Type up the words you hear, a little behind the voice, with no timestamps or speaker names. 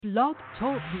Blog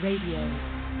Talk Radio.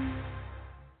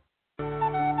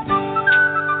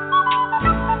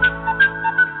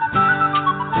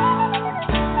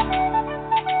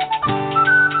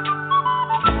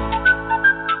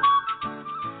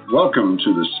 Welcome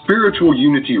to the Spiritual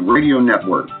Unity Radio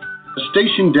Network, a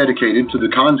station dedicated to the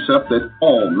concept that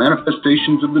all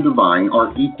manifestations of the divine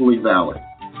are equally valid.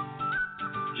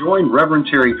 Join Reverend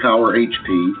Terry Power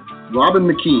HP, Robin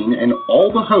McKean, and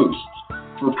all the hosts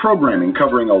for programming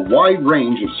covering a wide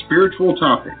range of spiritual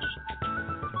topics,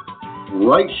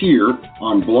 right here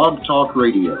on Blog Talk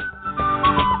Radio.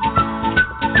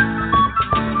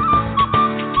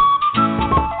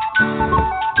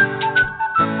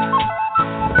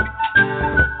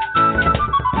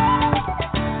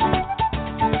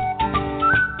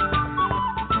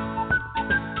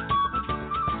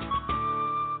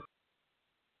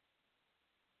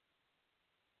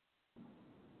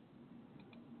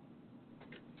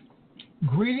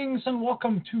 Greetings and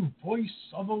welcome to Voice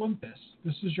of Olympus.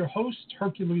 This is your host,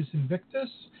 Hercules Invictus,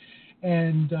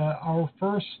 and our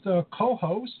first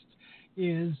co-host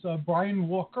is Brian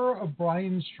Walker of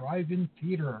Brian's Drive-In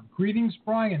Theater. Greetings,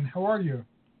 Brian. How are you?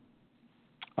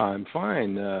 I'm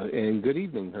fine, and good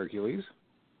evening, Hercules.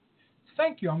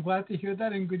 Thank you. I'm glad to hear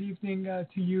that, and good evening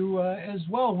to you as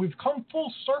well. We've come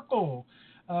full circle.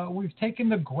 We've taken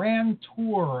the grand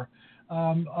tour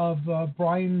of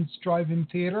Brian's Drive-In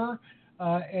Theater.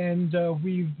 And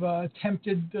we've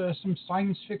attempted some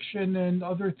science fiction and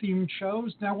other themed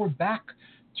shows. Now we're back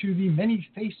to the many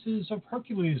faces of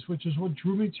Hercules, which is what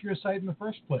drew me to your site in the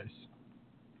first place.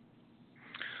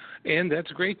 And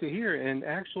that's great to hear. And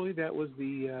actually, that was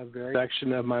the very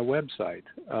section of my website.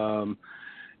 And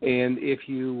if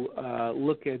you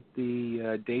look at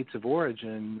the dates of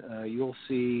origin, you'll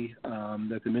see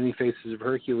that the many faces of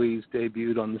Hercules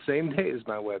debuted on the same day as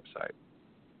my website.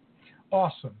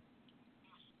 Awesome.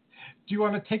 Do you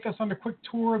want to take us on a quick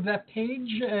tour of that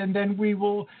page, and then we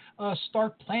will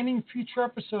start planning future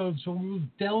episodes where we'll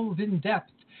delve in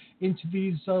depth into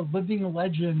these living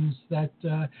legends that,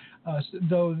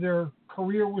 though their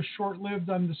career was short-lived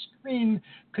on the screen,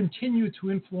 continue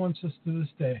to influence us to this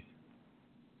day?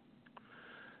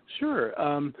 Sure.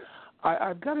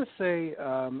 I've got to say,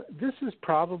 this is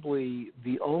probably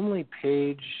the only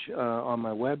page on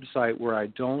my website where I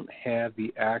don't have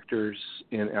the actors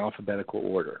in alphabetical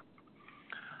order.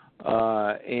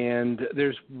 And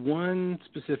there's one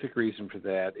specific reason for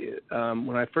that.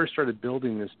 When I first started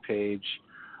building this page,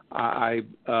 I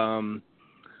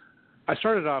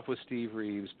started off with Steve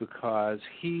Reeves because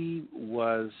he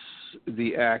was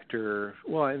the actor.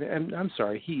 Well, and I'm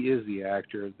sorry, he is the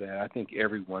actor that I think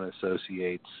everyone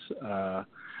associates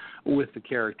with the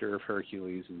character of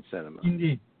Hercules in cinema.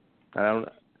 Indeed.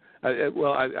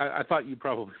 I thought you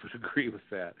probably would agree with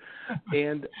that.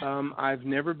 And I've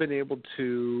never been able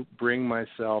to bring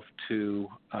myself to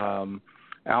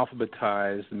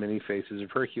alphabetize the Many Faces of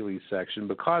Hercules section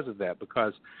because of that,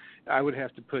 because I would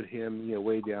have to put him,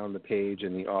 way down the page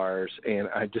in the R's, and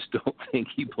I just don't think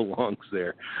he belongs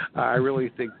there. I really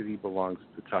think that he belongs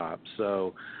at the top.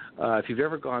 So if you've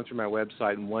ever gone through my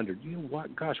website and wondered,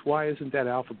 why isn't that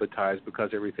alphabetized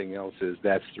because everything else is,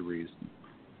 that's the reason.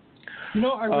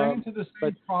 I ran into the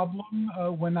same problem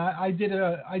when I did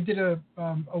a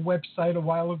website a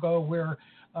while ago where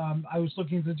I was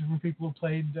looking at the different people who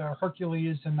played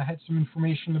Hercules, and I had some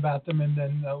information about them and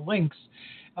then links.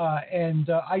 And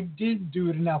I did do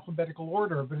it in alphabetical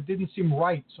order, but it didn't seem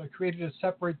right. So I created a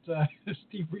separate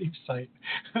Steve Reeves site.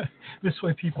 This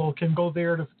way people can go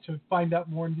there to find out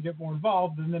more and to get more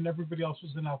involved, and then everybody else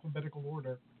was in alphabetical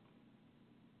order.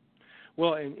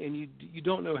 Well, and you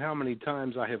don't know how many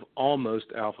times I have almost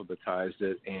alphabetized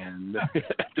it, and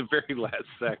at the very last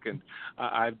second,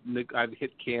 I've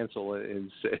hit cancel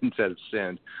instead of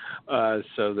send,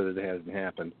 so that it hasn't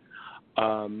happened.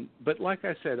 But like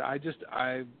I said,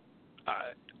 I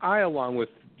along with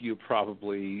you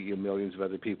probably millions of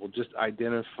other people, just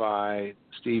identify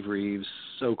Steve Reeves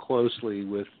so closely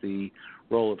with the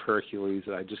role of Hercules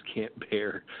that I just can't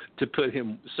bear to put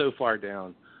him so far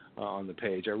down on the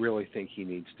page. I really think he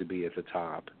needs to be at the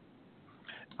top.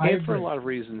 And for a lot of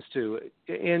reasons, too.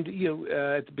 And,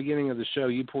 at the beginning of the show,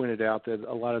 you pointed out that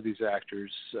a lot of these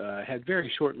actors had very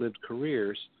short-lived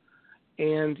careers.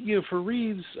 And, for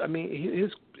Reeves,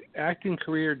 his acting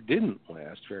career didn't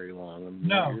last very long.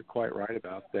 No. You're quite right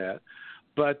about that.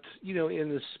 But, in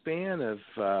the span of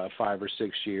 5 or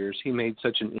 6 years, he made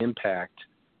such an impact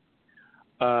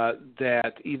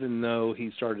that even though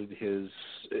he starred in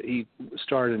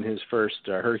his first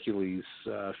Hercules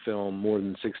film more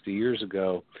than 60 years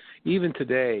ago, even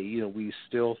today, we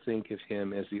still think of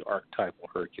him as the archetypal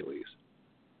Hercules.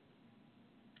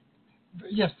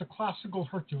 Yes, the classical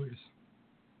Hercules.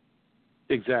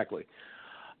 Exactly.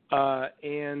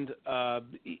 And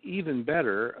even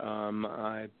better,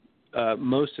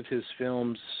 most of his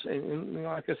films, and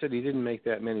like I said, he didn't make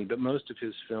that many, but most of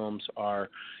his films are,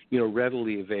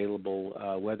 readily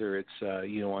available, whether it's,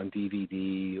 on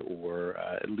DVD or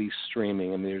at least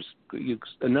streaming. And there's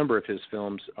a number of his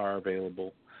films are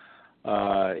available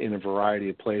in a variety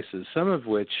of places, some of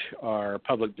which are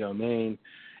public domain.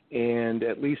 And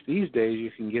at least these days,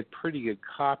 you can get pretty good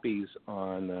copies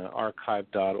on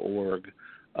archive.org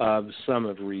of some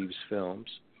of Reeves' films.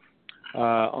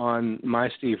 On my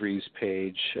Steve Reeves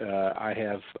page, I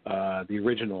have the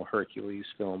original Hercules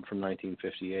film from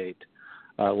 1958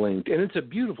 linked. And it's a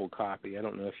beautiful copy. I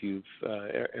don't know if you've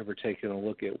ever taken a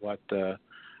look at what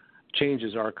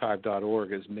changes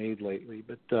archive.org has made lately,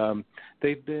 but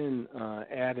they've been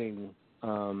adding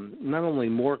not only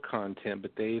more content,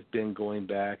 but they've been going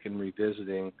back and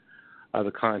revisiting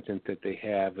the content that they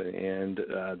have, and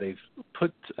they've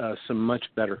put some much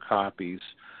better copies,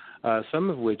 some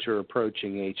of which are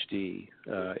approaching HD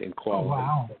in quality. Oh,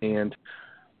 wow. And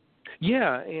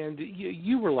yeah, and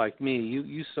you were like me.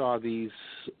 You saw these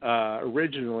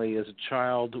originally as a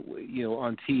child,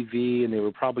 on TV, and they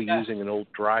were probably using an old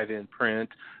drive-in print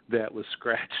that was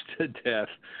scratched to death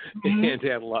and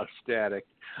had a lot of static.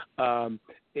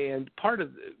 And part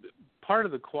of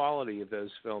the quality of those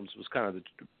films was kind of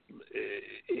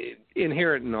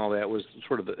inherent in all that was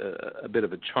sort of a bit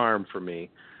of a charm for me,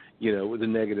 with the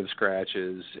negative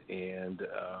scratches and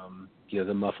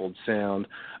the muffled sound.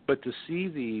 But to see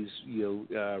these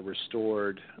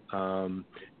restored and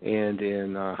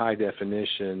in high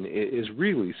definition is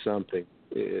really something.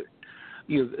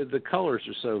 The colors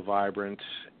are so vibrant,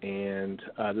 and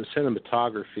the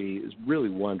cinematography is really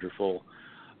wonderful.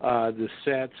 The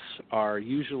sets are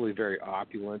usually very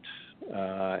opulent,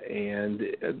 and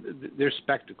they're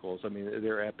spectacles. I mean,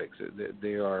 they're epics.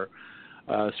 They are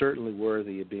certainly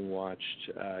worthy of being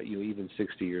watched, even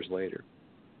 60 years later.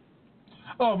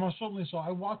 Oh, most certainly so.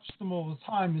 I watch them all the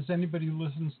time. As anybody who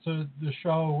listens to the show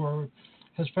or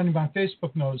has friends of mine on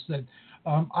Facebook knows that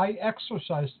I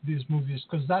exercise these movies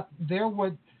because they're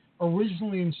what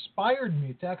originally inspired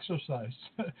me to exercise.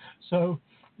 So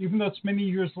even though it's many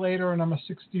years later and I'm a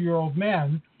 60-year-old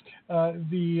man,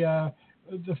 the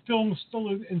films still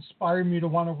inspire me to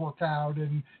want to work out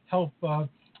and help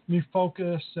me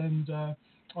focus, and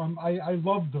I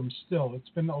love them still. It's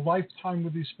been a lifetime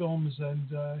with these films,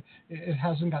 and it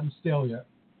hasn't gotten stale yet.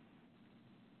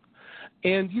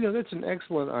 And, that's an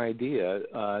excellent idea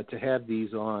to have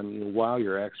these on while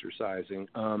you're exercising.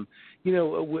 When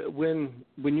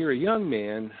you're a young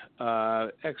man,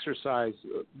 exercise,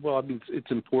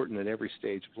 it's important at every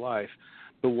stage of life.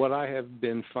 But what I have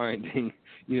been finding,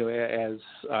 as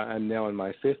I'm now in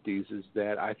my 50s, is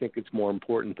that I think it's more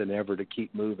important than ever to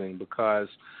keep moving because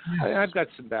I've got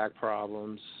some back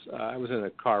problems. I was in a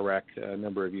car wreck a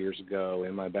number of years ago,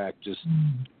 and my back just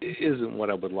isn't what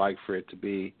I would like for it to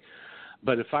be.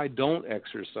 But if I don't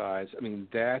exercise,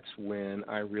 that's when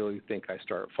I really think I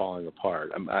start falling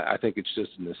apart. I think it's just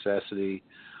a necessity.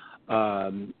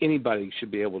 Anybody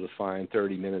should be able to find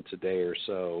 30 minutes a day or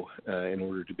so in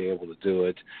order to be able to do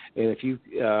it. And if you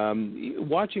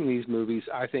watching these movies,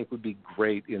 I think would be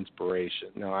great inspiration.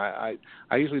 Now,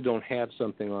 I usually don't have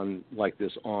something on like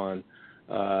this on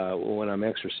when I'm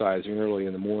exercising early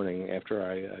in the morning after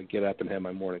I get up and have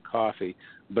my morning coffee.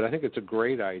 But I think it's a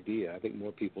great idea. I think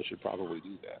more people should probably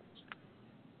do that.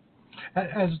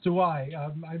 As do I.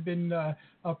 I've been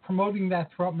promoting that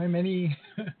throughout my many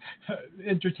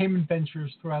entertainment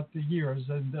ventures throughout the years,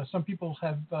 and some people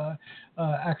have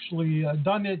actually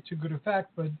done it to good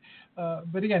effect.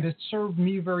 But again, it served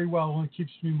me very well and it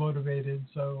keeps me motivated.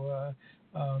 So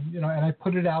and I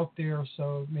put it out there,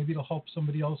 so maybe it'll help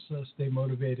somebody else stay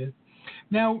motivated.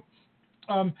 Now,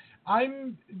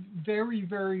 I'm very,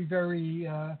 very, very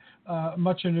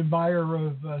much an admirer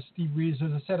of Steve Reeves.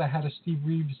 As I said, I had a Steve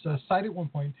Reeves site at one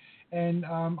point, and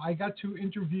I got to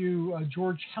interview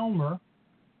George Helmer,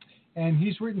 and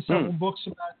he's written several books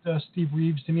about Steve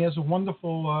Reeves, and he has a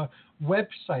wonderful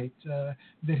website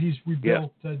that he's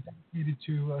rebuilt dedicated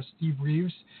to Steve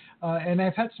Reeves. And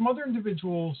I've had some other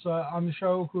individuals on the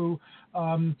show who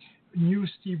knew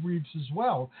Steve Reeves as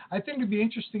well. I think it'd be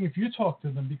interesting if you talk to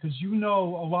them because you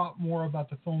know a lot more about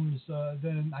the films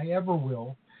than I ever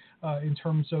will in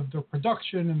terms of their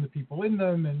production and the people in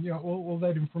them and all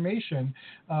that information.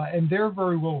 And they're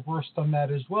very well versed on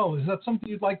that as well. Is that something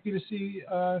you'd like me to see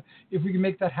if we can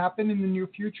make that happen in the near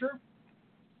future?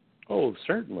 Oh,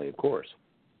 certainly, of course.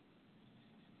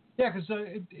 Yeah, because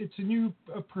it's a new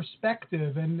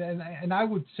perspective, and I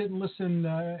would sit and listen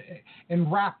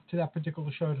and rap to that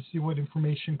particular show to see what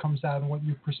information comes out and what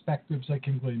new perspectives I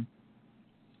can glean.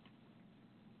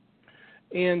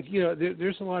 And, you know,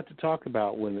 there's a lot to talk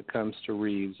about when it comes to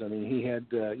Reeves. I mean, he had,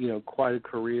 you know, quite a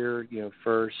career, you know,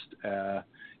 first,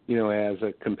 you know, as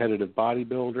a competitive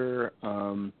bodybuilder.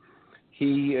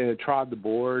 He trod the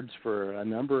boards for a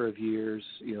number of years,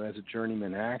 you know, as a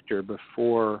journeyman actor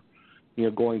before, you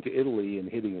know, going to Italy and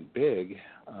hitting it big.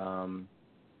 You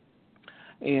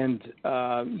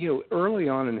know, early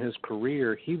on in his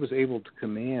career, he was able to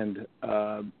command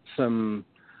some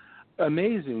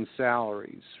amazing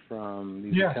salaries from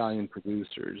these Italian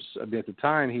producers. I mean, at the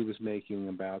time, he was making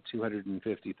about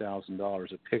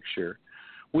 $250,000 a picture,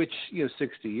 which, you know,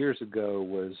 60 years ago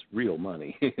was real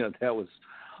money. You know, that was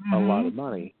a lot of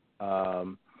money.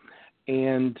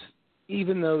 And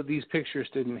even though these pictures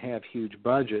didn't have huge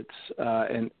budgets,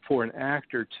 and for an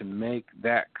actor to make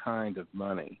that kind of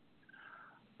money,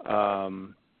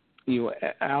 you know,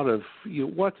 out of, you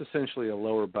know, what's essentially a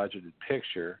lower budgeted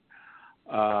picture,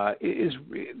 that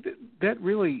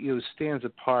really, you know, stands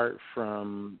apart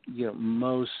from, you know,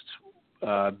 most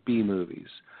B movies.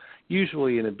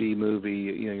 Usually in a B movie,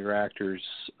 you know, your actors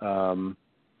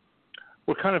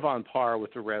were kind of on par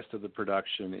with the rest of the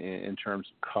production in terms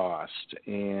of cost,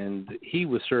 and he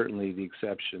was certainly the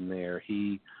exception there.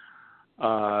 He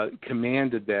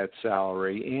commanded that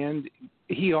salary, and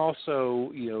he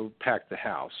also, you know, packed the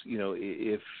house. You know,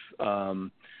 if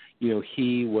you know,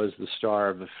 he was the star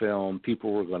of the film,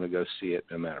 people were going to go see it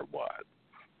no matter what.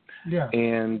 Yeah.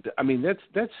 And I mean,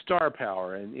 that's star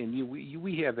power, and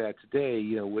we have that today,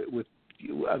 you know, with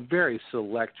a very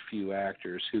select few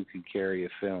actors who could carry a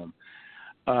film.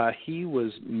 He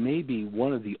was maybe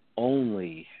one of the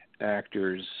only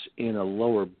actors in a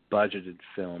lower budgeted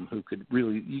film who could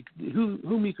really,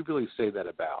 whom you could really say that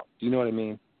about. Do you know what I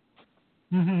mean?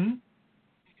 Mm-hmm.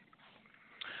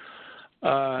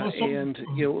 And,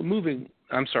 you know, moving,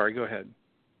 I'm sorry, go ahead.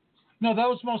 No, that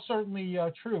was most certainly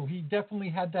true. He definitely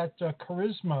had that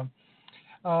charisma.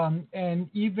 And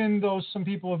even though some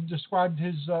people have described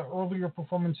his earlier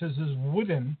performances as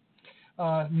wooden,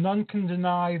 none can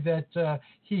deny that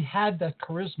he had that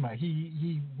charisma.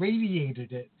 He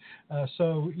radiated it.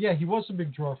 So, yeah, he was a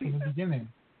big draw from the beginning.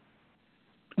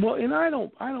 Well, and I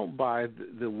don't buy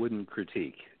the wooden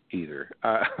critique either.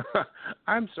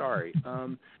 I'm sorry.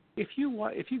 If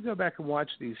you go back and watch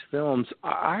these films,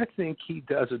 I think he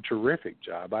does a terrific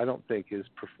job. I don't think his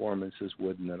performance is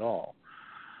wooden at all.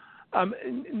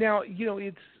 Now, you know,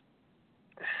 it's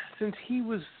since he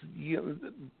was, you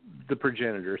know, the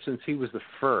progenitor, since he was the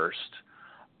first,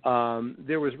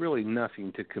 there was really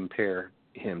nothing to compare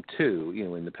him to, you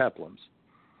know, in the peplums.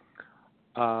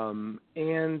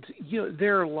 And you know,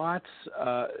 there are lots.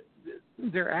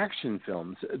 They're action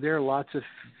films. There are lots of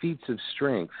feats of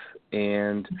strength,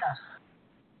 and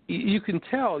you can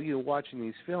tell, you know, watching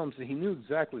these films that he knew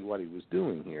exactly what he was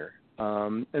doing here.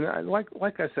 And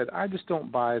like I said, I just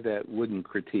don't buy that wooden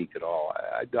critique at all.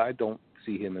 I don't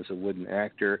see him as a wooden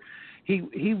actor.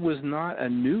 He was not a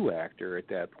new actor at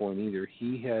that point either.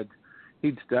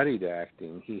 He'd studied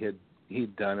acting.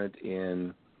 He'd done it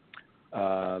in.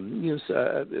 You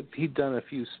know, he'd done a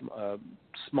few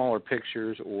smaller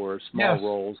pictures or small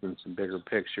roles in some bigger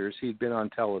pictures. He'd been on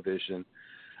television.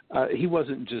 He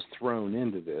wasn't just thrown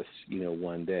into this, you know,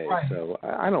 one day. Right. So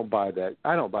I don't buy that.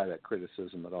 I don't buy that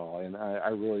criticism at all, and I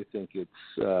really think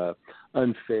it's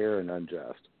unfair and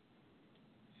unjust.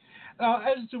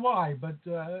 As do I, but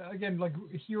again, like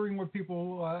hearing what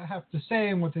people have to say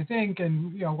and what they think,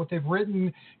 and you know what they've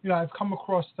written, you know, I've come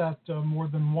across that more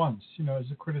than once, you know, as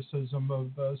a criticism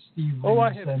of Steve Reeves. Oh,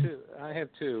 I have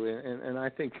too, and I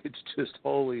think it's just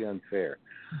wholly unfair.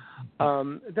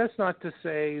 That's not to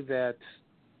say that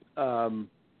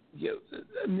you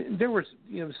know, there was,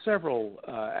 you know, several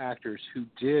actors who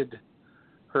did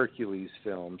Hercules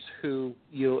films who,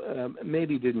 you know,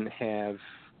 maybe didn't have,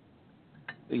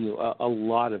 you know, a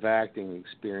lot of acting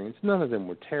experience. None of them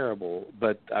were terrible,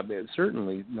 but I mean,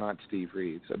 certainly not Steve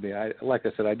Reeves. I mean, like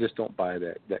I said, I just don't buy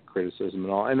that criticism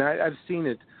at all. And I've seen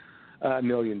it a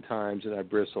million times, and I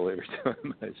bristle every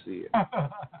time I see it.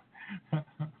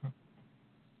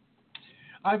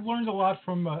 I've learned a lot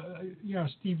from, you know,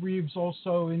 Steve Reeves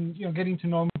also, in, you know, getting to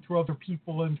know him through other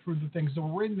people and through the things that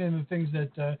were written and the things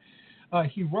that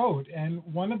he wrote. And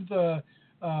one of the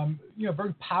you know,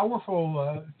 very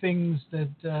powerful things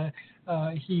that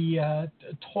he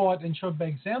taught and showed by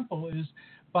example is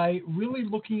by really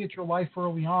looking at your life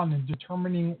early on and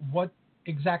determining what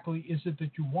exactly is it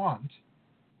that you want,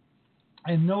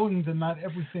 and knowing that not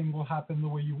everything will happen the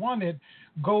way you want it,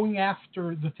 going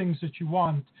after the things that you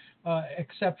want,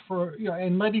 except for,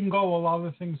 and letting go a lot of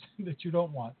the things that you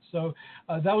don't want. So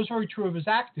that was very true of his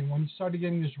acting. When he started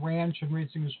getting his ranch and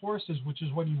racing his horses, which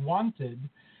is what he wanted,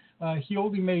 he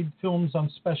only made films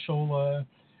on special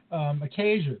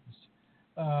occasions.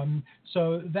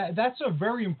 So that's a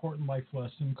very important life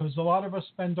lesson, because a lot of us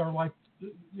spend our life,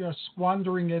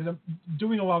 squandering it,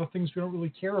 doing a lot of things we don't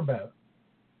really care about.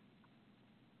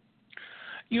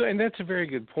 And that's a very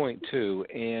good point too.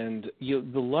 And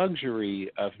the luxury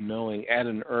of knowing at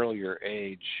an earlier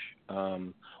age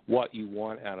what you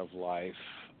want out of life.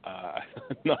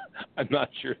 I'm not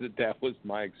sure that was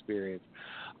my experience.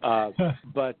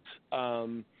 But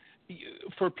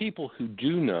for people who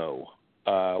do know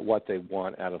what they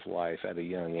want out of life at a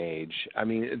young age, I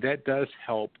mean, that does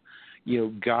help,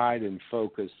 guide and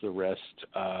focus the rest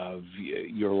of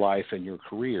your life and your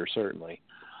career, certainly.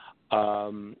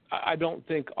 I don't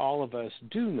think all of us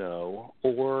do know,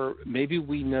 or maybe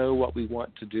we know what we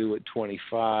want to do at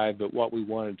 25, but what we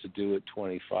wanted to do at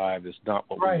 25 is not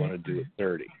what we want to do at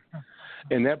 30.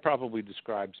 And that probably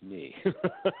describes me.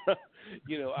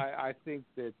 I think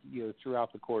that,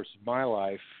 throughout the course of my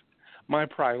life, my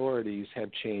priorities have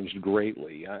changed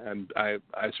greatly. I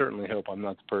certainly hope I'm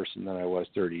not the person that I was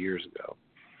 30 years ago.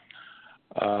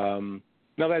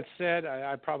 Now, that said,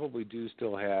 I probably do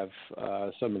still have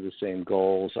some of the same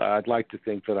goals. I'd like to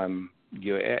think that I'm,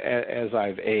 as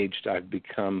I've aged, I've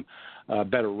become a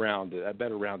better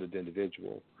rounded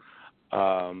individual.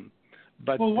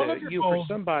 But one of your goals,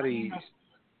 for somebody,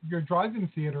 your drive-in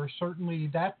theater, certainly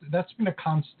that's been a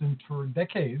constant for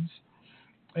decades,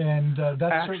 and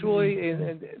that's actually,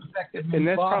 and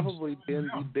that's probably been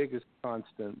the biggest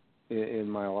constant in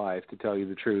my life, to tell you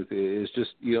the truth, is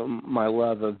just my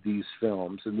love of these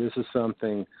films, and this is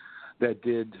something that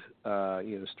did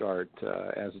start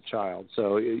as a child.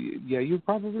 So you're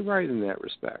probably right in that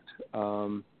respect.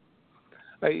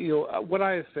 What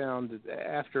I have found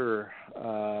after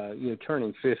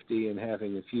turning 50 and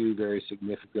having a few very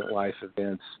significant life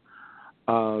events,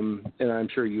 and I'm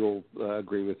sure you'll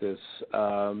agree with this,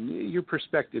 your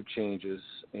perspective changes,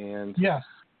 and yes.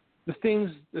 The things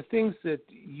that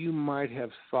you might have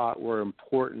thought were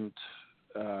important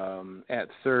at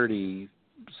 30,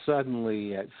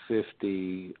 suddenly at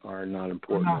 50 are not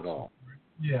important at all.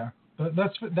 Yeah,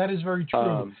 that is very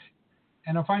true.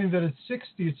 And I'm finding that at 60,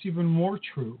 it's even more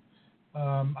true.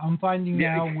 I'm finding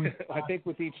now with I think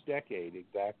with each decade,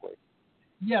 exactly.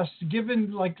 Yes,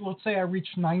 given, like, let's say I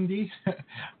reached 90,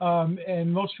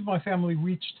 and most of my family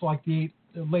reached like the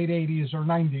late 80s or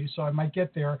 90s, so I might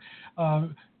get there.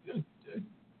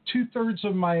 2/3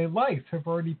 of my life have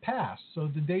already passed, so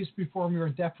the days before me are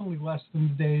definitely less than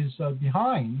the days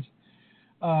behind,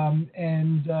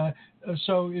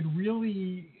 so it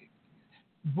really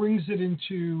brings it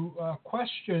into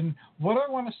question what I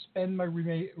want to spend my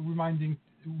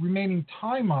remaining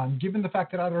time on, given the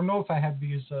fact that I don't know if I have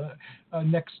these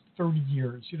next 30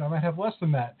 years. I might have less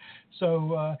than that.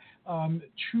 So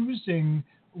choosing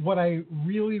what I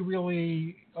really,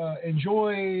 really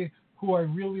enjoy, who I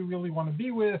really, really want to be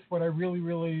with, what I really,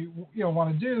 really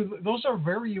want to do, those are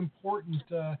very important.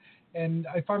 And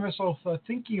I find myself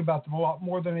thinking about them a lot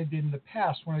more than I did in the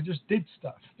past when I just did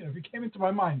stuff. If it came into my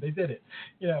mind, I did it.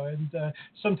 And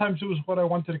sometimes it was what I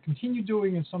wanted to continue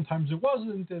doing, and sometimes it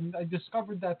wasn't. And I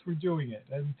discovered that through doing it.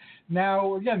 And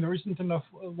now, again, there isn't enough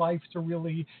life to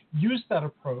really use that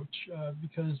approach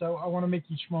because I want to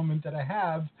make each moment that I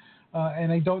have,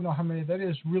 and I don't know how many that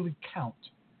is, really count.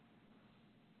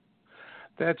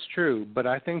 That's true, but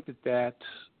I think that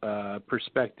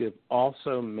perspective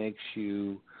also makes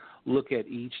you look at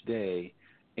each day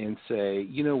and say,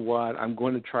 you know what, I'm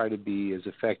going to try to be as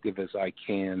effective as I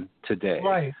can today.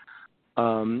 Right.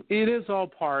 It is all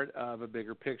part of a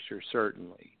bigger picture,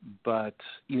 certainly, but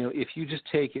if you just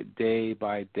take it day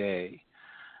by day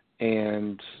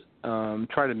and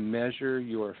try to measure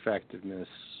your effectiveness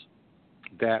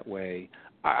that way,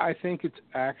 I think it's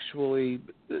actually,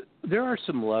 there are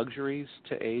some luxuries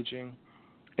to aging,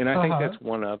 and I think that's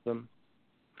one of them.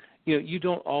 You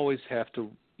don't always have to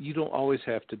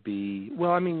be, well,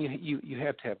 I mean, you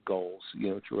have to have goals,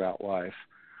 throughout life,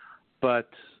 but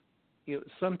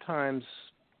sometimes,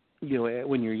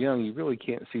 when you're young, you really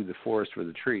can't see the forest for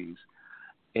the trees,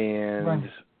 and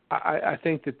right. I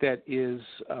think that is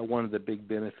one of the big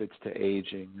benefits to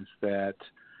aging, is that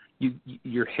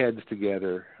your head's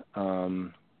together,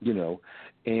 and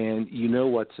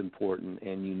what's important,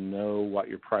 and what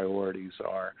your priorities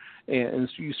are, and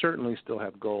so you certainly still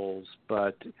have goals,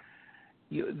 but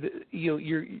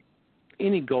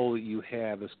any goal that you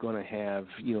have is going to have,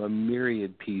 a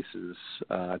myriad pieces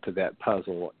to that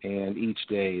puzzle, and each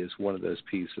day is one of those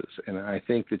pieces. And I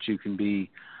think that you can be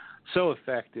so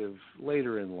effective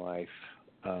later in life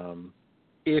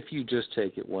if you just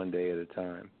take it one day at a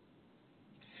time.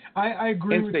 I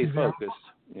agree and with stay you there. focused.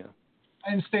 Yeah.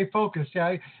 And stay focused.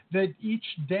 Yeah, that each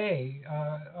day,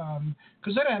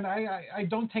 because then I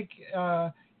don't take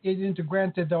it into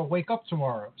granted that I'll wake up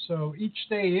tomorrow. So each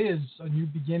day is a new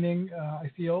beginning,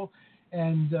 I feel.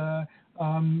 And,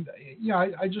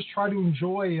 I just try to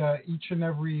enjoy each and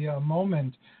every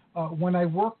moment. When I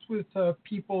worked with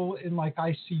people in like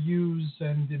ICUs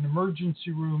and in emergency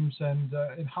rooms and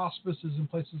in hospices and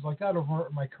places like that over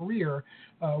my career,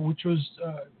 which was,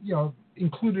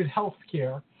 included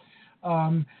healthcare,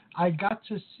 I got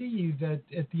to see that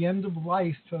at the end of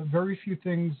life, very few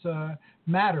things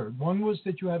mattered. One was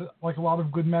that you had like a lot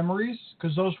of good memories,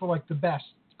 because those were like the best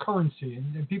currency.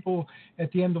 And people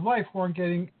at the end of life who aren't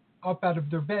getting up out of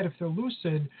their bed, if they're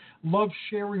lucid, love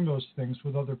sharing those things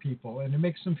with other people, and it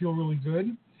makes them feel really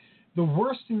good. The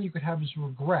worst thing you could have is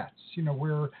regrets,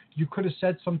 where you could have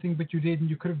said something but you didn't,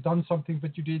 you could have done something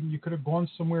but you didn't, you could have gone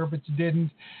somewhere but you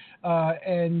didn't,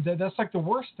 and that's like the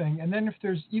worst thing. And then if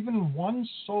there's even one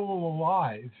soul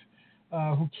alive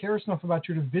who cares enough about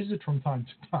you to visit from time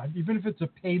to time, even if it's a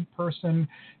paid person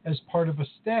as part of a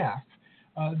staff,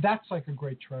 that's like a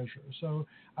great treasure. So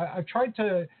I tried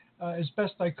to, as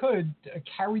best I could,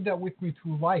 carry that with me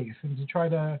through life, and to try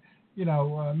to,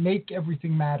 make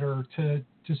everything matter, to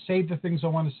say the things I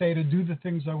want to say, to do the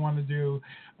things I want to do,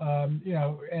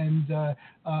 and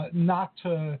not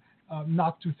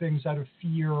do things out of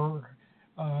fear.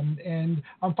 And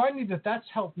I'm finding that that's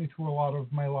helped me through a lot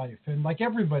of my life. And like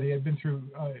everybody, I've been through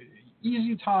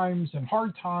easy times and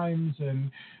hard times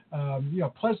and,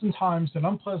 pleasant times and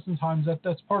unpleasant times.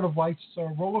 That's part of life's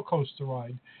roller coaster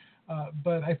ride.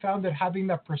 But I found that having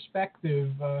that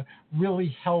perspective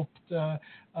really helped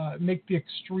make the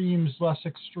extremes less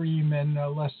extreme and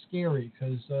less scary,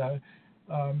 because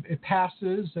it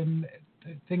passes and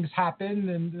things happen,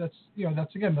 and that's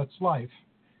life.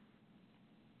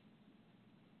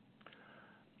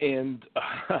 And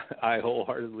I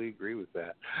wholeheartedly agree with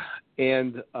that.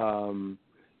 And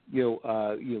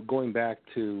going back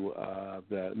to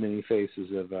the many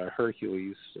faces of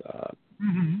Hercules.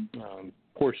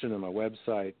 Portion of my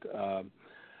website.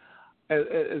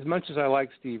 As much as I like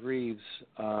Steve Reeves,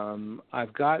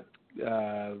 I've got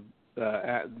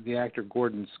the actor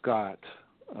Gordon Scott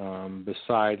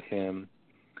beside him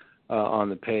on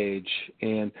the page,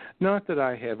 and not that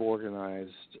I have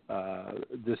organized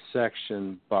this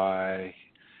section by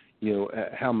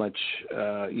how much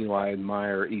I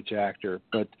admire each actor,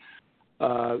 but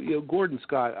Gordon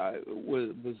Scott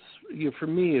was for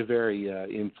me a very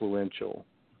influential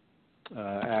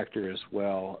actor as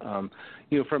well,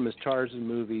 from his Tarzan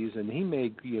movies, and he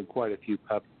made quite a few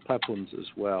peplums as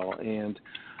well, and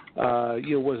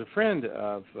was a friend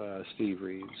of Steve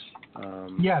Reeves.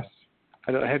 Yes.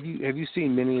 Have you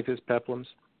seen many of his peplums?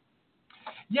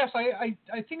 Yes, I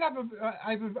think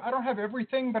I don't have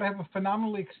everything, but I have a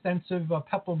phenomenally extensive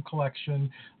peplum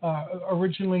collection,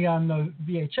 originally on the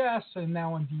VHS and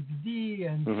now on DVD,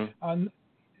 and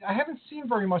I haven't seen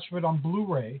very much of it on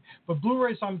Blu-ray, but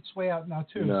Blu-ray's on its way out now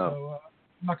too. No. So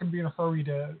I'm not going to be in a hurry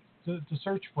to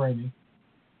search for any.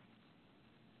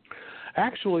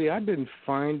 Actually, I've been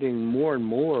finding more and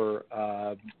more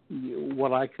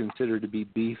what I consider to be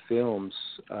B films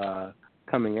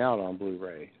coming out on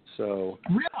Blu-ray. So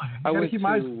really, I went to.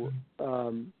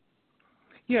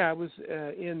 I was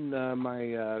in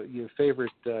my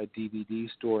favorite DVD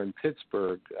store in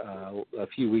Pittsburgh a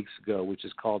few weeks ago, which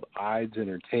is called Ides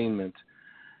Entertainment.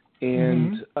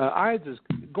 And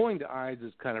going to Ides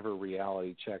is kind of a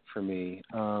reality check for me.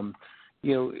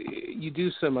 You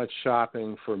do so much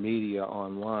shopping for media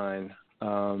online,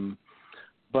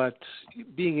 but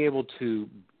being able to,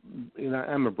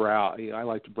 I'm a I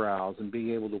like to browse, and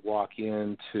being able to walk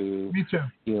into, Me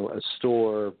too. A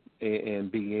store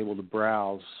and being able to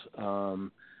browse,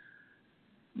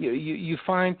 you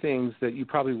find things that you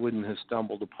probably wouldn't have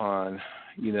stumbled upon,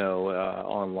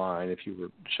 online if you were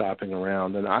shopping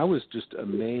around. And I was just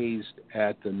amazed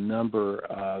at the number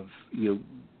of,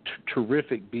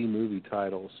 terrific B-movie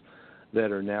titles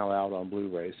that are now out on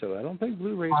Blu-ray. So I don't think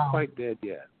Blu-ray is quite dead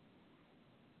yet.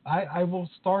 I will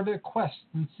start a quest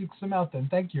and seek some out then.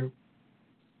 Thank you.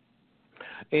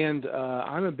 And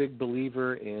I'm a big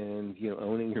believer in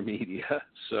owning your media,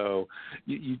 so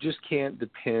you just can't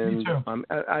depend.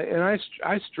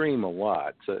 I stream a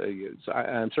lot, so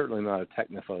I'm certainly not a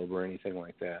technophobe or anything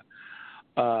like that.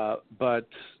 But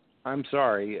I'm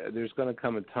sorry, there's going to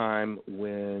come a time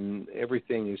when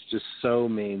everything is just so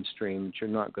mainstream that you're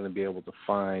not going to be able to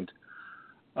find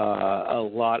a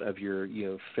lot of your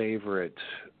favorite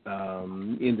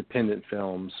independent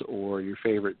films or your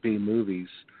favorite B movies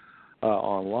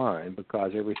online,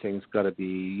 because everything's got to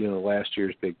be last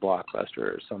year's big blockbuster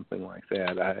or something like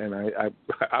that.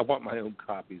 I want my own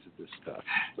copies of this stuff.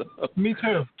 So, Me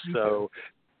too. So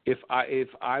if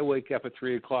I wake up at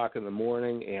 3:00 in the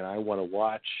morning and I want to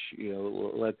watch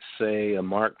let's say a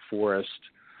Mark Forrest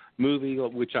movie,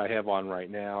 which I have on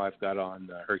right now, I've got on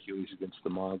Hercules against the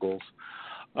Mongols.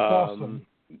 Awesome.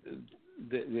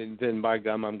 Then by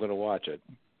gum, I'm going to watch it.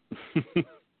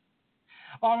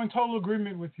 I'm in total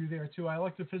agreement with you there too. I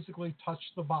like to physically touch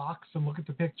the box and look at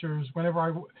the pictures whenever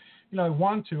I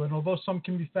want to. And although some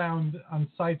can be found on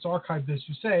sites archived, as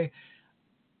you say,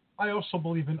 I also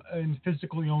believe in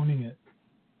physically owning it.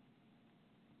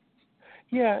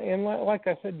 Yeah, and like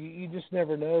I said, you just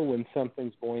never know when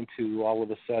something's going to all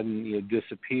of a sudden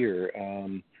disappear.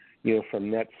 From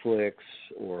Netflix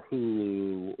or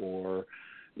Hulu or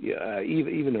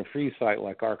even a free site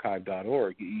like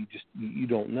archive.org. You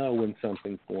don't know when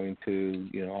something's going to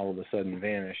all of a sudden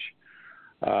vanish.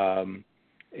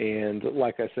 And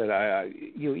like I said,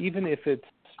 even if it's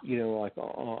like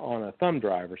on a thumb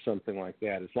drive or something like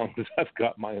that, as long as I've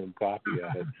got my own copy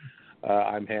of it,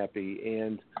 I'm happy.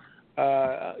 And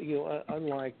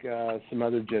unlike some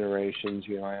other generations,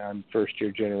 I'm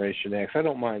first-year Generation X. I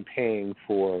don't mind paying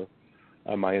for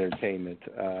my entertainment.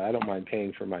 I don't mind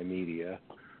paying for my media,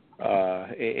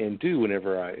 and do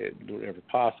whenever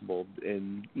possible.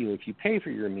 And if you pay for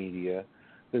your media,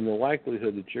 then the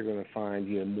likelihood that you're going to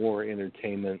find more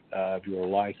entertainment of your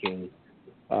liking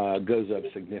goes up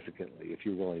significantly if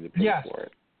you're willing to pay for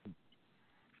it.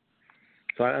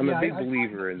 So I'm a big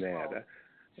believer in that.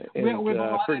 And,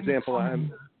 for example,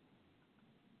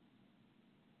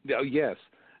 yes,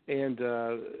 and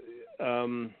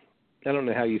I don't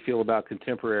know how you feel about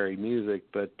contemporary music,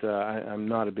 but I'm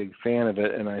not a big fan of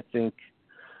it, and I think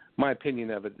my opinion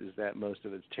of it is that most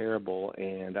of it's terrible,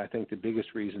 and I think the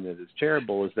biggest reason that it's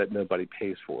terrible is that nobody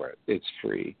pays for it. It's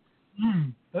free.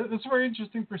 That's a very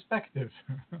interesting perspective.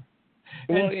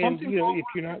 Well, and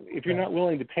if you're not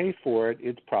willing to pay for it,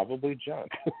 it's probably junk.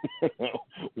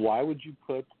 Why would you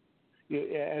put,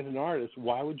 as an artist,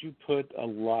 why would you put a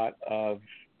lot of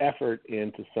effort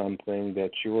into something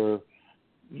that you're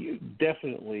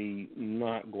definitely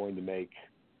not going to make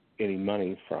any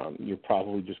money from? You're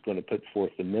probably just going to put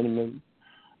forth the minimum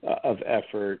of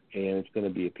effort, and it's going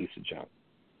to be a piece of junk.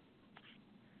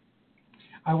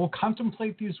 I will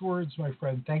contemplate these words, my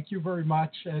friend. Thank you very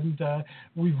much. And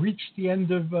we've reached the end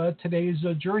of today's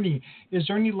journey. Is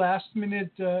there any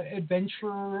last-minute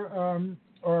adventure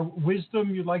or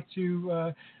wisdom you'd like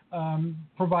to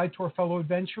provide to our fellow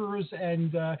adventurers?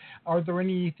 And are there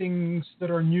any things that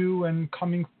are new and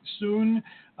coming soon?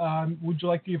 Would you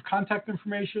like to give contact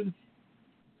information?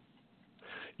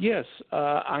 Yes,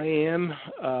 I am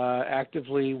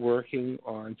actively working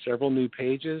on several new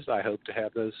pages. I hope to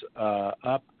have those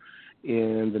up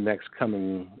in the next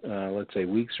coming, let's say,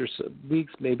 weeks,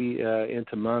 maybe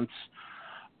into months.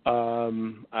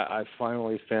 I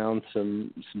finally found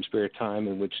some spare time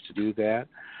in which to do that.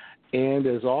 And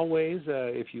as always,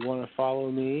 if you want to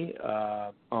follow me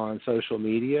on social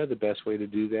media, the best way to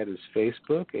do that is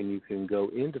Facebook, and you can go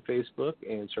into Facebook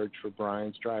and search for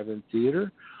Brian's Drive-In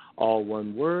Theater, all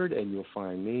one word, and you'll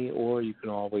find me. Or you can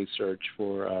always search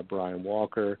for Brian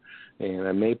Walker, and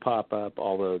I may pop up,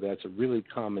 although that's a really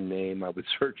common name. I would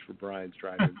search for Brian's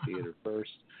Drive-In Theater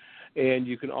first. And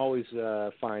you can always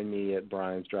find me at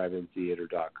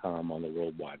briansdriveintheater.com on the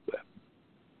World Wide Web.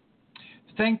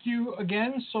 Thank you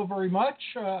again so very much.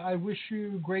 I wish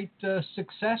you great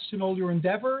success in all your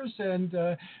endeavors, and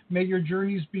may your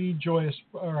journeys be joyous.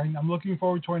 All right, I'm looking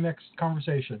forward to our next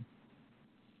conversation.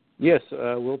 Yes,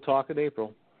 we'll talk in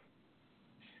April.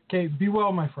 Okay, be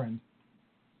well, my friend.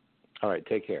 All right,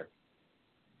 take care.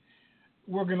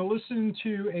 We're going to listen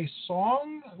to a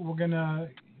song. We're going to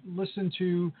listen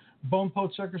to Bone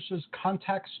Poet Circus's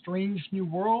Contact Strange New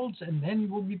Worlds, and then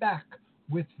we'll be back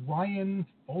with Ryan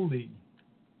Foley.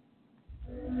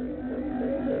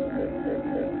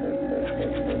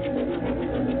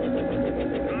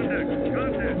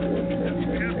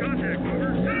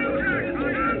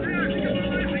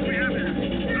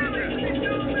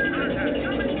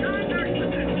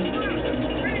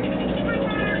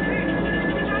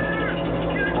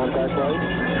 Contact.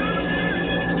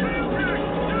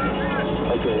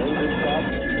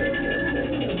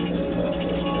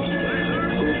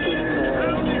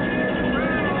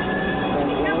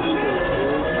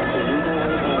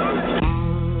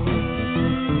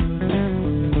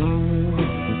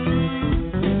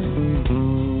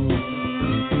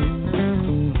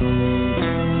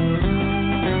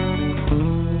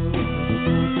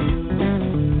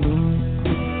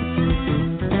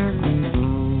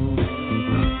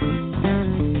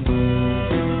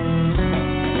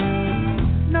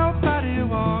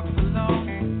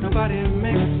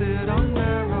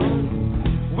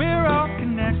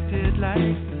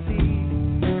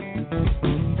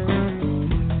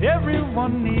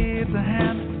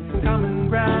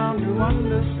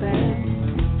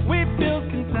 understand. We build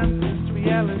consensus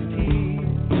reality.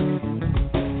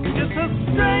 It's a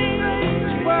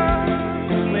strange world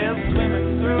we're swimming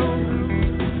through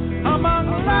among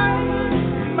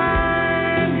like-minded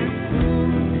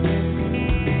crews.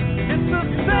 It's a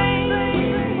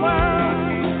strange world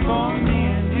for me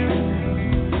and you.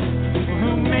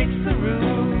 Who makes the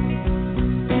rules?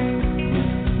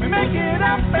 We make it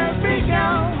up as we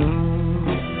go.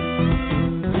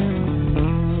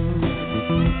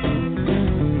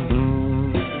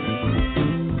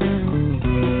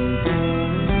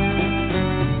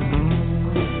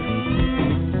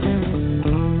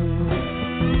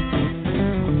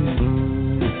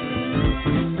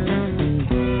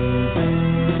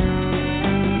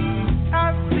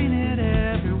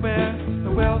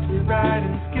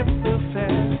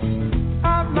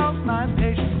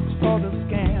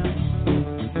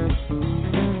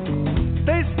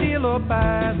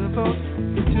 By the boat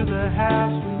into the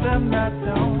house with them that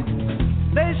don't.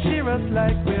 They shear us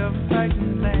like we're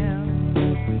frightened lambs.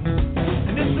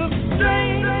 And it's a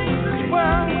strange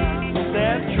world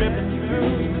they're tripping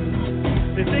through.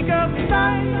 They think us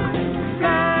blind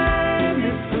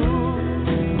fools.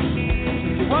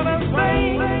 What a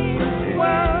strange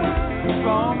world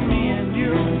for me and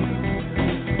you.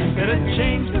 Better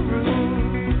change the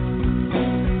rules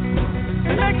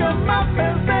and make them up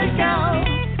as they go.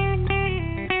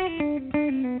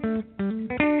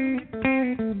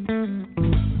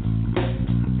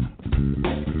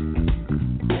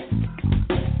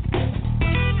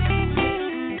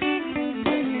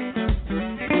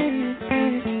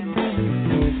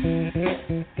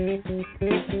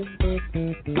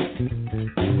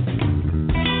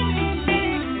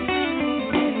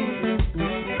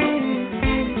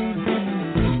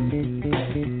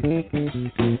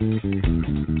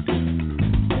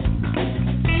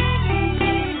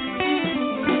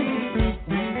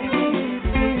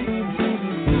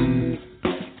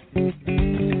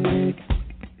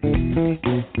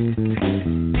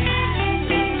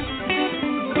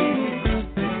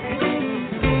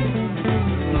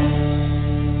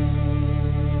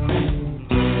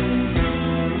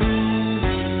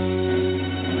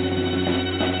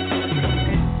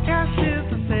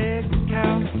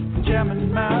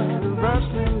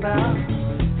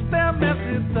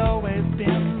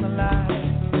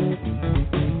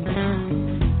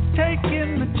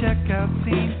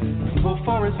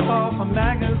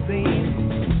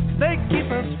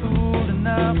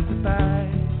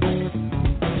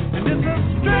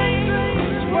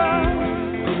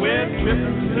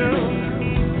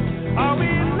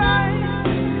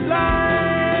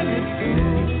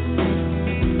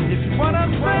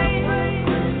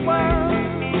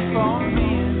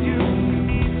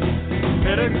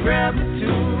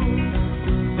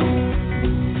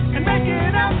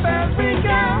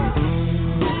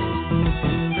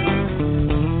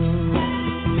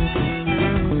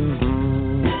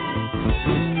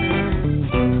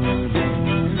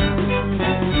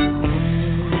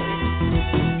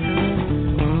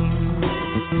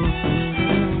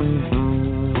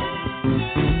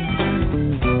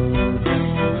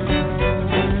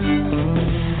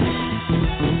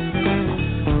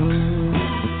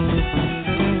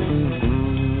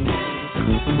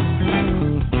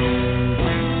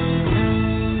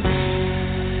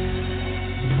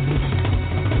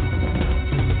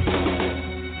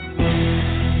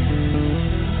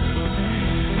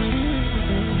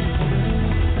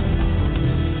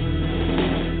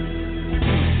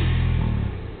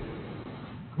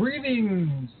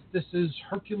 This is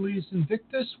Hercules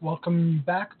Invictus. Welcome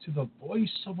back to the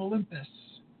Voice of Olympus.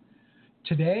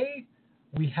 Today,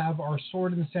 we have our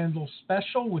Sword and Sandal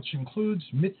special, which includes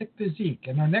Mythic Physique.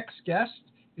 And our next guest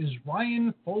is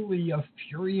Ryan Foley of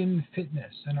Furyan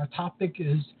Fitness. And our topic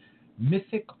is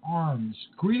Mythic Arms.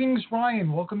 Greetings,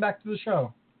 Ryan. Welcome back to the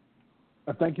show.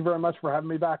 Thank you very much for having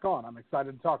me back on. I'm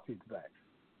excited to talk to you today.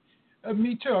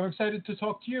 Me too. I'm excited to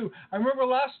talk to you. I remember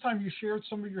last time you shared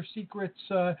some of your secrets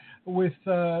with,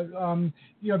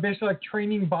 basically like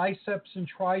training biceps and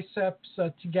triceps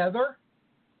together.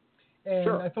 And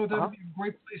sure. I thought that would be a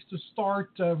great place to start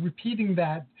repeating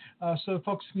that so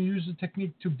folks can use the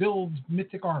technique to build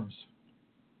Mythic Arms.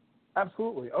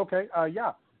 Absolutely. Okay.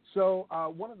 Yeah. So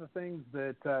one of the things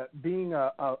that being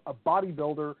a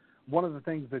bodybuilder, one of the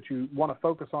things that you want to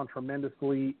focus on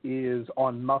tremendously is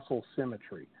on muscle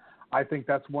symmetry. I think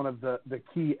that's one of the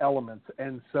key elements.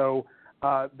 And so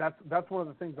that's one of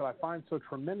the things that I find so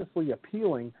tremendously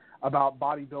appealing about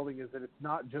bodybuilding is that it's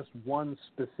not just one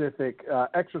specific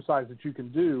exercise that you can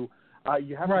do.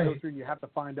 You have to go through, you have to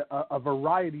find a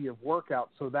variety of workouts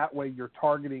so that way you're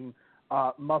targeting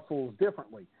muscles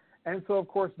differently. And so, of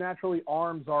course, naturally,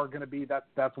 arms are going to be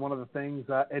that's one of the things,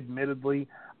 admittedly,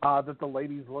 that the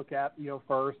ladies look at,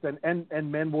 first,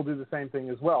 and men will do the same thing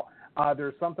as well.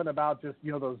 There's something about just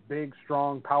those big,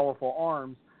 strong, powerful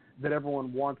arms that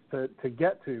everyone wants to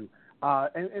get to,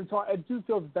 and so I do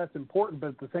feel that that's important. But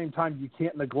at the same time, you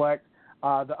can't neglect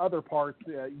the other parts.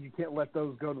 You can't let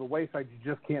those go to the wayside.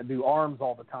 You just can't do arms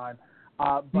all the time.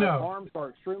 But No. Arms are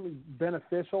extremely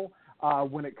beneficial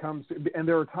when it comes to, and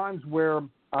there are times where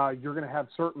you're going to have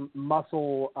certain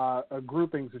muscle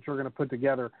groupings that you're going to put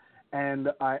together, and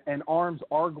arms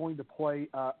are going to play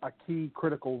a key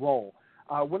critical role.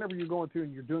 Whenever you're going through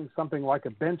and you're doing something like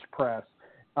a bench press,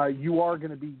 you are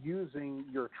going to be using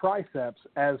your triceps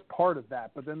as part of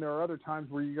that. But then there are other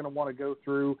times where you're going to want to go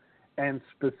through and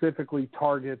specifically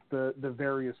target the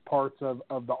various parts of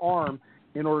the arm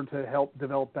in order to help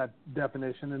develop that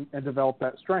definition and develop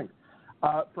that strength.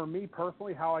 For me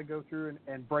personally, how I go through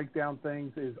and break down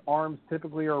things is arms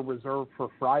typically are reserved for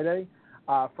Friday.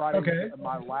 Friday is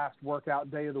my last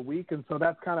workout day of the week, and so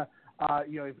that's kind of,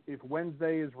 if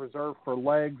Wednesday is reserved for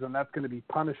legs, and that's going to be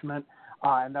punishment,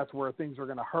 and that's where things are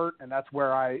going to hurt, and that's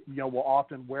where I, will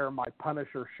often wear my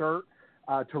Punisher shirt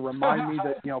to remind me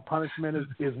that, punishment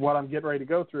is what I'm getting ready to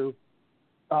go through.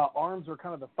 Arms are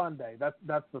kind of the fun day.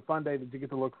 That's the fun day that you get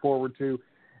to look forward to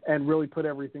and really put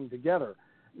everything together.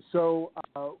 So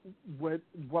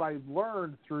what I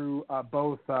learned through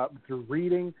both through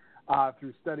reading,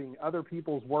 through studying other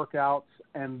people's workouts,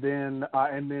 and then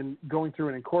going through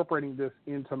and incorporating this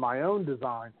into my own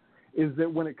design, is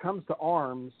that when it comes to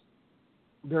arms,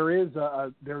 there's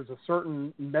a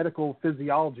certain medical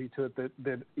physiology to it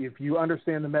that if you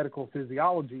understand the medical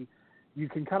physiology, you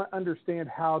can kind of understand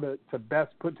how to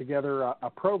best put together a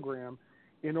program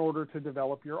in order to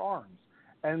develop your arms.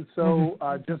 And so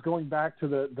just going back to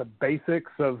the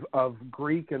basics of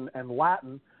Greek and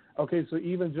Latin, okay, so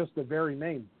even just the very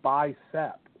name,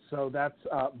 bicep. So that's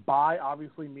bi,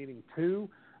 obviously meaning two.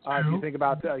 If you think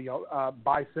about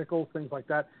bicycles, things like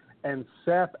that. And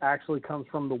sep actually comes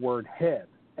from the word head.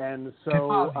 And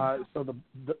so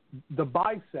the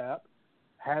bicep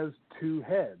has two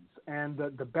heads. And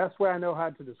the best way I know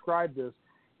how to describe this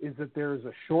is that there's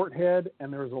a short head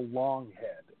and there's a long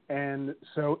head. And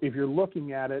so if you're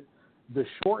looking at it, the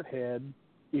short head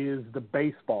is the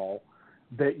baseball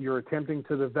that you're attempting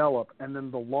to develop, and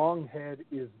then the long head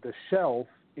is the shelf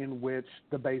in which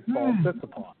the baseball sits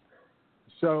upon.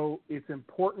 So it's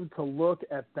important to look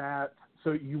at that.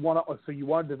 So you want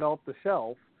to develop the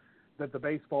shelf that the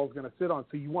baseball is going to sit on.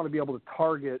 So you want to be able to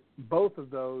target both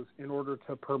of those in order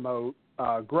to promote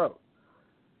growth.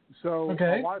 So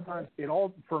a lot of times, it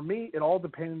all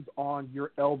depends on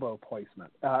your elbow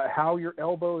placement. How your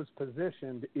elbow is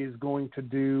positioned is going to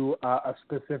do a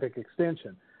specific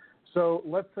extension. So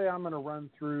let's say I'm going to run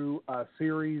through a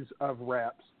series of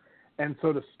reps. And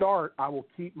so to start, I will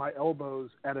keep my elbows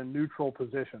at a neutral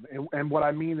position. And what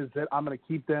I mean is that I'm going to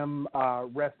keep them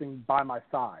resting by my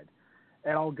side.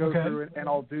 And I'll go through it and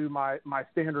I'll do my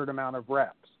standard amount of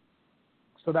reps.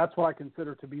 So that's what I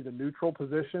consider to be the neutral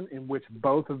position in which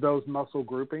both of those muscle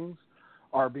groupings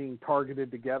are being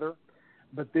targeted together.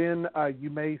 But then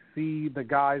you may see the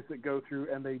guys that go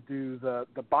through and they do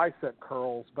the bicep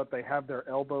curls, but they have their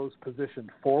elbows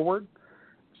positioned forward.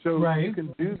 So you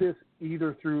can do this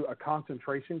either through a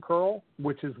concentration curl,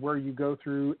 which is where you go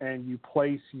through and you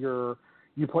place your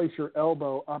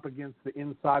elbow up against the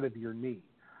inside of your knee.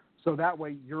 So that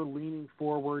way you're leaning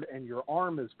forward and your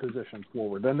arm is positioned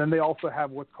forward. And then they also have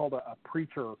what's called a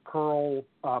preacher curl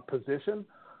position,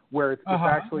 where it's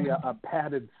actually a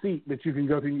padded seat that you can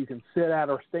go through and you can sit at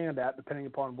or stand at, depending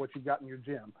upon what you've got in your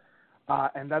gym.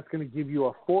 And that's going to give you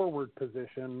a forward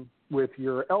position with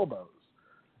your elbows.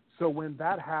 So when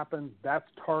that happens, that's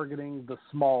targeting the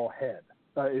small head.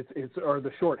 Or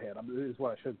the short head is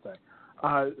what I should say.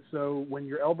 So when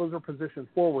your elbows are positioned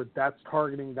forward, that's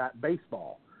targeting that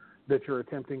baseball that you're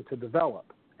attempting to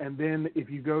develop. And then if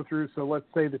you go through, so let's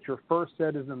say that your first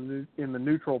set is in the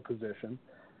neutral position,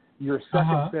 your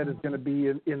second set is going to be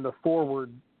in the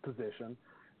forward position.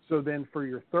 So then for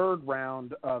your third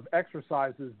round of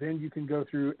exercises, then you can go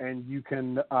through and you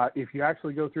can, if you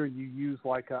actually go through and you use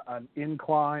like an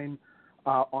incline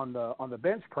on the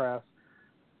bench press,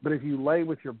 but if you lay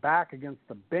with your back against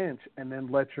the bench and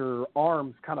then let your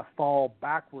arms kind of fall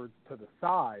backwards to the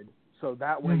side, so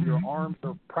that way your arms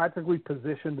are practically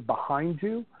positioned behind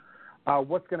you,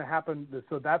 what's going to happen,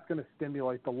 so that's going to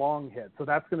stimulate the long head. So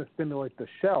that's going to stimulate the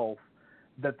shelf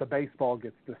that the baseball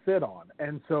gets to sit on.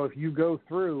 And so if you go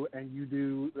through and you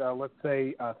do, let's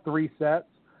say, 3 sets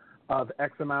of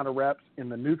X amount of reps in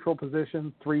the neutral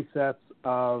position, 3 sets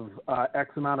of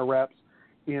X amount of reps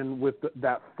in with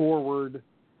that forward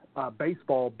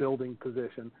baseball building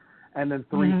position, and then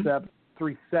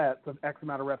three sets of X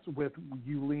amount of reps with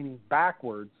you leaning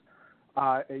backwards.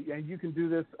 And you can do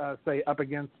this, say, up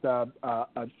against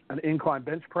an incline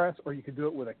bench press, or you can do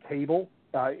it with a cable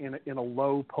in a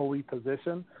low pulley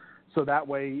position. So that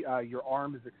way your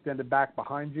arm is extended back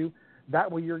behind you. That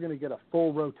way you're going to get a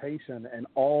full rotation and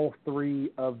all three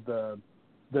of the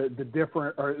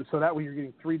different, so that way you're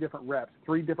getting 3 different reps,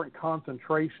 3 different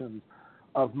concentrations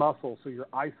of muscle. So you're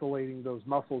isolating those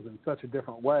muscles in such a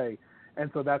different way.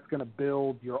 And so that's going to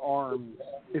build your arms.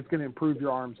 It's going to improve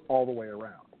your arms all the way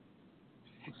around.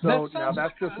 So now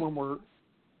that's just when we're.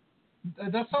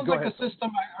 That sounds like a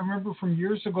system I remember from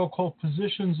years ago called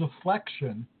positions of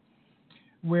flexion,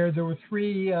 where there were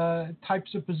 3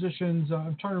 types of positions.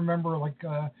 I'm trying to remember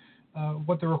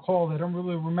what they were called. I don't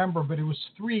really remember, but it was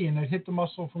 3, and it hit the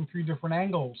muscle from 3 different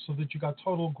angles so that you got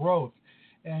total growth.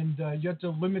 And you had to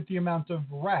limit the amount of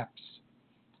reps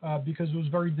because it was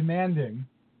very demanding.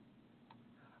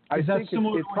 I think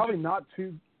it's probably not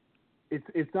too.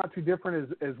 It's not too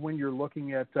different as when you're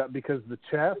looking at because the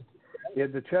chest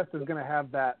is going to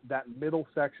have that middle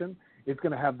section. It's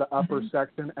going to have the upper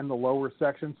section and the lower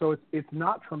section. So it's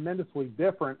not tremendously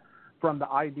different from the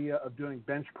idea of doing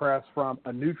bench press from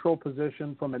a neutral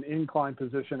position, from an incline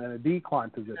position, and a decline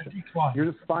position. You're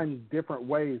just finding different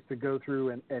ways to go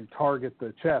through and target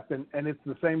the chest. And it's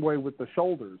the same way with the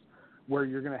shoulders, where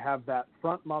you're going to have that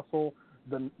front muscle,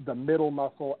 the middle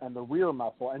muscle, and the rear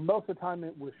muscle. And most of the time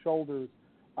with shoulders,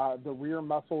 the rear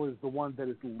muscle is the one that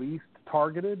is least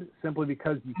targeted, simply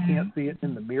because you can't see it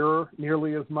in the mirror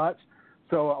nearly as much.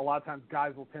 So a lot of times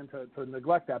guys will tend to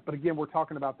neglect that. But again, we're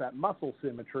talking about that muscle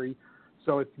symmetry.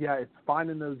 So it's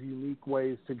finding those unique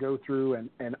ways to go through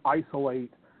and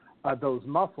isolate those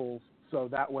muscles, so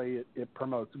that way it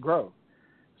promotes growth.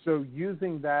 So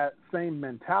using that same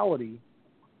mentality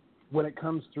when it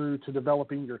comes through to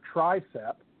developing your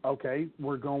tricep, okay,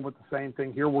 we're going with the same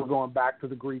thing here. We're going back to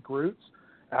the Greek roots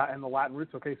and the Latin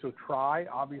roots. Okay, so tri,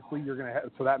 obviously you're going to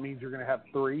have, so that means you're going to have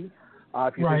 3.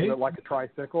 If you think of it like a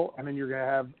tricycle, and then you're going to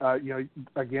have,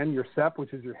 again, your sep,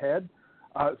 which is your head.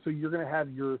 So you're going to have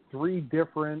your 3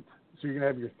 different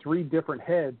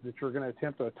heads that you're going to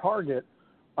attempt to target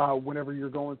whenever you're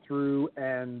going through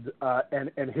and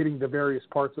hitting the various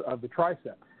parts of the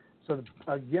tricep. So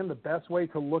again, the best way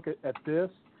to look at this,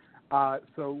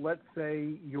 so let's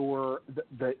say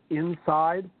the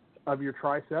inside of your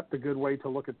tricep, the good way to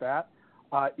look at that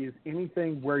is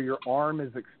anything where your arm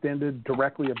is extended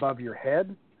directly above your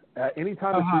head.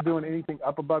 Anytime that you're doing anything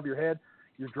up above your head,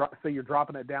 you're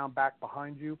dropping it down back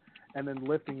behind you and then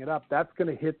lifting it up, that's going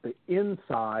to hit the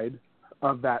inside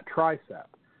of that tricep.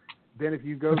 Then if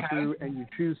you go through and you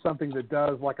choose something that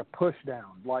does like a push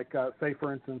down, like say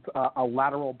for instance a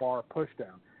lateral bar push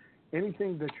down,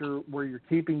 anything where you're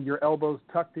keeping your elbows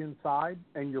tucked inside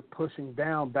and you're pushing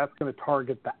down, that's going to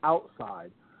target the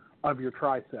outside of your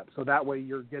tricep. So that way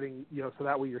you're getting, so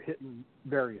that way you're hitting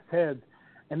various heads.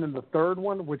 And then the third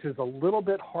one, which is a little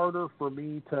bit harder for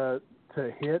me to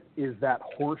hit, is that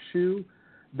horseshoe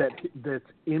that's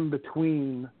in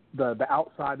between the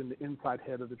outside and the inside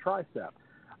head of the tricep.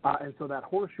 And so that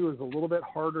horseshoe is a little bit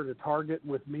harder to target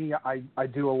with me. I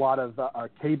do a lot of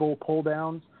cable pull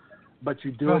downs, but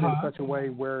you do it in such a way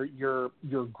where your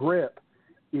grip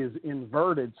is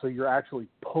inverted, so you're actually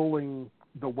pulling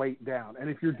the weight down. And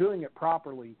if you're doing it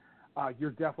properly,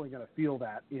 you're definitely going to feel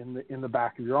that in the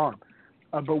back of your arm.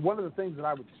 But one of the things that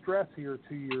I would stress here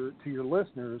to your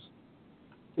listeners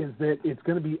is that it's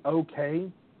going to be okay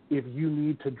if you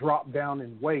need to drop down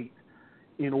in weight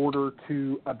in order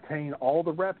to obtain all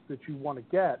the reps that you want to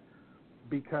get,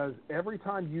 because every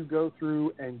time you go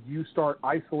through and you start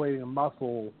isolating a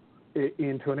muscle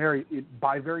into an area,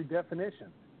 by very definition,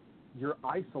 you're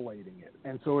isolating it.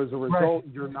 And so as a result,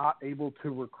 you're not able to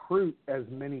recruit as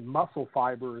many muscle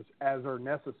fibers as are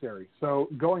necessary. So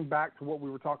going back to what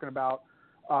we were talking about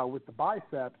with the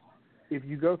biceps, if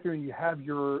you go through and you have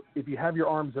your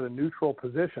arms at a neutral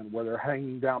position where they're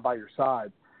hanging down by your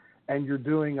side, and you're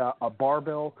doing a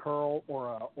barbell curl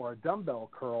or a dumbbell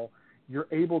curl, you're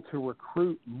able to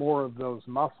recruit more of those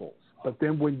muscles. But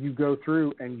then when you go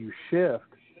through and you shift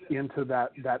into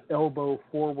that elbow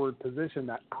forward position,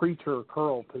 that preacher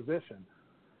curl position,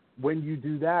 when you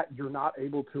do that, you're not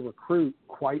able to recruit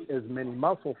quite as many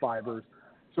muscle fibers.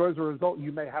 So as a result,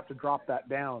 you may have to drop that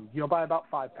down, by about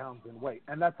 5 pounds in weight.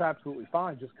 And that's absolutely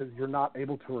fine, just because you're not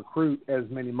able to recruit as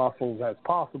many muscles as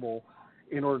possible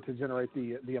in order to generate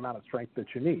the amount of strength that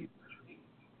you need.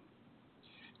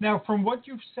 Now, from what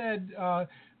you've said,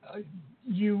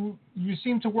 you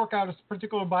seem to work out a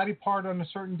particular body part on a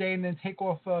certain day and then take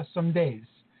off some days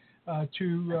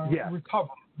to recover.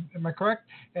 Am I correct?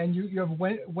 And you have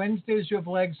Wednesdays you have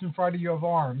legs and Friday you have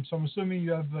arms. So I'm assuming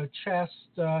you have chest,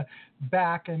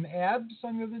 back, and abs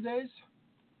on the other days?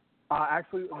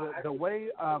 Actually, the way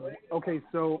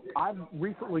so I've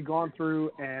recently gone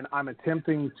through and I'm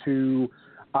attempting to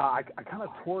I kind of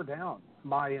tore down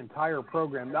my entire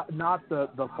program, not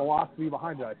the philosophy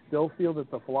behind it. I still feel that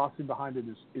the philosophy behind it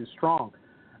is strong.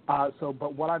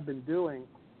 But what I've been doing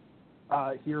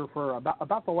here for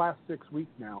about the last 6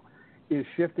 weeks now is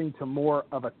shifting to more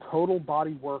of a total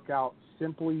body workout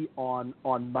simply on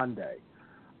Monday.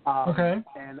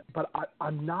 But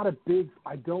I'm not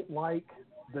I don't like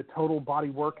the total body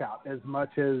workout as much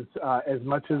as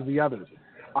the others.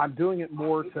 I'm doing it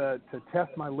more to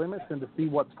test my limits and to see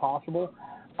what's possible.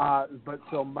 But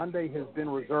so Monday has been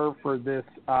reserved for this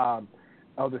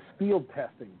this field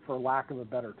testing, for lack of a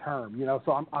better term.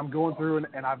 So I'm going through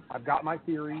and I've got my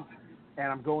theory, and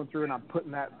I'm going through and I'm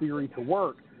putting that theory to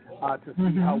work to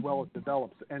see how well it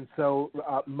develops. And so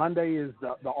Monday is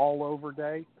the all over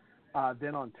day.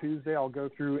 Then on Tuesday I'll go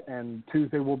through, and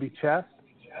Tuesday will be chest.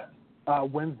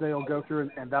 Wednesday I'll go through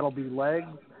and that'll be legs.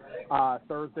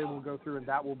 Thursday we'll go through and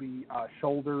that will be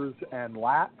shoulders and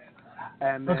lats.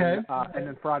 And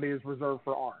then Friday is reserved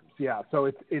for arms. Yeah, so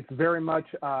it's very much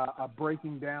a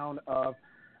breaking down of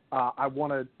I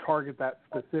want to target that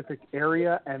specific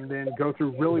area and then go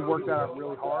through, really work that out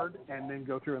really hard, and then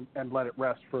go through and let it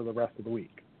rest for the rest of the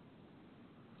week.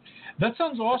 That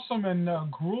sounds awesome and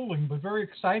grueling, but very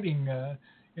exciting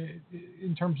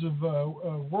in terms of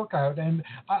workout. And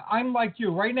I'm like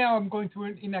you. Right now I'm going through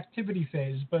an inactivity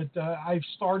phase, but I've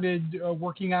started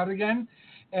working out again,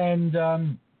 and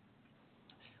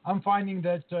I'm finding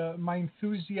that my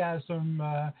enthusiasm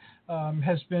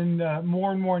has been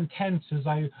more and more intense as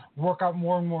I work out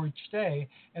more and more each day.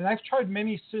 And I've tried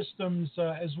many systems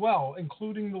as well,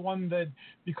 including the one that,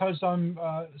 because I'm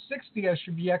 60, I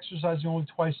should be exercising only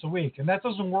twice a week. And that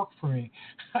doesn't work for me.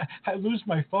 I lose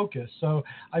my focus. So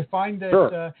I find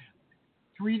that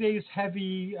 3 days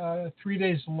heavy, 3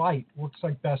 days light works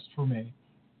like best for me.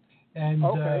 And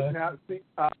now see,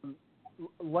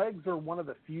 legs are one of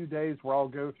the few days where I'll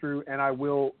go through and I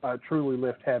will truly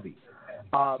lift heavy.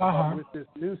 But with this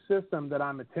new system that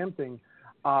I'm attempting,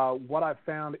 what I've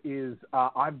found is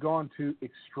I've gone to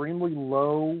extremely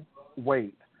low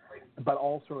weight, but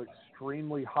also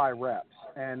extremely high reps.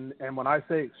 And when I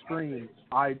say extreme,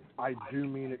 I do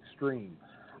mean extreme.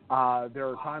 There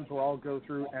are times where I'll go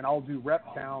through and I'll do rep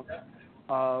count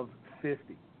of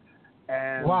 50.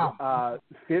 And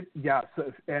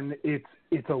and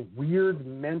it's a weird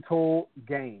mental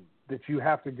game that you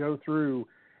have to go through,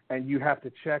 and you have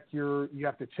to check your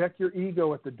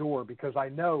ego at the door, because I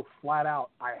know flat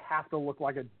out I have to look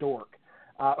like a dork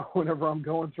whenever I'm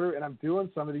going through and I'm doing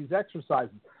some of these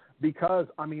exercises, because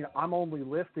I'm only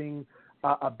lifting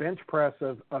a bench press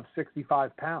of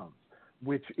 65 pounds,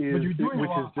 which is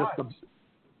just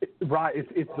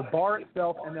it's the bar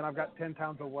itself, and then I've got 10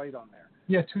 pounds of weight on there.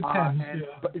 Yeah, 210.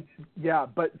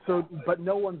 But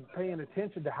no one's paying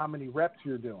attention to how many reps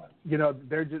you're doing.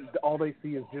 They're just, all they see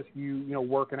is just you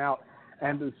working out.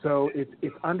 And so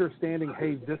it's understanding,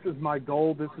 hey, this is my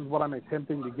goal, this is what I'm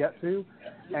attempting to get to.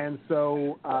 And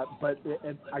so, but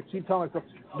I keep telling myself,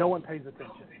 no one pays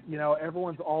attention.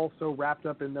 Everyone's all so wrapped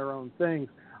up in their own things.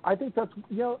 I think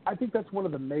that's one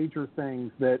of the major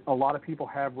things that a lot of people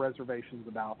have reservations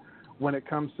about when it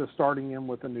comes to starting in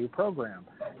with a new program,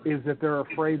 is that they're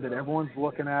afraid that everyone's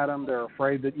looking at them. They're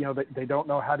afraid that they don't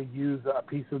know how to use a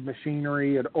piece of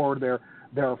machinery, or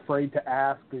they're afraid to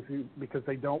ask because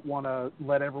they don't want to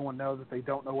let everyone know that they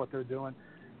don't know what they're doing.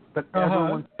 But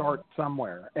everyone starts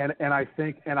somewhere, and I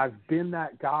think, and I've been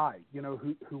that guy,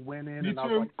 who went in and I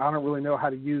was like, I don't really know how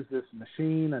to use this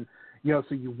machine, and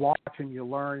so you watch and you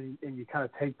learn, and you kind of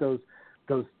take those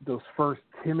first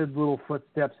timid little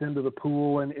footsteps into the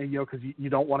pool, and because you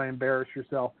don't want to embarrass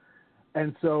yourself.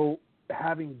 And so,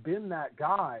 having been that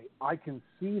guy, I can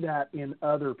see that in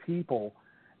other people,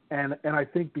 and I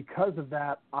think because of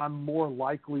that, I'm more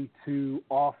likely to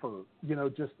offer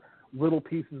just little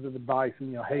pieces of advice,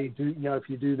 and hey, if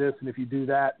you do this and if you do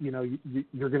that,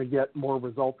 you're going to get more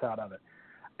results out of it.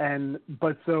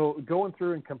 But so going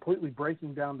through and completely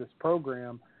breaking down this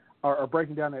program, or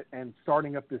breaking down it and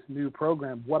starting up this new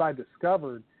program, what I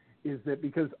discovered is that,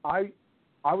 because I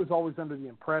was always under the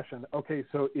impression, okay,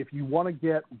 so if you want to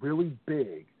get really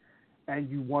big and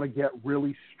you want to get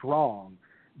really strong,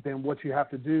 then what you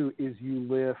have to do is you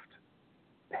lift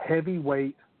heavy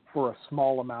weight for a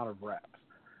small amount of reps.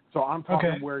 So I'm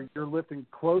talking where you're lifting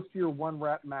close to your 1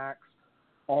 rep max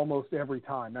almost every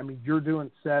time. I mean, you're doing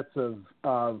sets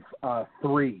of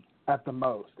 3 at the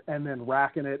most, and then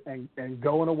racking it and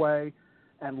going away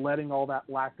and letting all that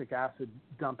lactic acid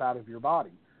dump out of your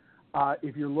body.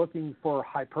 If you're looking for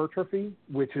hypertrophy,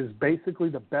 which is basically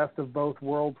the best of both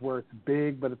worlds, where it's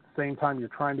big, but at the same time you're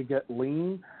trying to get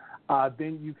lean,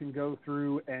 then you can go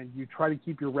through and you try to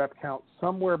keep your rep count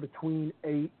somewhere between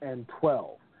 8 and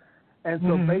 12. And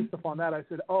so based upon that, I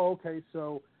said, oh, okay,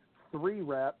 so 3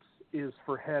 reps is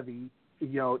for heavy,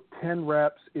 10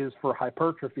 reps is for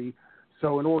hypertrophy.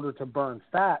 So in order to burn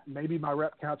fat, maybe my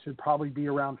rep count should probably be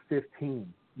around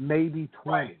 15, maybe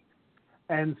 20. Right.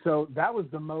 And so that was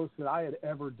the most that I had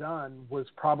ever done, was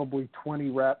probably 20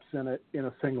 reps in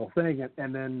a single thing,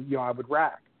 and then I would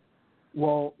rack.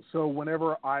 Well, so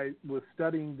whenever I was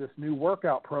studying this new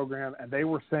workout program and they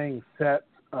were saying sets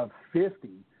of 50,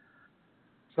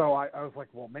 so I was like,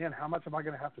 well, man, how much am I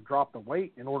going to have to drop the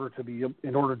weight in order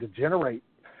to generate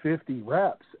 50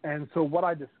 reps? And so what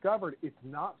I discovered, it's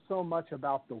not so much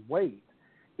about the weight,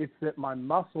 it's that my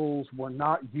muscles were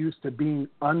not used to being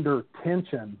under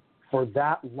tension for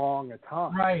that long a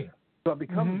time. Right. So it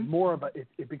becomes more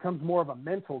of a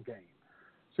mental game.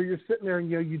 So you're sitting there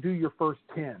and you do your first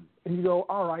 10 and you go,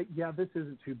 all right, yeah, this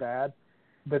isn't too bad.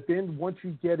 But then once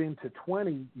you get into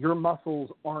 20, your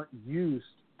muscles aren't used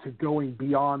to going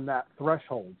beyond that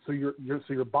threshold. So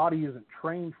your body isn't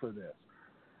trained for this.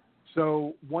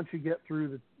 So once you get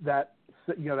through that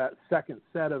second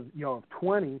set of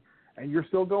 20, and you're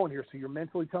still going here, so you're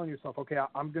mentally telling yourself, okay,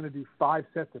 I'm going to do 5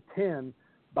 sets of 10,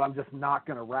 but I'm just not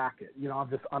going to rack it.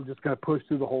 I'm just going to push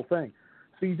through the whole thing.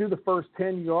 So you do the first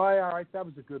 10, you go, all right, that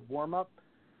was a good warm up,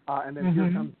 and then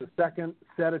here comes the second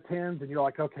set of 10s, and you're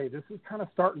like, okay, this is kind of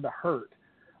starting to hurt.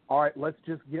 All right, let's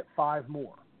just get 5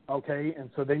 more. Okay, and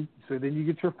so then you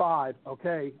get your 5.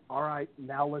 Okay, all right,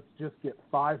 now let's just get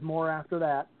 5 more after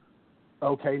that.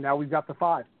 Okay, now we've got the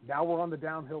 5. Now we're on the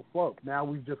downhill slope. Now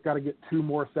we've just got to get 2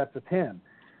 more sets of 10.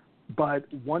 But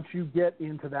once you get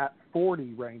into that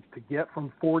 40 range, to get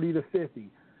from 40 to 50,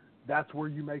 that's where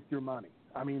you make your money.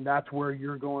 I mean, that's where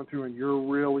you're going through and you're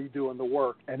really doing the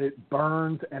work, and it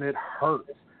burns and it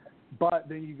hurts. But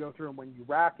then you go through, and when you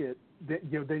rack it,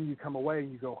 then you come away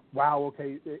and you go, wow,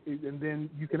 okay. And then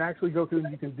you can actually go through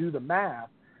and you can do the math,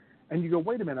 and you go,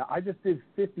 wait a minute, I just did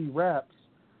 50 reps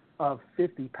of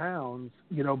 50 pounds,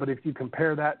 but if you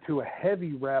compare that to a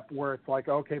heavy rep where it's like,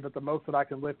 okay, but the most that I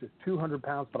can lift is 200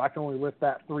 pounds, but I can only lift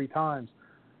that 3 times,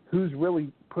 who's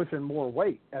really pushing more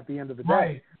weight at the end of the day?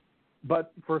 Right.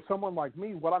 But for someone like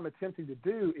me, what I'm attempting to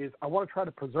do is I want to try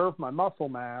to preserve my muscle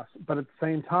mass, but at the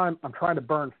same time, I'm trying to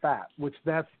burn fat, which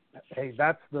that's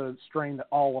the strain that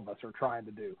all of us are trying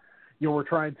to do. We're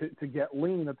trying to get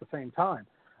lean at the same time.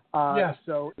 Yes.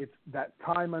 So it's that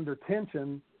time under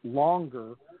tension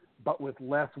longer, but with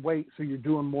less weight, so you're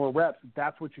doing more reps.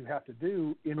 That's what you have to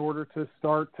do in order to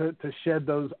start to shed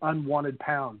those unwanted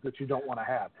pounds that you don't want to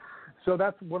have. So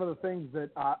that's one of the things that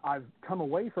I've come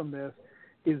away from this,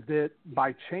 is that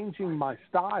by changing my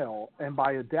style and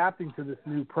by adapting to this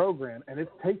new program, and it's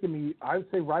taken me, I would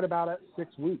say, right about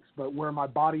 6 weeks, but where my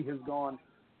body has gone,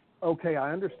 okay,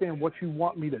 I understand what you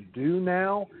want me to do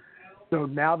now. So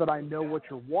now that I know what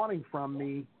you're wanting from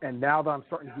me, and now that I'm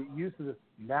starting to get used to this,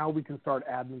 now we can start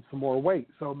adding some more weight.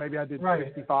 So maybe I did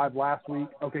 65 last week.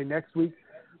 Okay, next week,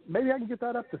 maybe I can get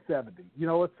that up to 70.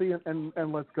 Let's see, and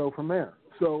let's go from there.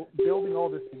 So building all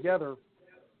this together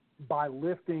by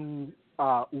lifting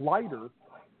lighter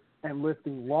and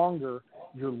lifting longer,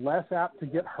 you're less apt to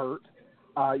get hurt.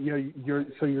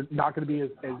 You're not going to be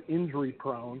as injury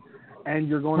prone, and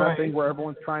you're going to a thing where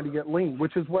everyone's trying to get lean,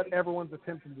 which is what everyone's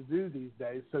attempting to do these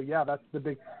days. So yeah, that's the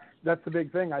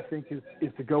big thing, I think,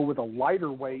 is to go with a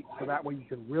lighter weight, so that way you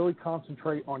can really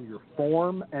concentrate on your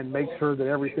form and make sure that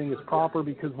everything is proper.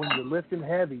 Because when you're lifting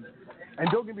heavy, and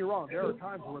don't get me wrong, there are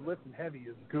times where lifting heavy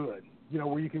is good,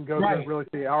 where you can go there and really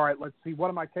say, all right, let's see, what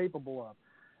am I capable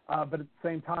of? But at the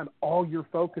same time, all you're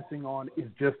focusing on is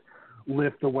just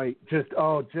lift the weight. Just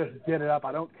get it up.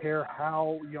 I don't care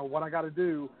how, what I got to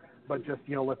do, but just,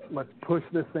 let's push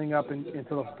this thing up into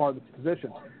the farthest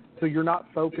position. So you're not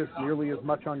focused nearly as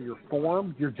much on your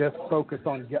form. You're just focused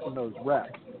on getting those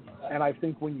reps. And I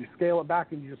think when you scale it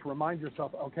back and you just remind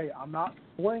yourself, okay, I'm not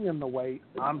slinging the weight,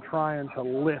 I'm trying to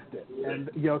lift it. And,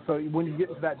 so when you get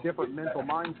into that different mental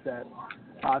mindset,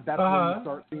 that's when you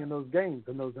start seeing those gains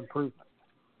and those improvements.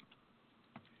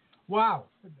 Wow.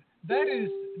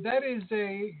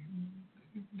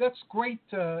 That's great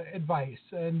advice.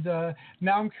 And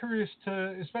now I'm curious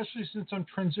especially since I'm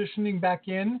transitioning back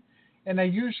in, and I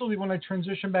usually, when I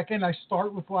transition back in, I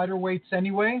start with lighter weights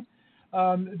anyway.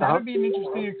 That would be an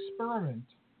interesting experiment.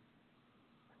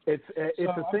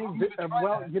 It's a thing.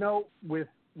 Well, you know, with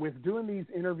doing these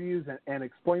interviews and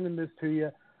explaining this to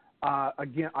you,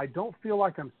 again, I don't feel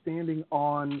like I'm standing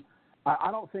on.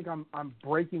 I don't think I'm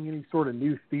breaking any sort of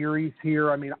new theories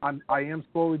here. I mean, I am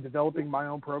slowly developing my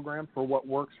own program for what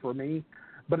works for me,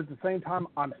 but at the same time,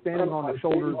 I'm standing on the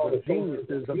shoulders of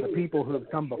geniuses of the people who have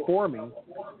come before me,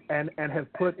 and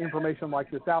have put information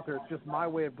like this out there. It's just my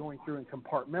way of going through and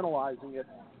compartmentalizing it,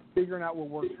 figuring out what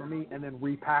works for me, and then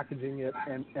repackaging it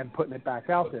and putting it back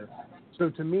out there.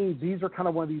 So to me, these are kind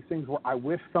of one of these things where I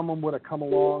wish someone would have come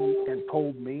along and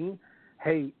told me,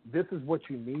 hey, this is what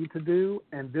you need to do,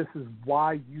 and this is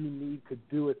why you need to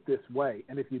do it this way.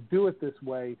 And if you do it this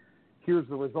way, here's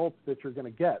the results that you're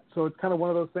going to get. So it's kind of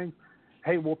one of those things,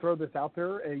 hey, we'll throw this out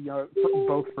there, you know,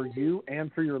 both for you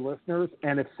and for your listeners.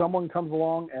 And if someone comes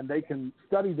along and they can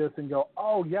study this and go,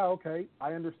 oh, yeah, okay,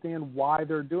 I understand why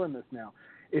they're doing this now.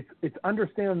 It's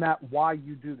understanding that why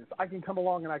you do this. I can come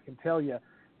along and I can tell you,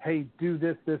 hey, do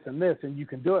this, this, and this, and you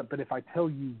can do it. But if I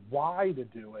tell you why to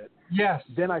do it, yes,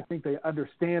 then I think they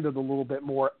understand it a little bit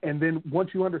more. And then once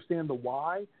you understand the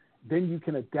why, then you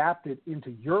can adapt it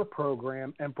into your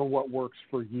program and for what works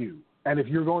for you. And if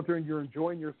you're going through and you're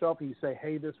enjoying yourself and you say,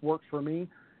 hey, this works for me,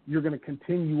 you're going to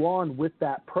continue on with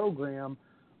that program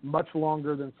much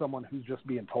longer than someone who's just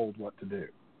being told what to do.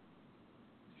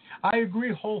 I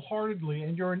agree wholeheartly,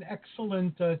 and you're an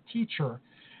excellent teacher.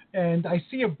 And I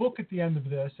see a book at the end of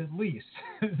this, at least.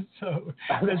 So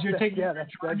as you're taking,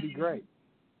 that'd be great.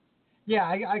 Yeah,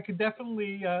 I could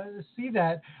definitely see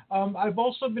that. I've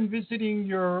also been visiting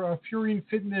your Furyan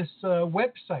Fitness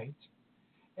website,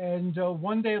 and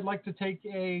one day I'd like to take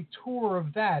a tour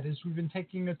of that, as we've been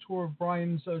taking a tour of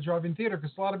Brian's drive-in theater,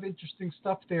 because a lot of interesting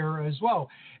stuff there as well.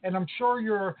 And I'm sure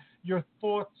your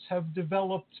thoughts have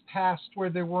developed past where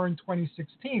they were in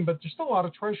 2016, but there's still a lot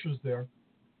of treasures there.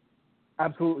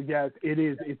 Absolutely, yes, it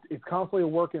is. It's constantly a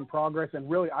work in progress, and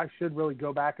really, I should really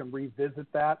go back and revisit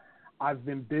that. I've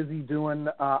been busy doing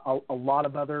a lot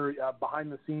of other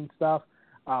behind-the-scenes stuff,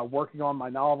 working on my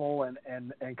novel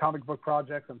and comic book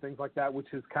projects and things like that, which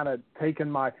has kind of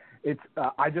taken my.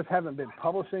 I just haven't been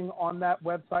publishing on that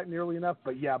website nearly enough,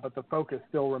 but the focus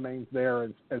still remains there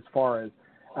as far as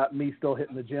me still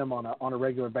hitting the gym on a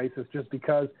regular basis, just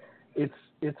because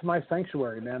it's my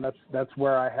sanctuary, man. That's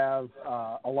where I have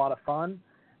a lot of fun.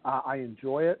 I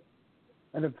enjoy it,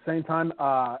 and at the same time,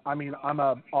 I'm an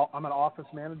office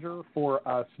manager for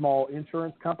a small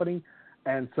insurance company,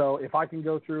 and so if I can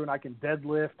go through and I can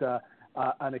deadlift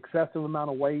an excessive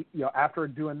amount of weight, you know, after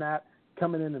doing that,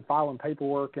 coming in and filing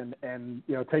paperwork and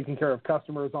you know, taking care of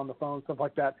customers on the phone, stuff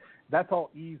like that, that's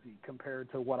all easy compared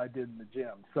to what I did in the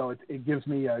gym. So it gives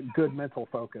me a good mental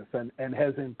focus and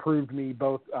has improved me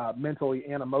both mentally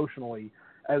and emotionally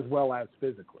as well as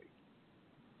physically.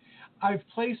 I've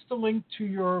placed a link to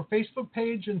your Facebook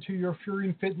page and to your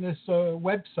Furyan Fitness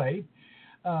website,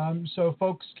 so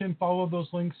folks can follow those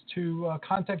links to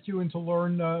contact you and to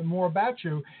learn more about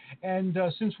you. And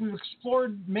since we've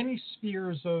explored many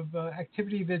spheres of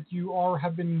activity that you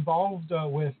have been involved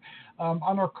with,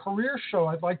 on our career show,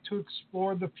 I'd like to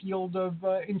explore the field of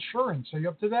insurance. Are you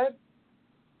up to that?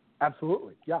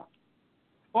 Absolutely, yeah.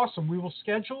 Awesome. We will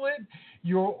schedule it.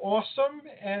 You're awesome,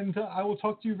 and I will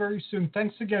talk to you very soon.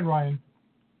 Thanks again, Ryan.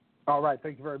 All right.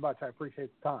 Thank you very much. I appreciate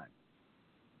the time.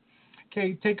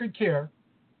 Okay, take good care.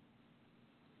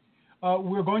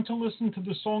 We're going to listen to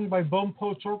the song by Bone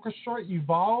Poets Orchestra,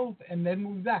 Evolve, and then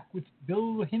we'll be back with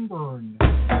Bill Hinbern.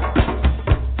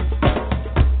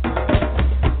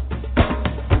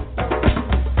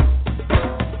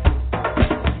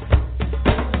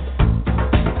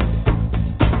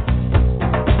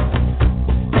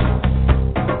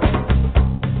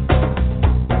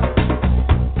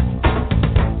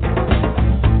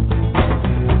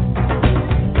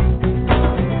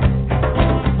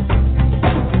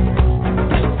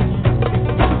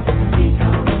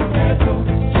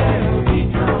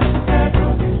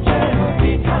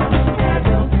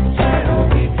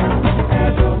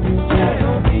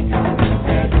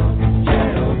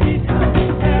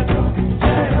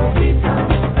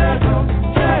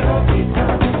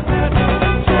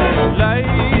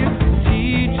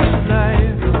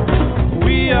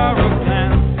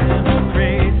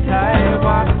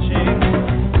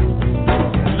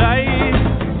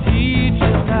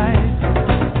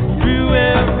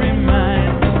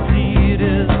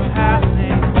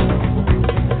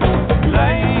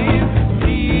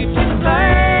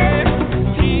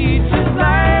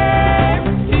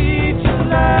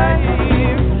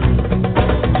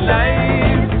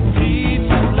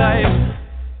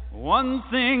 One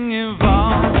thing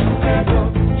evolves.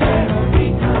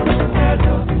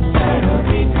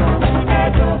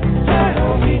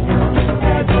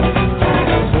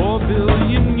 4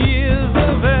 billion years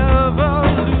of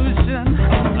evolution,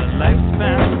 a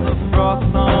lifespan of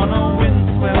frost on a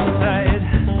windswept tide.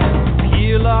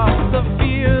 Peel off the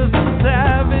fears and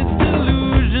savage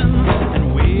delusions, and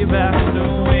wave after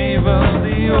wave of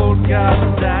the old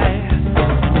gods die.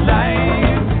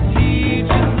 Life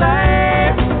teaches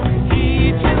life,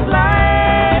 teaches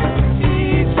life,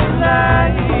 teaches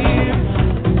life.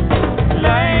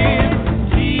 Life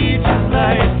teaches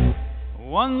life.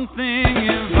 One thing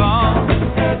evolves.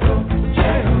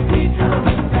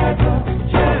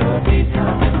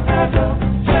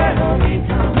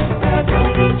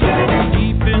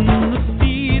 Deep in the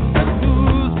seed that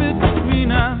moves between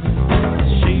us, the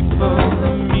shape of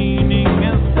the meaning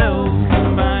is cells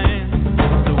combined.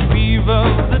 The weave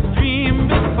of the dream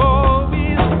before we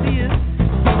see it.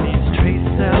 These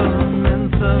trace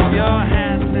elements of your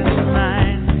hand in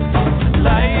mine.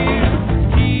 Life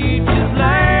teaches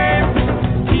life,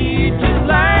 teaches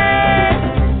life,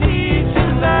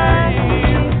 teaches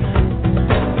life.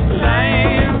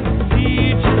 Life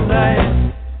teaches life.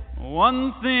 One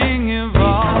thing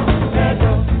evolves.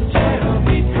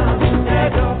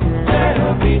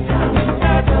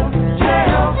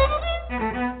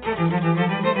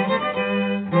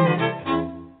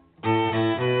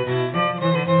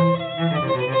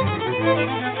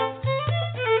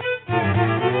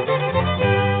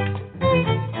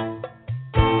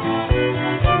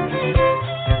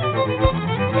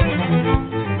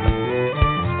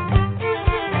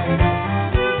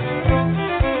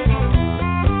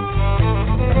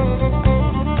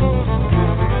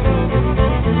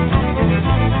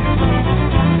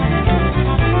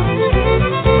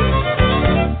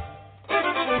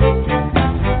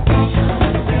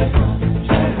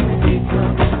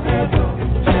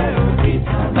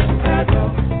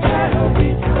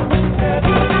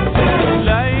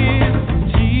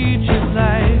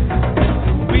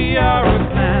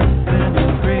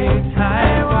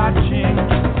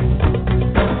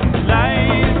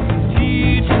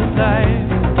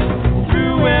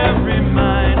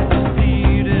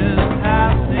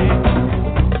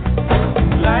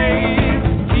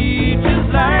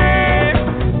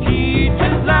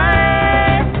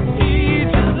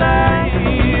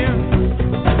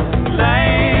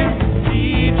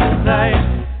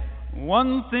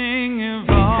 One thing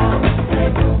evolves.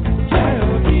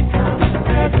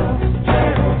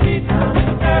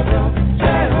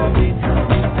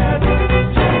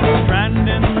 Strand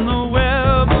in the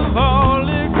web of all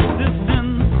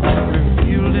existence,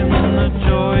 revealed in the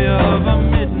joy of a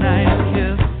midnight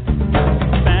kiss,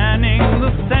 spanning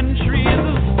the centuries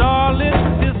of starlit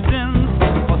distance,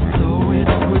 or so it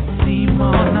would seem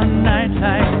on a night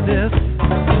like this.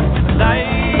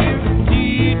 Life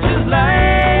teaches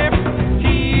life,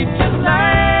 teaches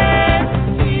life,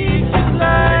 teaches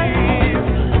life.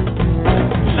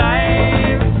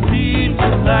 Life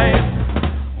teaches life.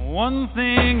 One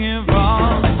thing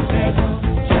evolves.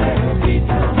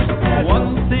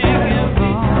 One thing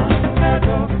evolves.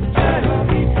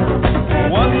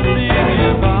 One thing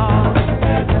evolves.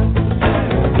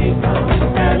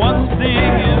 One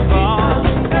thing evolves.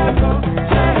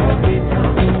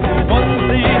 One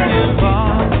thing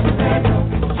evolves.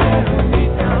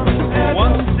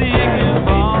 One thing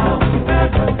evolves.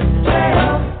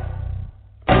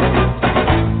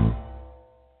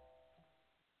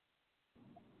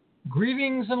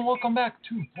 Greetings and welcome back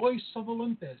to Voice of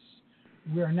Olympus.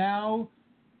 We are now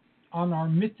on our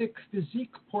Mythic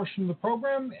Physique portion of the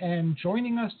program, and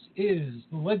joining us is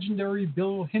the legendary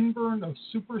Bill Hinbern of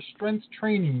Super Strength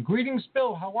Training. Greetings,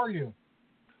 Bill. How are you?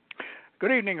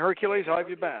 Good evening, Hercules. How have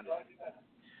you been?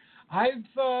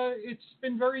 It's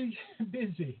been very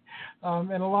busy,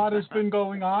 and a lot has been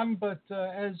going on, but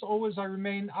as always, I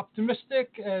remain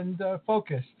optimistic and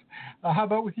focused. How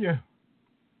about with you?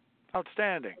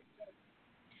 Outstanding.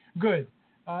 Good.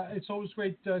 It's always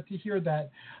great to hear that.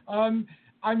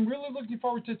 I'm really looking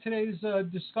forward to today's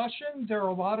discussion. There are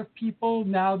a lot of people,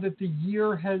 now that the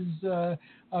year has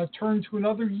turned to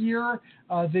another year,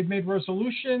 they've made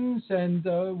resolutions, and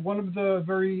one of the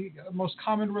very most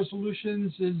common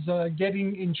resolutions is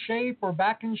getting in shape or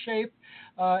back in shape.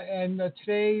 And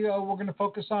today we're going to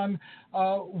focus on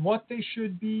what they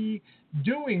should be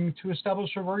doing to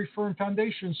establish a very firm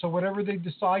foundation, so whatever they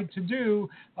decide to do,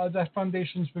 that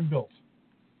foundation's been built.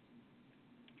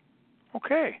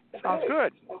 Okay, sounds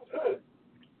good.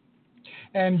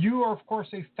 And you are, of course,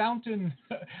 a fountain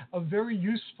of very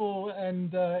useful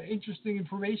and interesting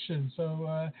information.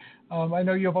 So I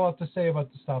know you have a lot to say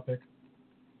about this topic.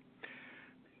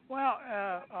 Well,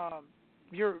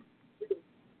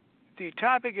 the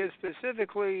topic is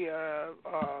specifically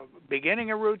beginning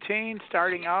a routine,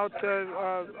 starting out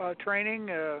training.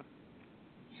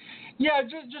 Yeah,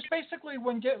 just basically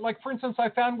for instance, I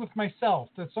found with myself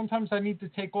that sometimes I need to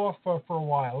take off for a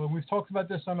while, and we've talked about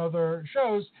this on other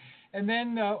shows. And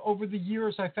then over the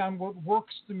years, I found what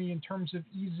works to me in terms of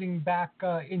easing back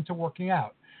into working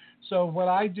out. So what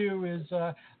I do is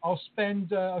I'll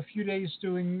spend a few days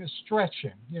doing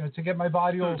stretching, to get my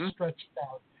body all stretched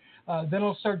out. Then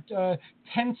I'll start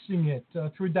tensing it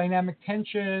through dynamic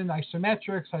tension,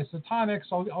 isometrics,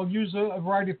 isotonics. I'll use a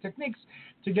variety of techniques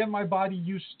to get my body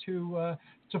used to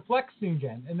flexing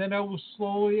again. And then I will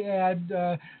slowly add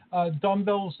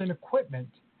dumbbells and equipment.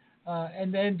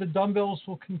 And then the dumbbells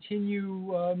will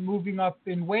continue moving up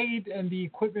in weight, and the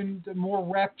equipment, more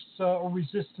reps or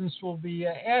resistance will be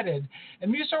added.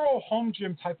 And these are all home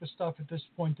gym type of stuff at this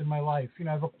point in my life. I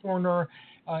have a corner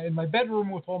in my bedroom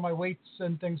with all my weights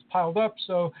and things piled up.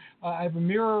 So I have a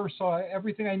mirror, so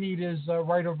everything I need is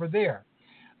right over there.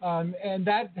 And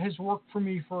that has worked for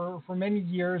me for many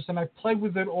years, and I play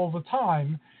with it all the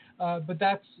time. But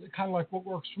that's kind of like what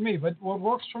works for me. But what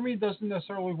works for me doesn't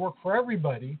necessarily work for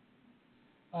everybody.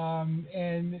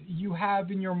 And you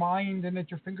have in your mind and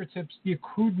at your fingertips the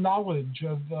accrued knowledge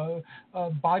of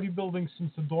bodybuilding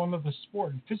since the dawn of the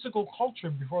sport, and physical culture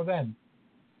before then.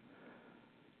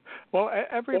 Well,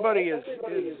 everybody is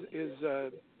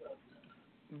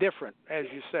different, as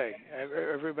you say.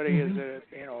 Everybody is,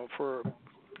 for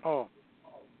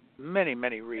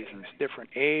many reasons. Different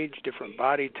age, different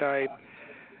body type,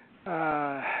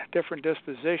 different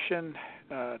disposition.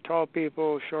 Tall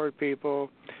people, short people.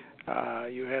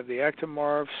 You have the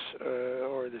ectomorphs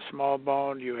or the small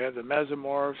bone. You have the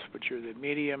mesomorphs, which are the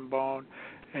medium bone,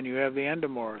 and you have the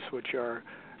endomorphs, which are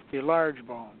the large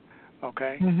bone.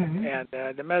 Okay, and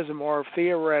the mesomorph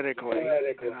theoretically,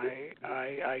 and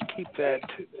I keep that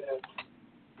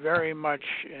very much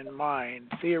in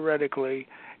mind. Theoretically,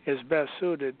 is best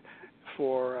suited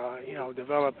for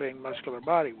developing muscular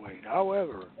body weight.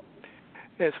 However,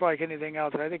 it's like anything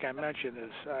else. I think I mentioned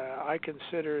this. I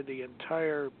consider the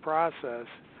entire process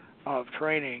of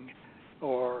training,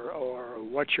 or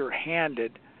what you're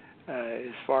handed,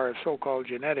 as far as so-called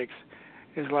genetics,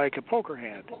 is like a poker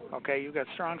hand. Okay, you've got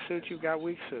strong suits, you've got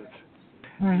weak suits.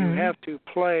 You have to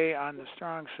play on the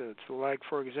strong suits. Like,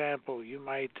 for example, you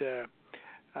might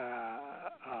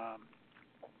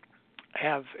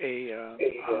have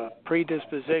a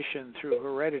predisposition through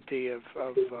heredity of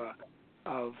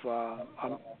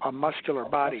a muscular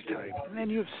body type,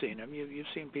 and you've seen them. You've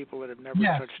seen people that have never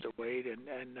touched a weight,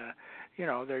 and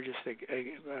they're just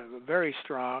very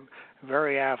strong,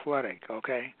 very athletic.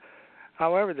 Okay.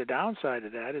 However, the downside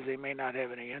of that is they may not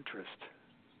have any interest.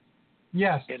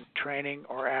 In training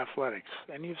or athletics,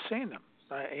 and you've seen them,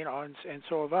 and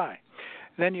so have I.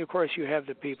 Then, of course, you have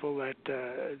the people that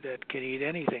can eat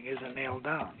anything, isn't nailed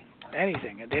down,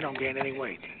 anything, and they don't gain any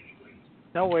weight.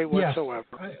 No weight whatsoever.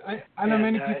 I know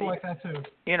many people like that too.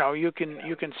 You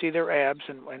can see their abs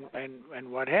and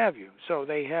what have you. So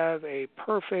they have a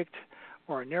perfect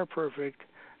or near perfect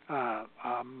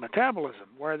metabolism,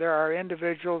 where there are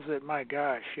individuals that, my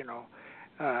gosh,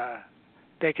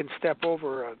 they can step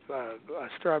over a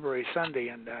strawberry sundae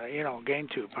and gain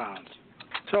 2 pounds.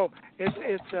 So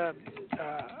it's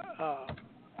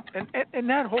and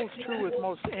that holds true with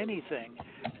most anything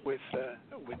with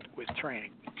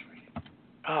training.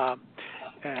 And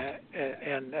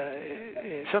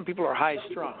some people are high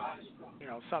strung,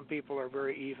 some people are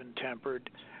very even tempered,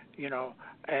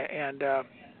 and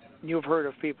you've heard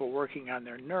of people working on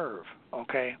their nerve.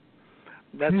 Okay,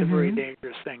 that's a very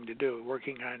dangerous thing to do,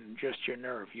 working on just your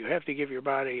nerve. You have to give your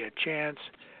body a chance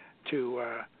to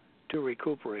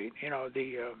recuperate.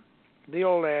 The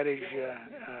old adage,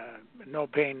 no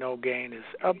pain, no gain, is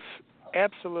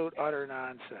absolute utter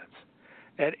nonsense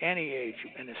at any age,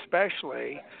 and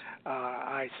especially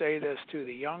I say this to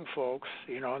the young folks,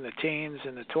 in the teens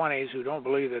and the 20s, who don't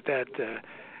believe that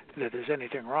there's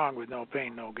anything wrong with no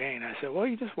pain, no gain. I said, well,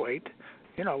 you just wait.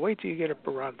 Wait till you get up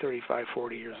around 35,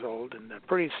 40 years old, and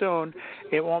pretty soon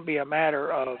it won't be a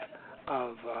matter of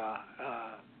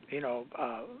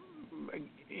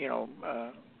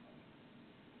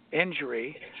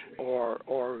injury or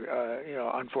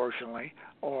unfortunately,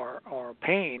 or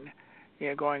pain,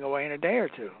 going away in a day or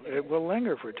two. It will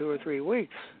linger for 2 or 3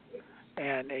 weeks,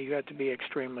 and you have to be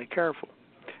extremely careful.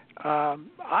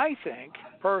 I think,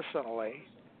 personally,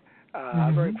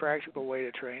 a very practical way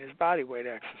to train is body weight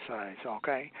exercise,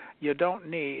 okay? You don't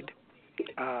need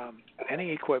any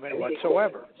equipment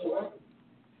whatsoever.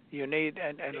 You need,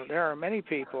 and there are many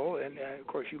people, and of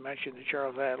course you mentioned the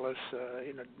Charles Atlas,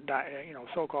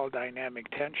 so-called dynamic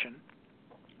tension.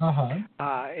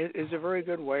 is a very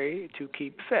good way to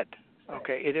keep fit.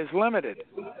 Okay, it is limited.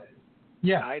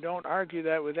 Yeah. I don't argue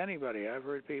that with anybody. I've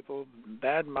heard people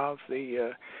badmouth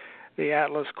the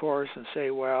Atlas course and say,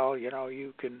 well,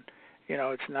 you can,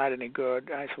 it's not any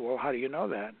good. I said, well, how do you know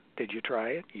that? Did you try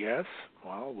it? Yes.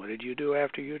 Well, what did you do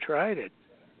after you tried it?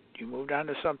 You moved on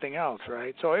to something else,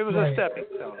 right? So it was a stepping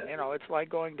stone. It's like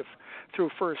going through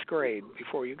first grade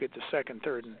before you get to second,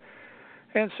 third,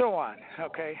 and so on.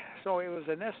 Okay, so it was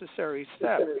a necessary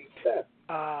step.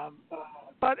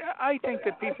 But I think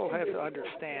that people have to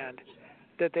understand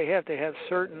that they have to have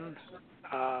certain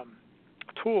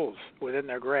tools within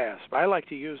their grasp. I like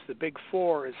to use the big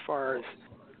four as far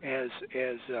as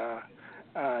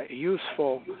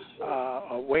useful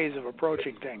ways of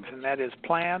approaching things, and that is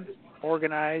plan,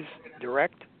 organize,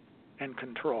 direct, and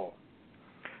control.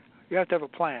 You have to have a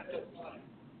plan,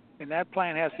 and that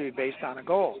plan has to be based on a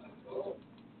goal.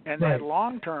 And that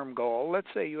long-term goal, let's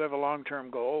say you have a long-term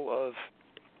goal of,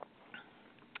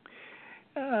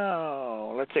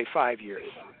 let's say 5 years,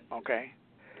 okay?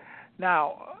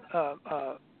 Now,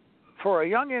 for a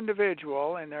young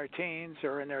individual in their teens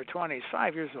or in their 20s,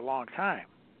 5 years is a long time.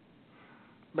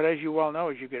 But as you well know,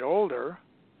 as you get older,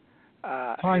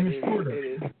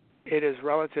 it is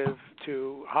relative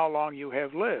to how long you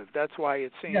have lived. That's why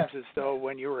it seems as though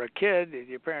when you were a kid,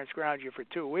 your parents grounded you for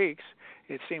 2 weeks,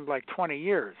 it seemed like 20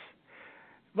 years.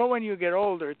 But when you get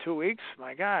older, 2 weeks,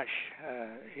 my gosh,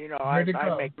 I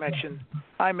make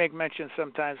mention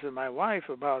sometimes with my wife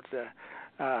about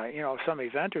some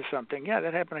event or something. Yeah,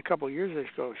 that happened a couple of years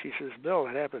ago. She says, Bill,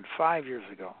 it happened 5 years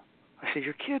ago. I said,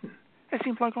 you're kidding. It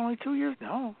seems like only 2 years.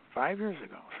 No, 5 years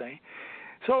ago, see?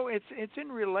 So it's in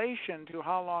relation to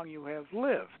how long you have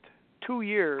lived. 2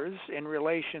 years in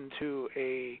relation to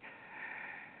a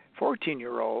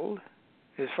 14-year-old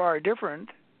is far different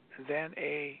than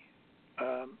a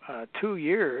 2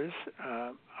 years,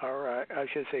 or I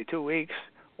should say 2 weeks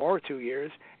or 2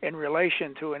 years, in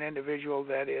relation to an individual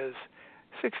that is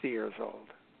 60 years old.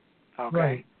 Okay?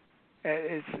 Right.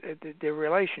 It's the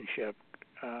relationship,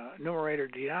 numerator,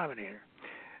 denominator.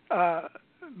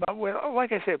 But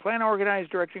like I said, plan, organize,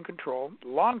 direct, and control,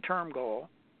 long-term goal,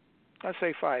 let's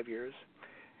say 5 years,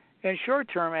 and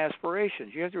short-term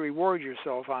aspirations. You have to reward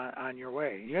yourself on your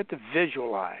way. You have to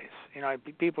visualize.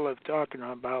 People have talked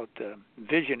about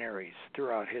visionaries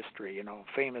throughout history,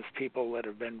 famous people that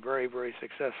have been very, very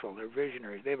successful. They're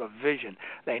visionaries. They have a vision.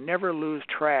 They never lose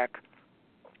track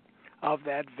of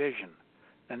that vision,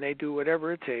 and they do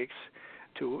whatever it takes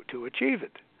to achieve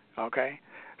it, okay?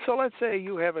 So let's say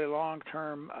you have a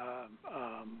long-term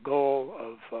goal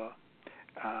of,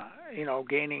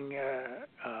 gaining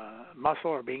muscle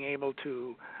or being able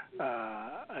to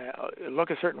look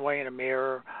a certain way in a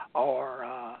mirror or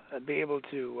be able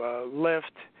to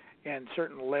lift in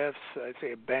certain lifts, let's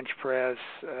say a bench press,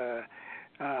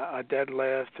 a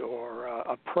deadlift, or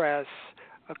a press,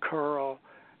 a curl,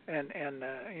 and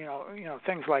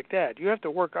things like that. You have to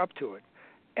work up to it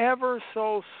ever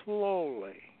so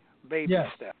slowly. Baby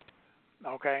steps,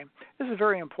 okay? This is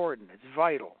very important. It's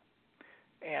vital.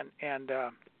 And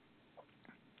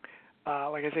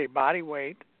like I say, body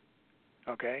weight,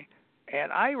 okay?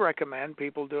 And I recommend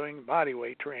people doing body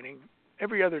weight training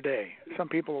every other day. Some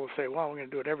people will say, well, we're going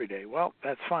to do it every day. Well,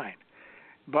 that's fine.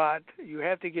 But you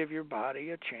have to give your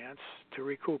body a chance to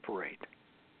recuperate.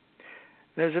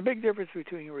 There's a big difference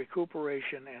between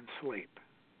recuperation and sleep,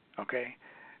 okay?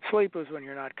 Sleep is when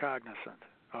you're not cognizant,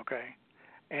 okay?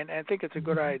 And I think it's a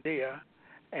good idea,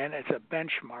 and it's a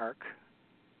benchmark,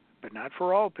 but not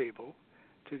for all people,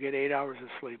 to get 8 hours of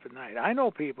sleep at night. I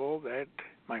know people that,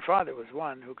 my father was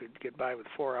one who could get by with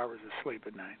 4 hours of sleep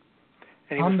at night.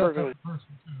 And he was perfectly,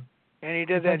 and he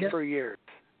did that for years.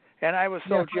 And I was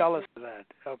so jealous of that,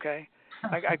 okay?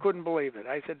 I couldn't believe it.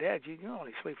 I said, Dad, you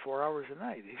only sleep 4 hours a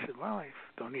night. He said, well, I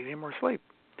don't need any more sleep.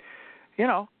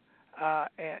 Me,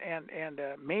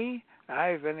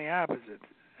 I've been the opposite.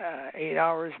 8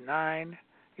 hours, 9,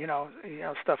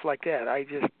 stuff like that. I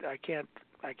can't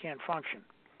function.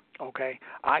 Okay,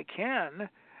 I can,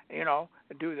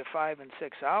 do the 5 and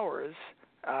 6 hours,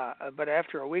 but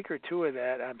after a week or two of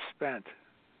that, I'm spent.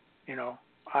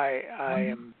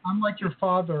 I'm like your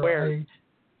father.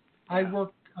 I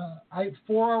work.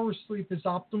 4 hours sleep is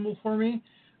optimal for me.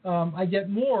 I get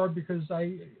more because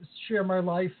I share my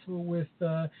life with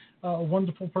a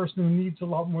wonderful person who needs a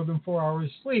lot more than 4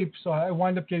 hours sleep, so I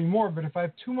wind up getting more. But if I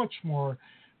have too much more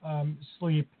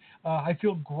sleep, I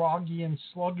feel groggy and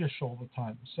sluggish all the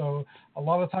time. So a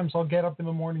lot of times I'll get up in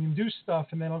the morning and do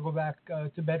stuff, and then I'll go back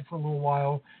to bed for a little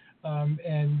while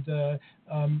But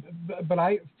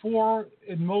I 4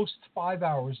 at most 5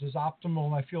 hours is optimal,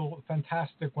 and I feel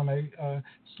fantastic when I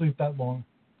sleep that long.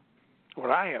 What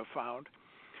I have found,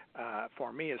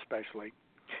 for me especially,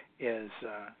 is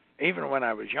even when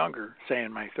I was younger, say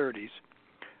in my 30s,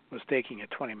 was taking a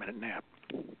 20-minute nap.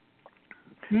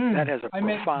 That has a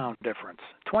profound difference.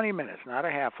 20 minutes, not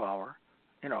a half hour,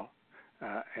 and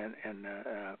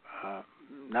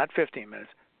not 15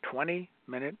 minutes.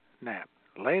 20-minute nap.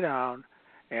 Lay down,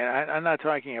 and I'm not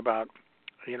talking about,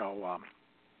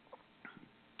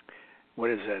 what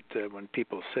is that when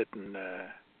people sit and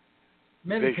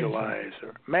visualize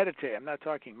or meditate. I'm not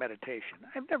talking meditation.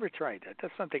 I've never tried that.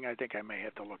 That's something I think I may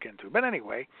have to look into. But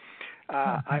anyway,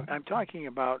 I'm talking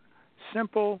about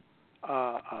simple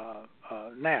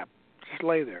nap. Just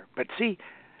lay there. But see,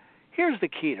 here's the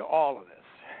key to all of this,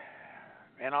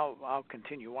 and I'll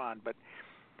continue on. But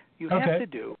you have to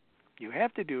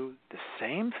do the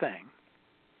same thing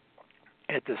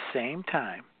at the same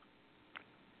time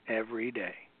every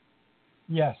day.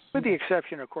 Yes. With the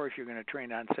exception, of course, you're going to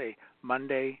train on, say,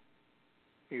 Monday.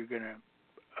 You're going to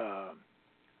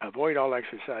avoid all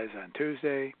exercise on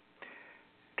Tuesday,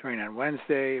 train on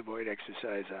Wednesday, avoid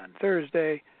exercise on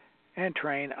Thursday, and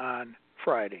train on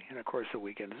Friday. And, of course, the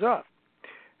weekend is off.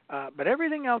 But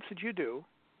everything else that you do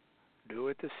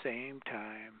at the same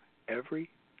time every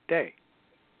day.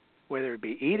 Whether it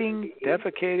be eating,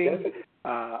 defecating,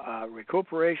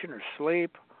 recuperation or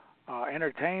sleep,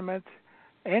 entertainment,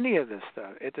 any of this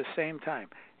stuff at the same time.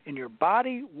 And your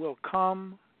body will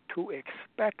come to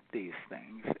expect these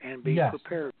things and be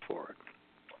prepared for it.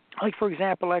 Like, for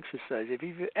example, exercise. If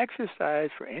you've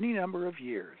exercised for any number of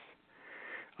years,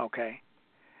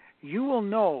 you will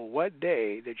know what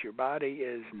day that your body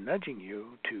is nudging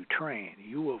you to train.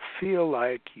 You will feel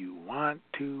like you want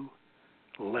to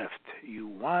lift. You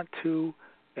want to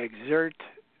exert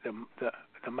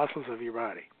the muscles of your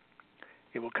body.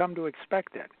 It will come to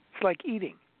expect that. It's like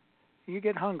eating. You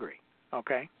get hungry,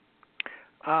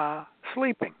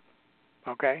 sleeping,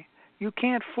 You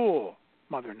can't fool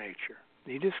Mother Nature.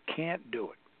 You just can't do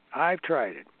it. I've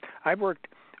tried it.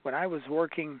 When I was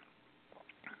working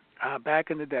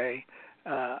back in the day,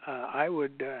 I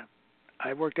worked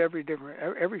every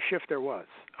shift there was,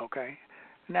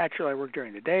 Naturally, I worked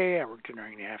during the day, I worked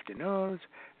during the afternoons,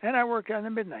 and I worked on the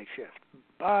midnight shift.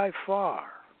 By far,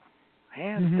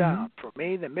 hands down, for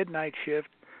me, the midnight shift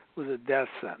was a death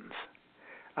sentence.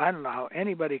 I don't know how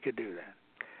anybody could do that.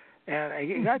 And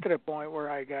I got to the point where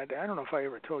I don't know if I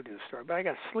ever told you the story, but I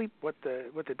got what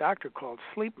the doctor called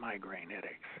sleep migraine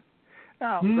headaches.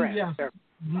 Now, granted,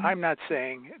 I'm not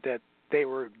saying that they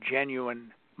were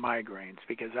genuine migraines,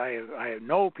 because I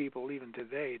know people even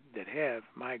today that have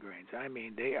migraines. I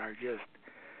mean,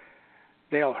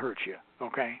 they'll hurt you,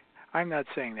 I'm not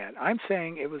saying that. I'm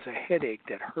saying it was a headache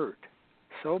that hurt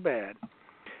so bad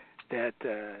that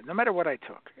no matter what I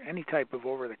took, any type of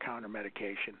over-the-counter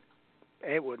medication,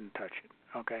 it wouldn't touch it,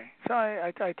 So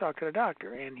I talked to the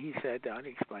doctor, and he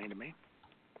explained to me.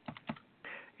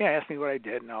 Asked me what I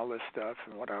did and all this stuff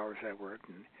and what hours I worked.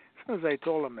 And as soon as I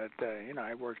told him that,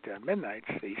 I worked at midnights,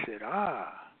 he said,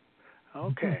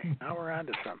 okay, now we're on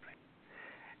to something.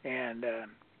 And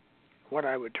what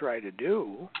I would try to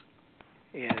do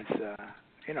is,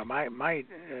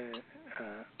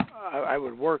 I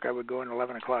would work. I would go in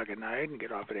 11 o'clock at night and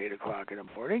get off at 8 o'clock in the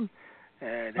morning,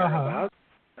 and thereabouts,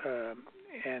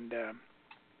 and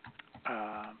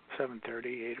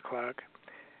 7:30, 8 o'clock,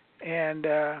 and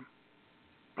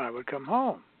I would come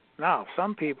home. Now,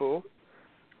 some people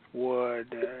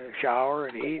would shower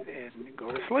and eat and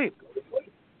go to sleep.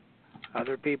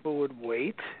 Other people would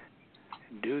wait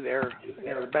and do their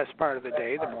the best part of the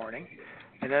day, the morning,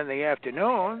 and then the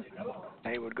afternoon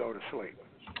they would go to sleep.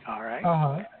 All right?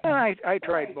 And I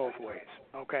tried both ways,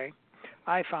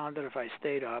 I found that if I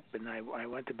stayed up and I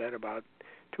went to bed about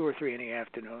 2 or 3 in the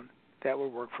afternoon, that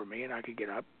would work for me, and I could get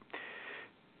up,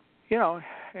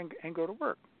 and go to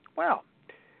work. Well,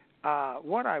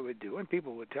 what I would do, and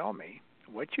people would tell me,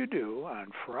 what you do on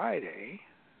Friday,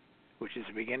 which is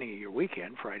the beginning of your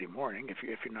weekend, Friday morning, if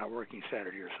you're not working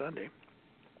Saturday or Sunday,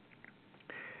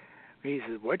 he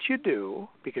says, what you do,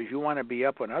 because you want to be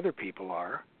up when other people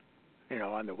are,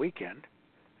 on the weekend,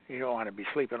 you don't want to be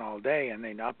sleeping all day and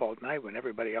then up all night when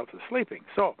everybody else is sleeping.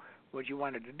 So what you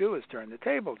wanted to do is turn the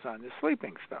tables on the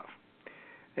sleeping stuff.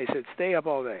 They said, stay up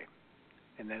all day.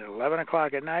 And then at 11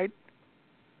 o'clock at night,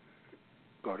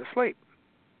 go to sleep.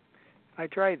 I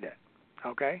tried that,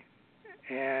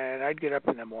 And I'd get up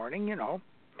in the morning,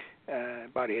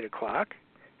 about 8 o'clock,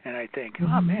 and I'd think,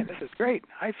 oh, man, this is great.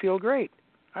 I feel great.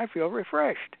 I feel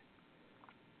refreshed.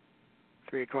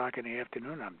 3 o'clock in the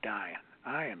afternoon, I'm dying.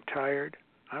 I am tired.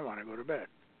 I want to go to bed.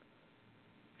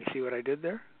 You see what I did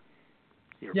there?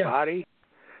 Your body,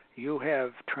 you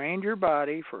have trained your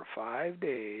body for 5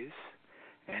 days,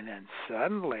 and then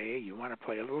suddenly you want to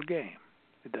play a little game.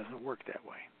 It doesn't work that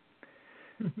way.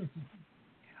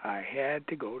 I had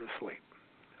to go to sleep.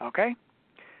 Okay?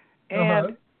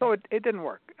 And so it didn't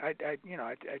work. I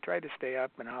tried to stay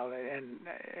up and all, and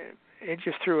it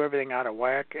just threw everything out of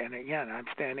whack. And again, I'm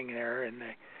standing there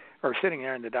sitting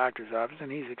there in the doctor's office,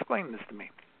 and he's explaining this to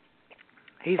me.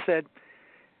 He said,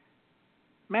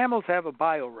 mammals have a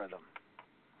biorhythm,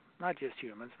 not just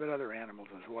humans, but other animals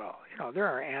as well. There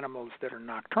are animals that are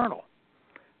nocturnal.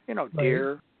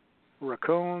 Deer,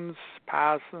 raccoons,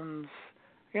 possums,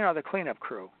 the cleanup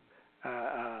crew,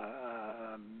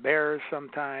 bears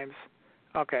sometimes.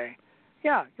 Okay,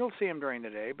 yeah, you'll see them during the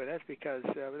day, but that's because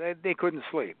they couldn't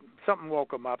sleep. Something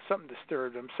woke them up, something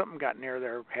disturbed them, something got near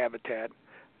their habitat,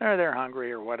 or they're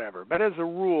hungry or whatever. But as a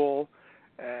rule,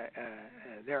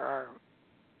 there are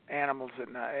animals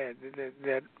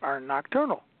that are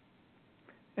nocturnal.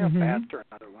 Bats are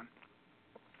another one.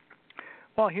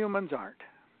 Well, humans aren't.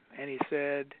 And he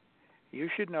said, you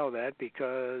should know that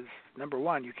because, number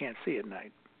one, you can't see at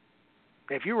night.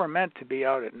 If you were meant to be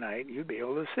out at night, you'd be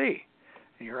able to see.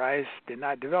 And your eyes did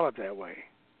not develop that way.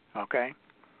 Okay?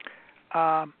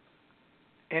 And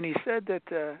he said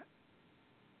that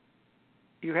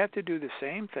you have to do the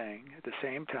same thing at the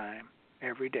same time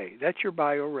every day. That's your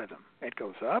biorhythm. It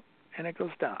goes up and it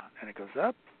goes down, and it goes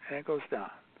up and it goes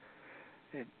down.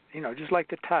 Just like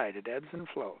the tide, it ebbs and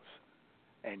flows.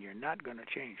 And you're not going to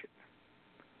change it.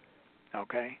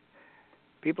 Okay?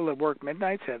 People that work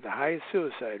midnights have the highest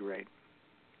suicide rate,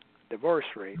 divorce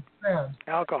rate,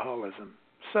 alcoholism,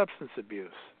 substance abuse,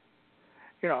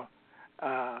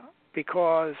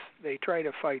 because they try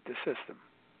to fight the system.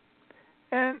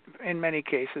 And in many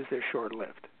cases, they're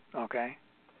short-lived. Okay?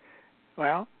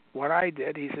 Well, what I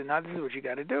did, he said, now this is what you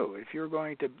got to do. If you're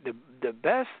going to, the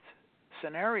best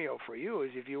scenario for you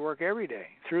is if you work every day,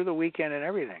 through the weekend and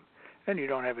everything, then you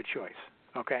don't have a choice.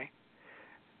 Okay?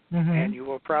 And you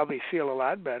will probably feel a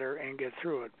lot better and get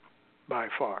through it by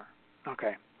far.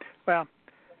 Okay. Well,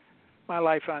 my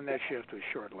life on that shift was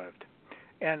short-lived,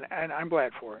 and I'm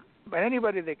glad for it. But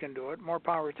anybody that can do it, more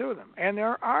power to them. And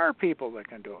there are people that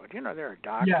can do it. There are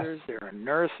doctors, there are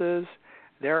nurses,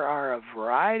 there are a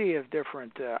variety of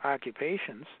different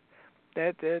occupations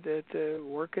that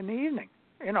work in the evening.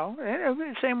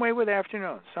 Same way with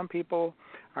afternoons. Some people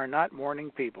are not morning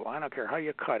people. I don't care how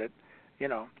you cut it.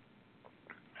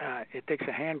 It takes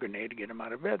a hand grenade to get them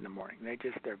out of bed in the morning.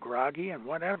 They're groggy and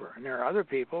whatever. And there are other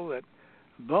people that,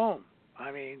 boom,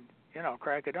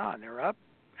 crack it on. They're up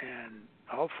and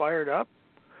all fired up.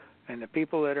 And the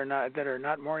people that are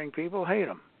not morning people hate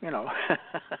them.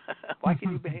 How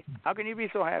can you be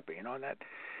so happy? And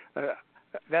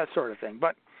that sort of thing.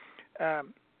 But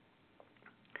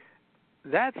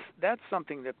that's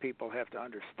something that people have to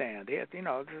understand.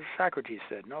 Socrates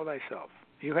said, "Know thyself."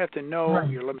 You have to know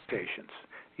your limitations.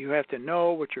 You have to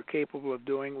know what you're capable of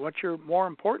doing. More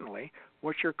importantly,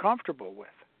 what you're comfortable with.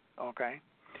 Okay,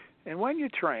 and when you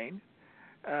train,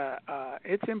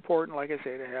 it's important, like I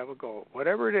say, to have a goal,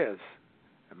 whatever it is.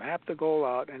 Map the goal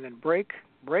out, and then break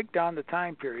down the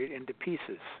time period into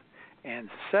pieces, and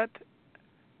set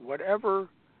whatever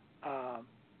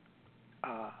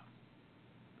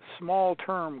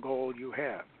small-term goal you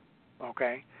have.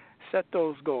 Okay, set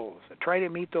those goals. Try to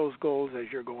meet those goals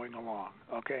as you're going along.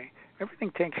 Okay,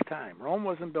 everything takes time. Rome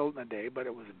wasn't built in a day, but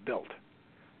it was built.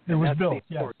 That's the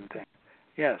important thing.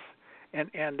 Yes. And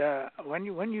when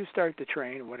you start to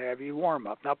train, whatever, you warm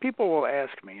up. Now, people will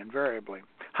ask me invariably,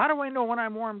 how do I know when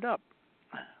I'm warmed up?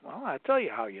 Well, I'll tell you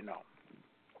how you know.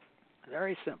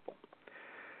 Very simple.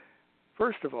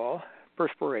 First of all,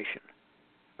 perspiration.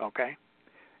 Okay?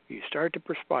 You start to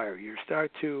perspire. You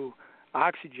start to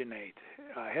oxygenate,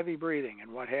 heavy breathing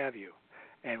and what have you.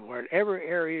 And whatever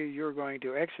area you're going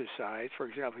to exercise, for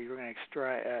example, you're going to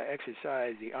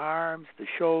exercise the arms, the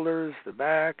shoulders, the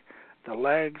back, the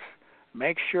legs,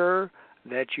 make sure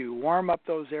that you warm up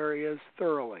those areas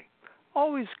thoroughly.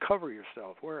 Always cover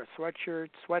yourself. Wear a sweatshirt,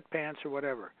 sweatpants, or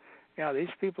whatever. These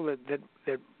people that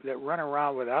run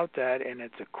around without that, and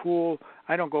it's a cool,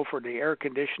 I don't go for the air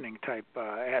conditioning type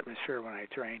atmosphere when I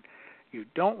train. You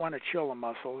don't want to chill a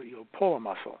muscle, you'll pull a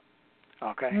muscle.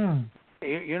 Okay?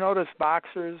 You notice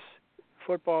boxers,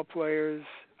 football players,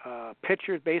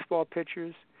 pitchers, baseball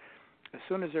pitchers, as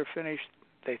soon as they're finished,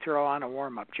 they throw on a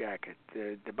warm-up jacket.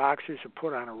 The boxers will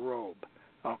put on a robe.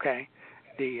 Okay?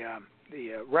 The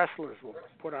wrestlers will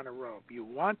put on a robe. You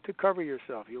want to cover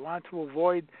yourself. You want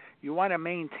to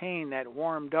maintain that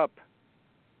warmed up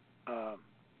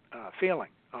feeling.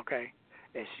 Okay,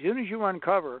 as soon as you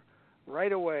uncover,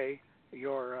 right away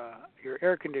your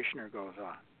air conditioner goes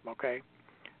on. Okay,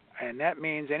 and that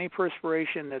means any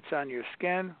perspiration that's on your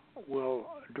skin will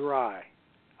dry.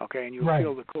 Okay, and you'll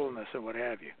feel the coolness and what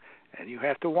have you, and you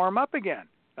have to warm up again.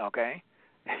 Okay,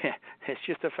 it's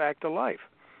just a fact of life.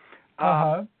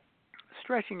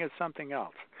 Stretching is something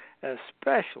else,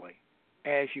 especially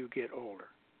as you get older.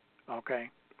 Okay,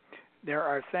 there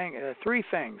are three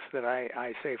things that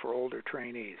I say for older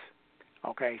trainees.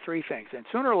 Okay, three things, and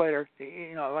sooner or later,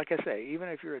 like I say, even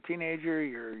if you're a teenager,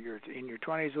 you're in your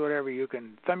 20s or whatever, you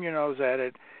can thumb your nose at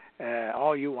it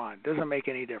all you want. Doesn't make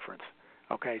any difference.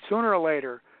 Okay, sooner or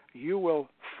later, you will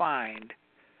find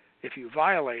if you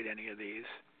violate any of these,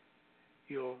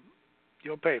 you'll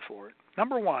pay for it.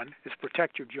 Number one is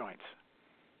protect your joints.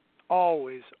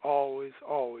 Always, always,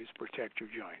 always protect your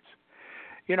joints.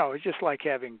 It's just like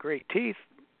having great teeth,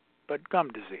 but gum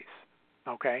disease.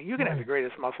 Okay? You can have the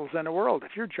greatest muscles in the world.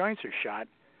 If your joints are shot,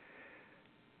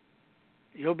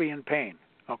 you'll be in pain.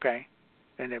 Okay?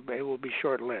 And it will be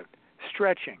short-lived.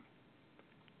 Stretching.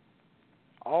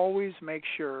 Always make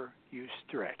sure you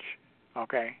stretch.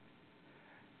 Okay?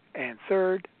 And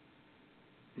third,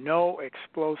 no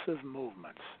explosive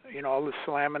movements. All the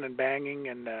slamming and banging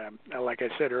and, like I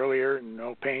said earlier,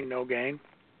 no pain, no gain.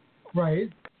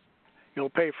 Right. You'll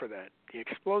pay for that. The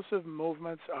explosive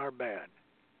movements are bad.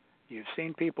 You've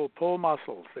seen people pull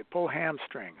muscles. They pull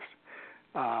hamstrings.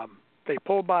 They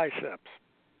pull biceps,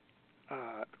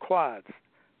 quads.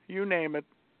 You name it,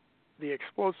 the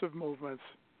explosive movements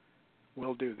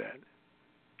will do that.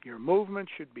 Your movement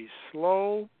should be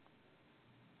slow,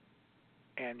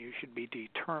 and you should be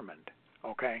determined,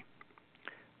 okay,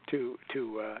 to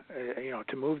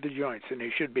move the joints, and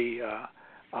they should be a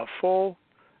full,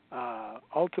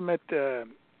 ultimate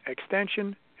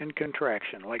extension and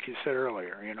contraction, like you said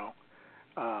earlier.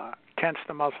 Tense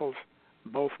the muscles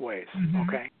both ways,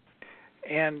 okay.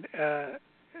 And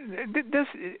this,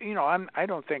 I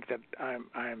don't think that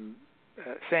I'm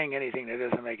saying anything that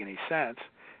doesn't make any sense.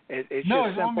 It's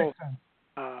just simple.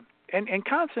 And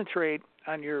concentrate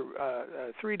on your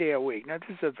 3-day a week. Now, this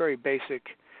is a very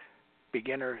basic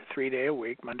beginner 3-day a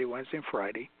week, Monday, Wednesday, and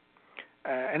Friday.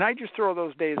 And I just throw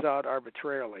those days out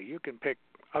arbitrarily. You can pick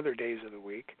other days of the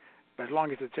week, but as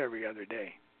long as it's every other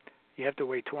day. You have to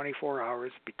wait 24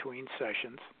 hours between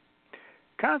sessions.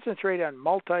 Concentrate on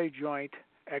multi-joint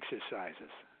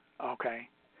exercises, okay,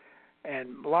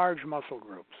 and large muscle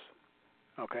groups,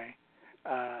 okay.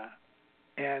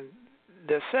 And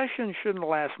the session shouldn't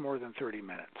last more than 30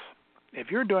 minutes.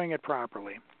 If you're doing it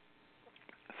properly,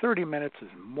 30 minutes is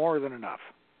more than enough,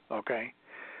 okay?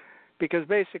 Because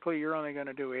basically you're only going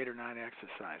to do 8 or 9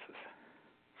 exercises.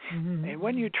 And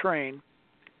when you train,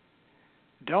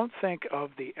 don't think of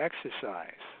the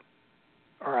exercise,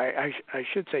 or I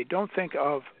should say, don't think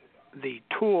of the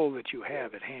tool that you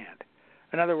have at hand.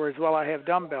 In other words, I have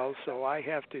dumbbells, so I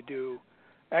have to do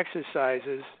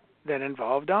exercises that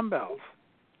involve dumbbells.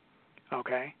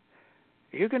 Okay?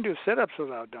 You can do sit-ups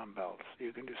without dumbbells.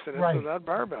 You can do sit-ups without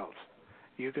barbells.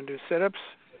 You can do sit-ups,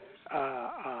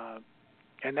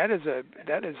 and that is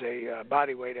a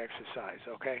body weight exercise.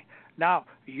 Okay. Now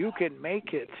you can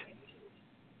make it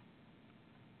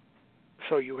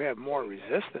so you have more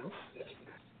resistance.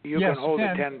 You can hold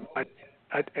a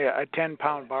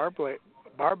 10-pound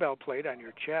barbell plate on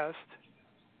your chest.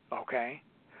 Okay.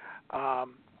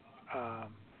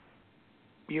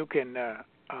 You can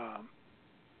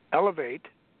elevate,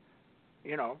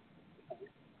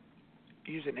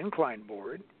 use an incline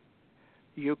board.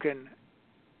 You can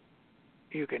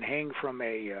hang from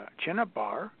a chin-up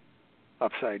bar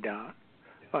upside down.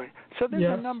 Okay. So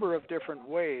there's a number of different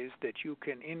ways that you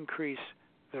can increase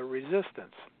the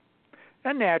resistance.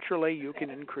 And naturally, you can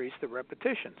increase the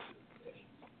repetitions.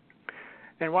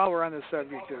 And while we're on the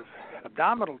subject of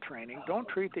abdominal training, don't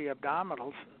treat the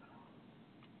abdominals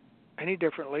any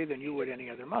differently than you would any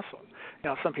other muscle.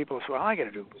 Now, some people say, I got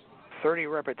to do 30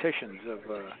 repetitions of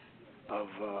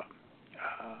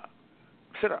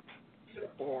sit-ups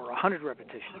or 100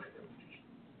 repetitions.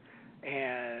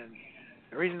 And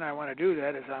the reason I want to do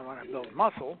that is I want to build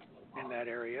muscle in that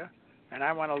area, and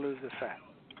I want to lose the fat.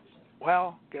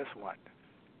 Well, guess what?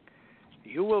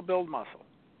 You will build muscle.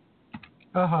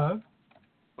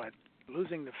 But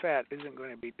losing the fat isn't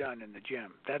going to be done in the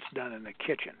gym. That's done in the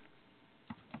kitchen.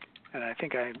 And I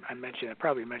think I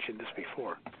probably mentioned this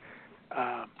before.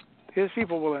 Because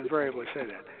people will invariably say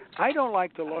that. I don't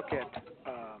like to look at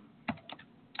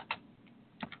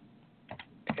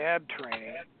ab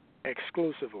training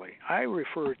exclusively. I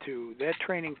refer to that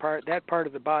training part, that part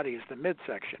of the body as the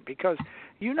midsection, because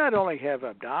you not only have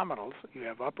abdominals, you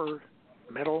have upper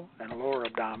middle and lower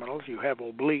abdominals. You have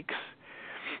obliques,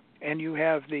 and you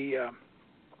have the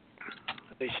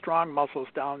strong muscles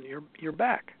down your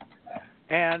back.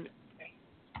 And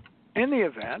in the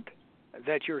event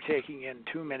that you're taking in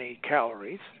too many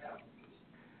calories,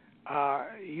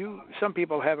 some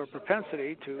people have a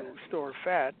propensity to store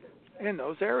fat in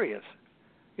those areas,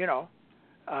 in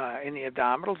the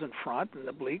abdominals in front and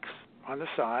the obliques on the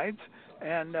sides,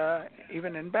 and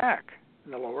even in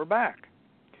the lower back.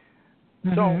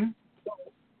 So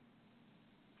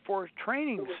for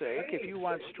training's sake, if you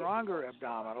want stronger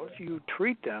abdominals, you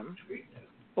treat them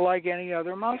like any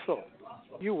other muscle.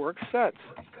 You work sets.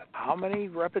 How many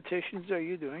repetitions are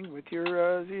you doing with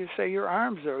your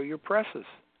arms or your presses?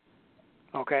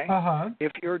 Okay?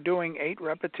 If you're doing 8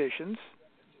 repetitions,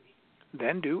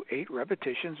 then do 8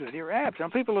 repetitions with your abs. Now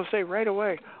people will say right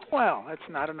away, well, that's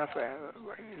not enough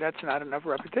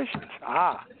repetitions.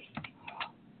 I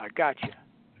got you.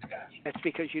 That's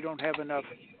because you don't have enough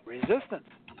resistance.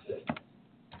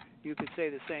 You could say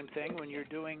the same thing when you're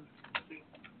doing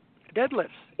deadlifts.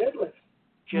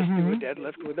 Just do a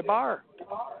deadlift with a bar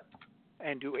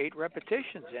and do 8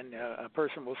 repetitions, and a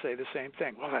person will say the same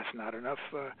thing. Well, that's not enough.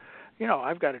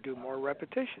 I've got to do more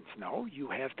repetitions. No, you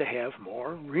have to have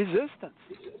more resistance.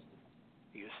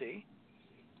 You see?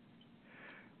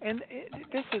 And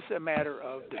this is a matter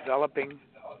of developing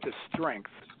the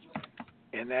strength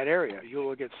in that area. You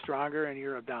will get stronger in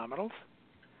your abdominals,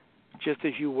 just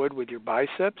as you would with your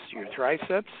biceps, your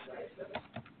triceps,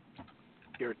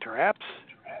 your traps,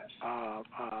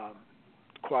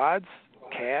 quads,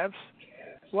 calves,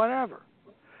 whatever.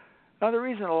 Now, the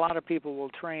reason a lot of people will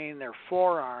train their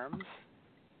forearms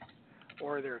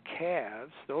or their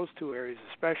calves, those 2 areas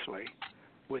especially,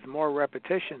 with more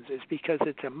repetitions is because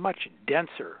it's a much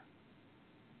denser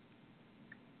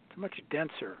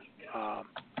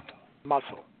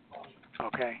muscle,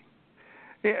 okay?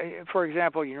 For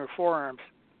example, your forearms,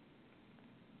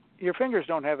 your fingers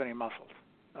don't have any muscles,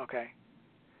 okay?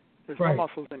 There's no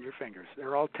muscles in your fingers.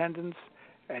 They're all tendons,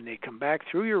 and they come back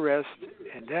through your wrist,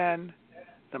 and then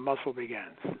the muscle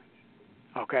begins,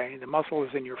 okay? The muscle is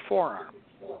in your forearm.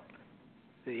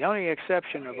 The only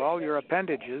exception of all your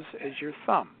appendages is your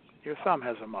thumb. Your thumb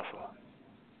has a muscle,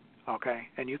 okay?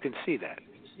 And you can see that.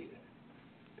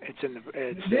 It's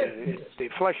the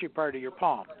fleshy part of your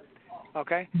palm,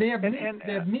 okay? They have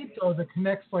meat though that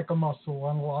connects like a muscle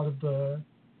on a lot of the.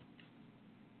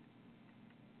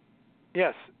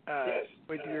 Yes,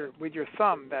 with your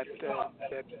thumb,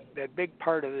 that big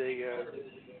part of the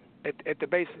at the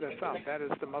base of the thumb, that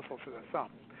is the muscle for the thumb.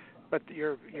 But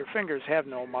your fingers have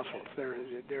no muscles.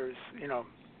 There's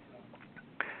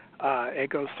it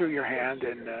goes through your hand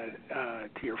and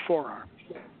to your forearm.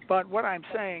 But what I'm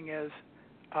saying is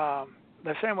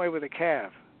the same way with the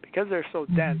calf, because they're so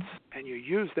dense and you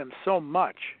use them so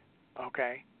much.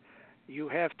 Okay, you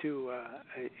have to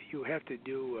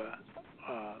do.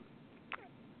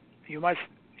 You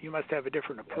must have a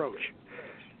different approach.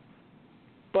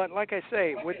 But like I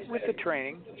say, with the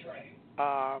training,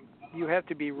 you have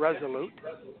to be resolute,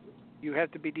 you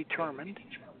have to be determined,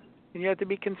 and you have to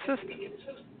be consistent.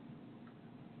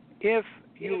 If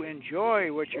you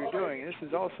enjoy what you're doing, this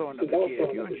is also another key.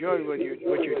 If you enjoy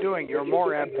what you're doing, you're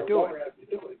more apt to do it.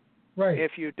 Right.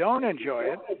 If you don't enjoy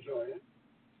it,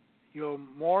 you'll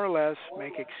more or less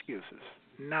make excuses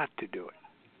not to do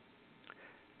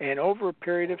it. And over a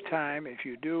period of time, if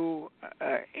you do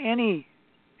any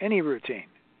routine,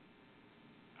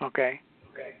 okay,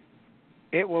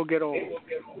 it will get old,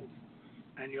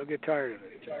 and you'll get tired of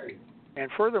it. And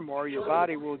furthermore, your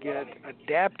body will get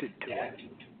adapted to it.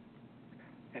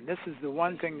 And this is the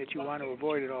one thing that you want to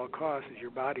avoid at all costs, is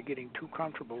your body getting too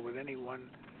comfortable with any one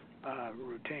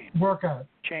routine. Workout.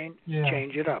 Change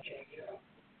it up.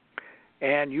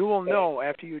 And you will know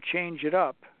after you change it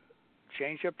up,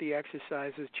 change up the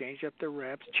exercises, change up the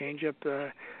reps, change up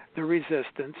the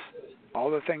resistance, all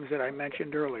the things that I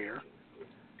mentioned earlier,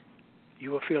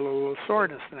 you will feel a little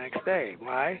soreness the next day.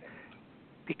 Why?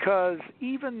 Because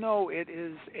even though it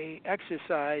is a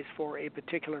exercise for a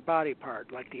particular body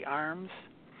part, like the arms,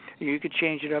 you could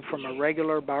change it up from a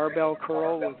regular barbell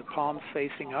curl with the palms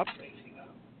facing up.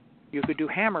 You could do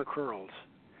hammer curls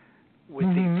with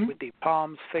the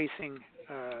palms facing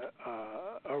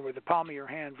or with the palm of your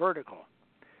hand vertical.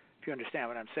 If you understand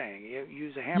what I'm saying, you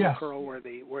use a hammer curl where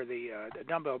the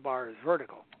dumbbell bar is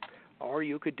vertical, or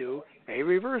you could do a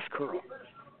reverse curl.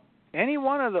 Any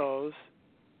one of those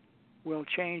will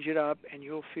change it up, and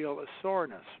you'll feel a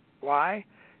soreness. Why?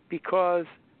 Because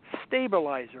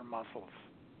stabilizer muscles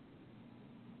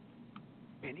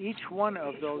in each one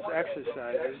of those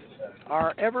exercises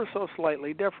are ever so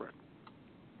slightly different.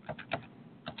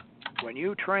 when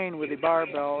you train with a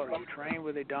barbell or you train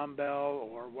with a dumbbell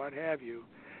or what have you,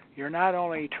 you're not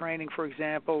only training, for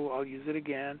example, I'll use it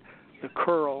again, the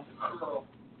curl.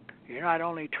 You're not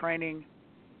only training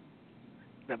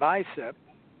the bicep,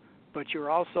 but you're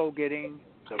also getting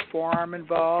the forearm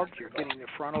involved, you're getting the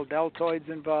frontal deltoids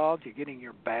involved, you're getting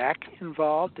your back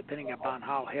involved, depending upon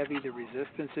how heavy the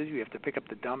resistance is. You have to pick up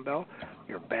the dumbbell.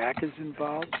 Your back is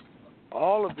involved.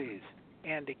 All of these.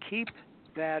 And to keep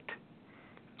that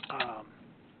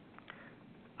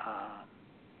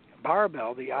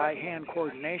barbell, the eye-hand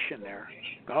coordination there,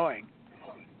 going,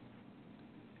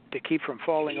 to keep from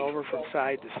falling over from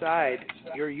side to side,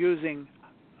 you're using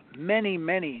many,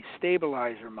 many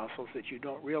stabilizer muscles that you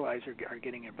don't realize are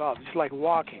getting involved. It's like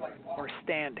walking or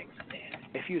standing.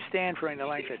 If you stand for any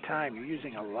length of time, you're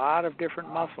using a lot of different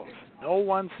muscles. No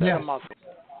one set of muscles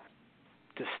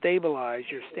to stabilize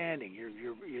your standing.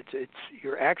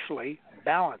 You're actually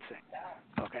balancing.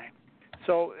 Okay,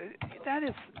 so that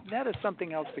is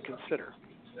something else to consider.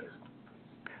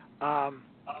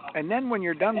 And then when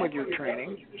you're done with your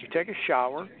training, you take a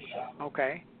shower,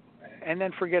 okay, and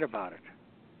then forget about it.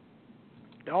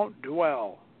 Don't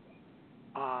dwell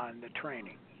on the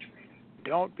training.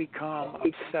 Don't become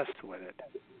obsessed with it,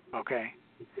 okay?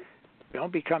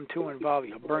 Don't become too involved.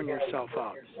 You'll burn yourself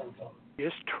out.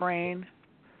 Just train,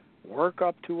 work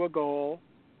up to a goal,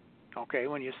 okay?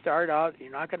 When you start out,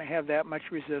 you're not going to have that much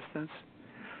resistance.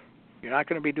 You're not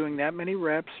going to be doing that many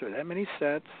reps or that many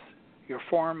sets. Your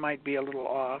form might be a little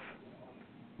off.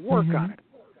 Work on it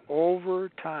over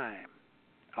time,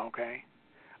 okay?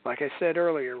 Like I said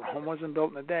earlier, Rome wasn't built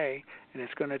in a day, and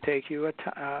it's going to take you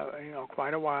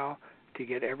quite a while to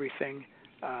get everything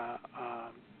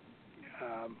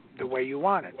the way you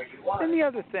want it. And the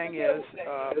other thing is,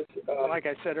 like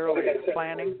I said earlier,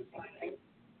 planning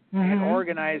and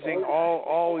organizing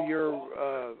all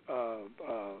your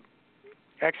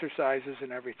exercises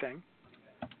and everything,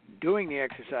 doing the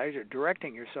exercise or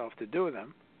directing yourself to do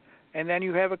them, and then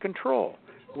you have a control,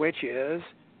 which is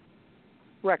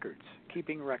records.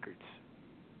 Keeping records.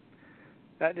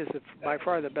 That is by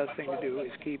far the best thing to do,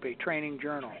 is keep a training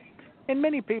journal. And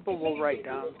many people will write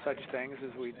down such things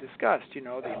as we discussed, the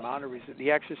amount of the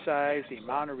exercise, the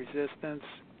amount of resistance,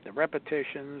 the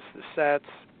repetitions, the sets,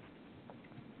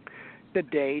 the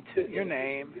date, your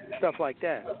name, stuff like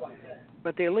that.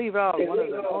 But they leave out one of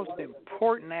the most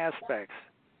important aspects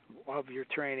of your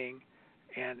training,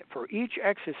 and for each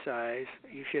exercise,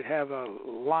 you should have a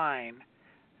line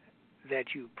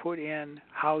that you put in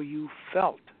how you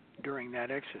felt during that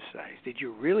exercise. Did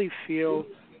you really feel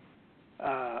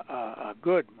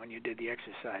good when you did the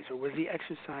exercise, or was the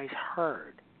exercise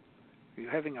hard? Are you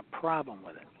having a problem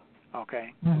with it?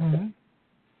 Okay?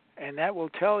 And that will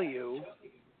tell you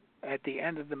at the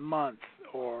end of the month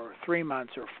or 3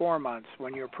 months or 4 months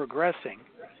when you're progressing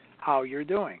how you're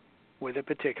doing with a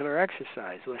particular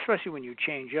exercise, especially when you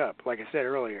change up. Like I said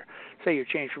earlier, say you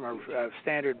change from a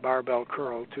standard barbell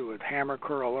curl to a hammer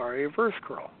curl or a reverse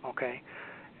curl, okay?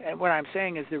 And what I'm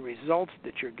saying is the results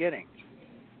that you're getting.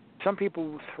 Some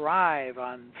people thrive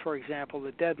on, for example,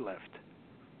 the deadlift,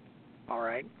 all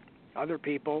right? Other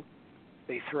people,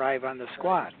 they thrive on the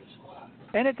squat.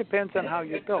 And it depends on how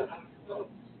you're built.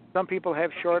 Some people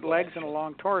have short legs and a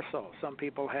long torso. Some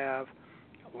people have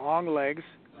long legs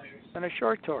and a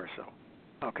short torso,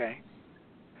 okay?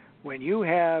 When you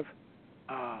have,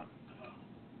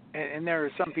 and there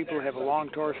are some people who have a long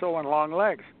torso and long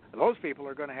legs. Those people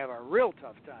are going to have a real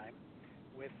tough time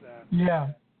with a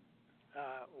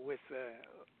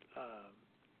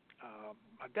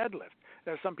deadlift.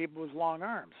 There are some people with long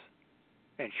arms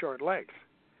and short legs.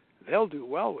 They'll do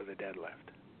well with a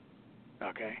deadlift,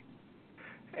 okay?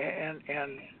 And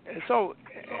so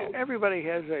everybody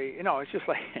has it's just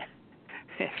like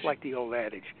it's like the old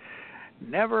adage: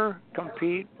 never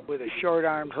compete with a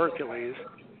short-armed Hercules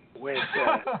with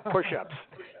push-ups.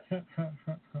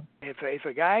 If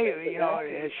a guy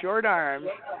has short arms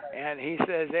and he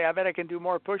says, "Hey, I bet I can do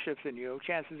more push-ups than you,"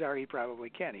 chances are he probably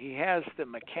can. He has the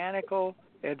mechanical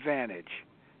advantage.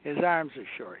 His arms are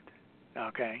short.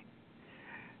 Okay.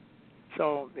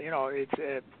 So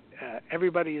it's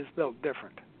everybody is built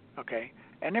different. Okay.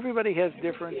 And everybody has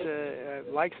different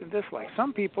likes and dislikes.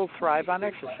 Some people thrive on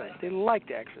exercise. They like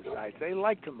to exercise. They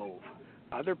like to move.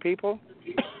 Other people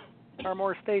are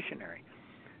more stationary.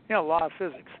 Law of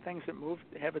physics. Things that move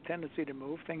have a tendency to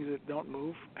move. Things that don't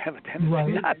move have a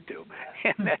tendency not to.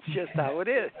 And that's just how it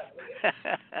is.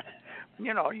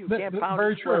 You can't pound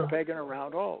a square peg in a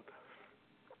round hole.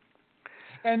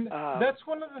 And that's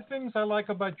one of the things I like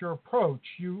about your approach.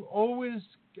 You always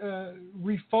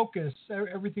refocus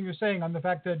everything you're saying on the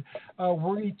fact that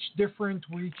we're each different,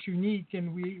 we're each unique,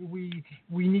 and we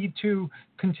need to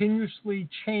continuously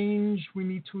change. We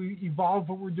need to evolve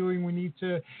what we're doing. We need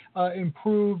to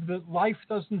improve. That life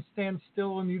doesn't stand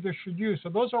still, and neither should you. So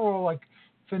those are all like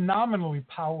phenomenally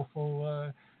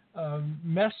powerful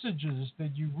messages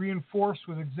that you reinforce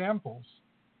with examples.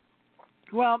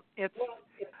 Well,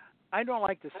 I don't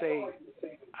like to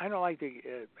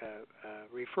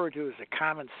refer to it as a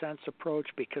common sense approach,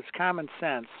 because common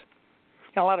sense,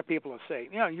 a lot of people will say,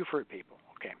 you've heard people,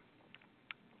 okay,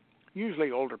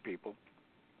 usually older people,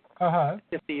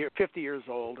 50 years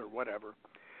old or whatever,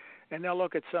 and they'll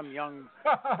look at some young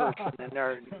person in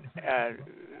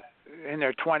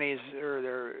their 20s or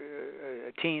their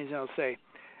teens, and they'll say,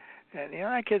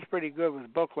 that kid's pretty good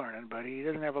with book learning, but he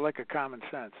doesn't have a lick of common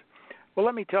sense. Well,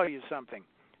 let me tell you something.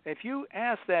 If you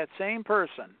ask that same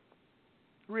person,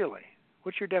 really,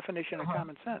 what's your definition of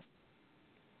common sense?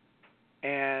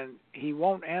 And he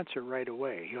won't answer right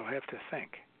away. He'll have to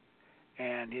think.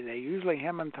 And they usually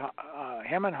hem and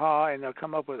haw, and they'll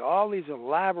come up with all these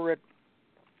elaborate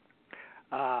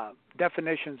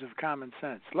definitions of common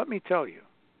sense. Let me tell you,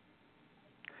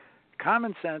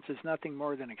 common sense is nothing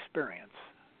more than experience,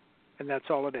 and that's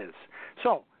all it is.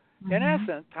 So, in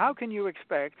essence, how can you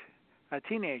expect a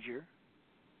teenager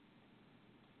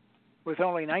with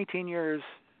only 19 years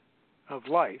of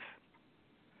life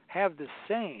have the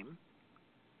same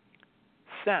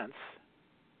sense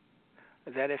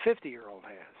that a 50-year-old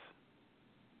has?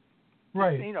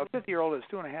 Right. 50-year-old is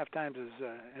 2.5 times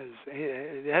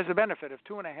it has a benefit of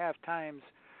 2.5 times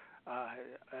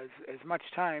as much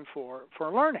time for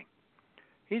learning.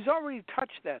 He's already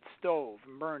touched that stove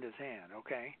and burned his hand,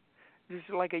 okay? This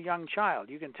is like a young child.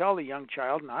 You can tell the young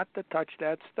child not to touch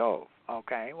that stove,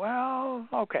 okay? Well,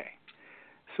 okay.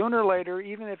 Sooner or later,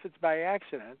 even if it's by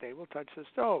accident, they will touch the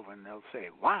stove, and they'll say,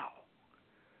 wow,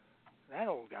 that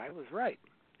old guy was right.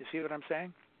 You see what I'm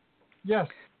saying? Yes.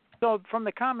 So from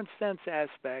the common sense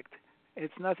aspect,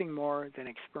 it's nothing more than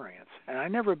experience. And I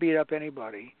never beat up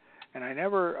anybody, and I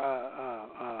never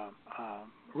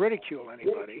ridicule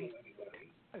anybody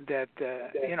that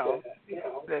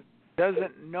that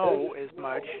doesn't know as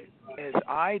much as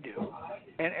I do.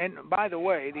 And by the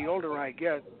way, the older I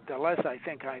get, the less I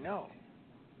think I know.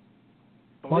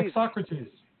 Like Socrates.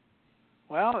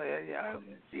 Well,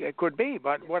 it could be,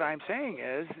 but what I'm saying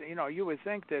is, you would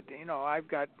think that, I've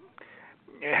got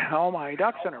all my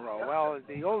ducks in a row. Well,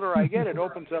 the older I get, it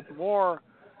opens up more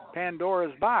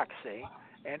Pandora's box, see?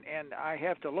 And I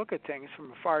have to look at things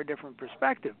from a far different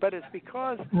perspective. But it's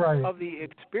because of the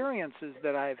experiences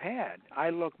that I've had. I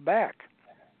look back,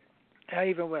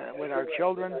 even with our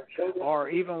children or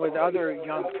even with other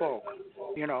young folk,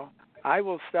 I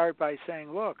will start by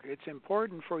saying, look, it's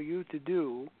important for you to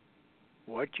do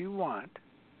what you want.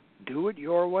 Do it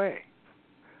your way.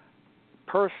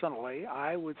 Personally,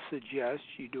 I would suggest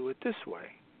you do it this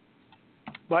way.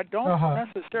 But don't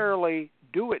necessarily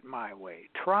do it my way.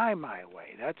 Try my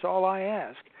way. That's all I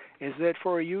ask, is that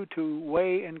for you to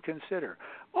weigh and consider.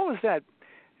 What was that?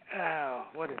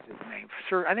 What is his name?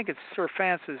 I think it's Sir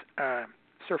Francis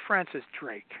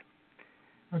Drake.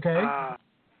 Okay.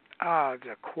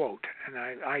 The quote, and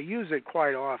I use it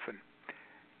quite often.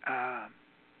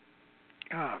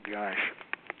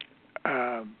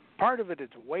 Part of it is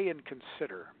weigh and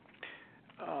consider.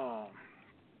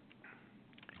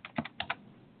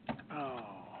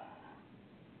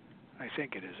 I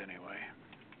think it is anyway.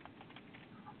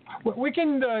 We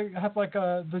can have like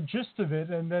the gist of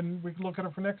it, and then we can look at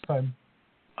it for next time.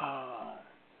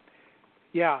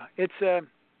 Yeah, it's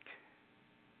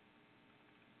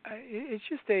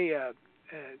just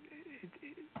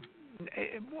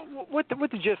what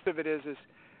the gist of it is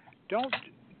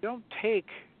don't take.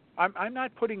 I'm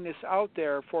not putting this out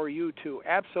there for you to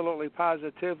absolutely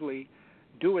positively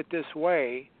do it this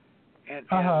way, and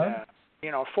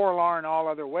forlorn all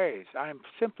other ways. I'm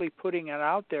simply putting it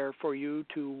out there for you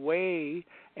to weigh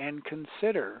and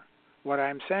consider what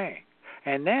I'm saying.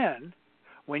 And then,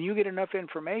 when you get enough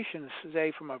information,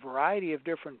 say, from a variety of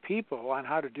different people on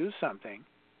how to do something,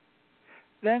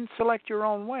 then select your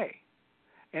own way.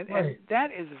 And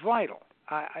that is vital.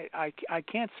 I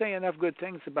can't say enough good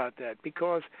things about that,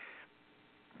 because,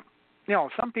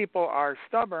 some people are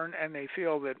stubborn and they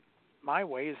feel that my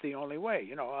way is the only way.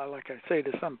 Like I say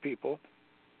to some people,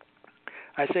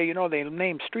 I say, they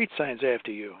name street signs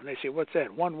after you. And they say, what's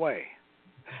that? One way.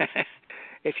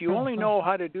 If you only know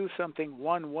how to do something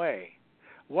one way,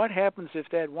 what happens if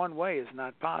that one way is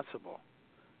not possible?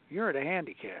 You're at a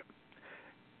handicap.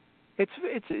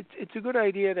 It's a good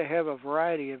idea to have a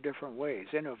variety of different ways,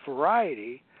 and a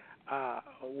variety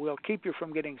will keep you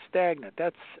from getting stagnant.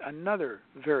 That's another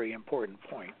very important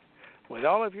point. With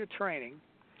all of your training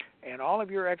and all of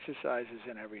your exercises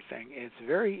and everything, it's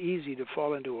very easy to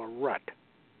fall into a rut.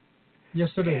 Yes,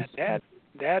 it is.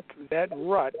 That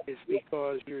rut is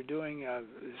because you're doing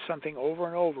something over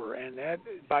and over, and that,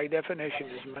 by definition,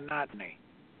 is monotony.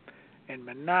 And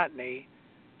monotony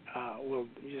will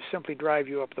just simply drive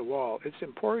you up the wall. It's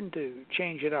important to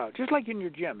change it out. Just like in your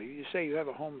gym. You say you have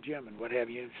a home gym and what have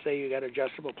you. Say you got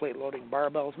adjustable plate loading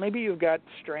barbells. Maybe you've got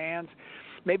strands.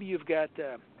 Maybe you've got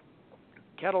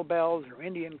kettlebells or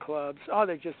Indian clubs. Oh,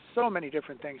 there's just so many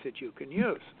different things that you can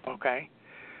use, okay?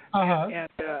 And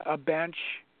a bench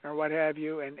or what have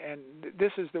you, and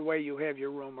this is the way you have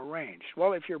your room arranged.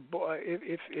 Well, if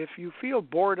you feel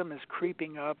boredom is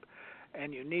creeping up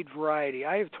and you need variety,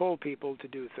 I have told people to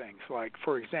do things like,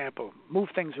 for example, move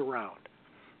things around,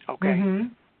 okay? Mm-hmm.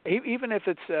 Even if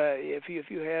it's if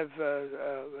you have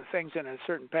things in a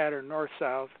certain pattern,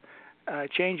 north-south,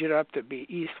 change it up to be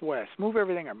east-west. Move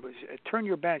everything up. Turn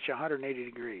your bench 180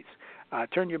 degrees.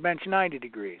 Turn your bench 90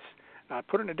 degrees.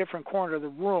 Put it in a different corner of the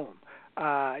room.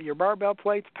 Your barbell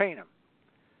plates, paint them.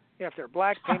 If they're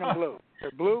black, paint them blue. If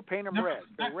they're blue, paint them red.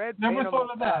 If they're red, never paint them. Never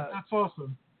thought of that. That's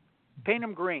awesome. Paint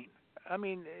them green. I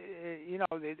mean,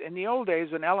 in the old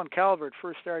days when Alan Calvert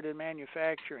first started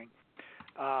manufacturing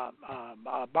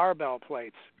barbell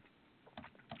plates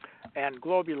and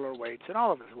globular weights and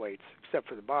all of his weights except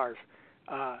for the bars,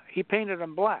 he painted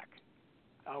them black.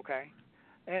 Okay,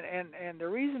 and the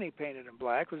reason he painted them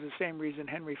black was the same reason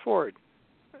Henry Ford,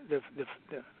 the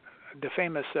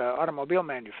famous automobile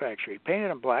manufacturer, he painted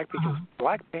them black because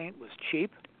black paint was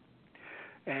cheap,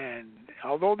 and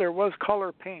although there was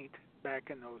color paint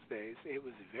back in those days, it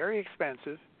was very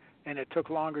expensive and it took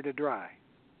longer to dry.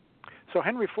 So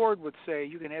Henry Ford would say,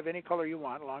 "You can have any color you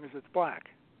want as long as it's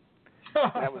black."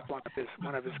 That was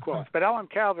one of his quotes. But Alan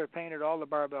Calvert painted all the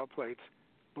barbell plates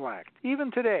black.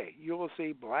 Even today, you will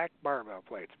see black barbell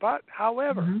plates. But,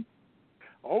 however,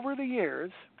 over the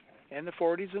years, in the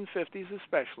 40s and 50s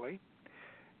especially,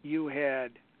 you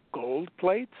had gold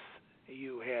plates,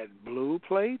 you had blue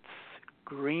plates,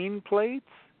 green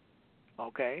plates,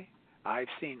 okay? I've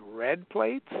seen red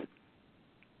plates,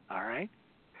 all right?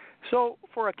 So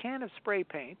for a can of spray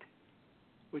paint,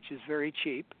 which is very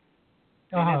cheap,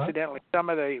 and incidentally, some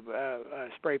of the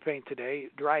spray paint today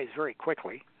dries very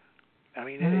quickly. I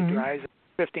mean, it dries in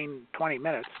 15, 20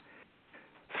 minutes.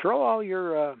 Throw all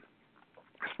your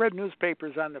spread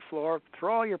newspapers on the floor,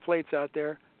 throw all your plates out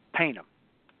there, paint them.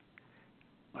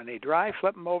 When they dry,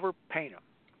 flip them over, paint them.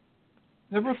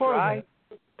 Never thought of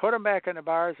that. Put them back in the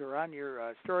bars or on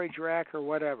your storage rack or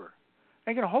whatever.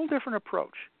 They get a whole different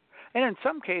approach. And in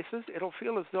some cases, it'll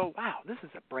feel as though, wow, this is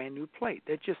a brand new plate.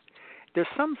 There's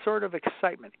some sort of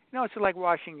excitement. You know, it's like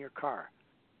washing your car.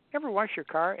 You ever wash your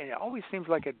car, and it always seems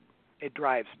like it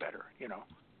drives better, you know.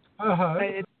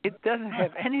 It doesn't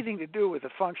have anything to do with the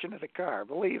function of the car,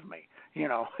 believe me. You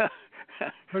know,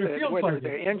 but it feels whether like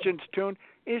the engine's tuned,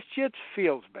 it just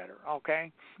feels better,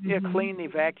 okay? You clean, you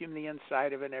vacuum the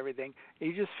inside of it and everything.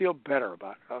 You just feel better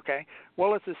about it, okay?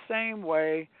 Well, it's the same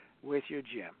way with your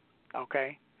gym,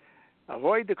 okay?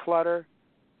 Avoid the clutter,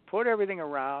 put everything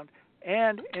around,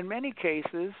 and in many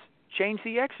cases, change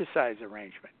the exercise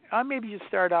arrangement. Maybe you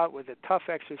start out with the tough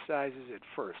exercises at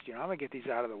first. You know, I'm going to get these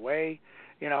out of the way.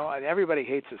 You know, and everybody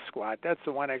hates a squat. That's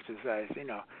the one exercise, you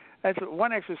know. That's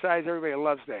one exercise everybody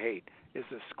loves to hate is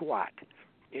the squat,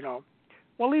 you know.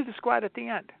 Well, leave the squat at the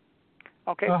end.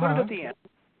 Okay, put it at the end.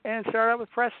 And start out with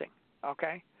pressing,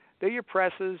 okay? Do your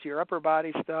presses, your upper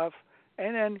body stuff,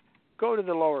 and then go to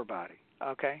the lower body,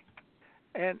 okay?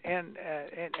 And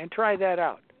try that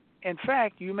out. In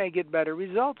fact, you may get better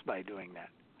results by doing that.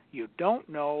 You don't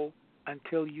know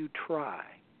until you try.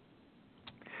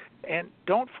 And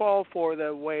don't fall for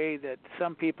the way that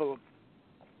some people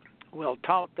will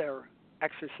tout their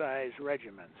exercise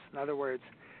regimens. In other words,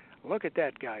 look at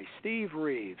that guy, Steve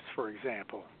Reeves, for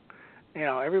example. You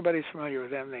know, everybody's familiar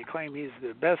with him. They claim he's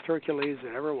the best Hercules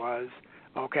that ever was.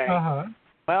 Okay.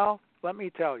 Well, let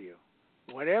me tell you,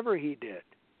 whatever he did,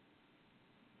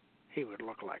 he would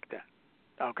look like that.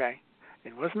 Okay?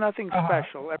 It was nothing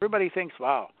special. Everybody thinks,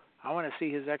 wow, I want to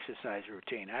see his exercise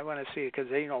routine. I want to see it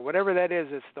because, you know, whatever that is,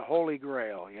 it's the holy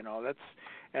grail. You know,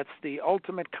 that's the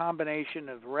ultimate combination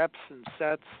of reps and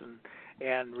sets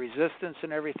and resistance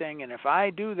and everything. And if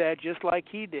I do that just like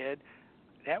he did,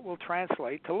 that will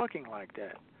translate to looking like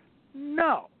that.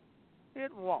 No,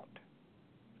 it won't.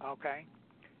 Okay?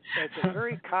 It's a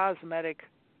very cosmetic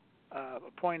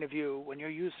point of view when you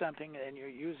use something and you're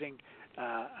using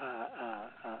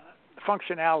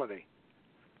functionality.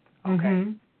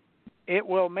 Okay, it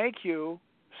will make you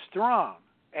strong,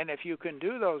 and if you can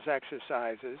do those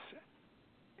exercises,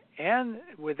 and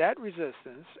with that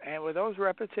resistance and with those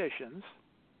repetitions,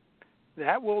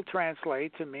 that will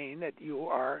translate to mean that you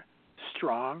are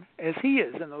strong as he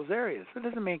is in those areas. It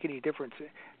doesn't make any difference.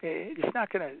 It's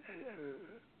not going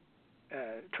to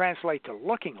translate to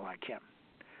looking like him.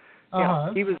 You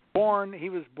know, he was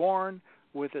born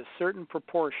with a certain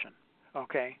proportion.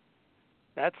 Okay,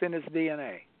 that's in his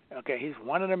DNA. Okay, he's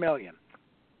 1 in a million.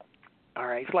 All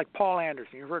right, he's like Paul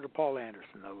Anderson. You've heard of Paul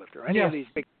Anderson, the lifter. Any of these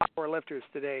big power lifters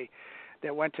today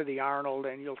that went to the Arnold,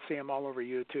 and you'll see them all over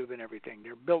YouTube and everything.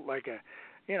 They're built like a,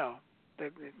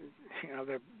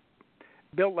 they're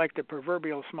built like the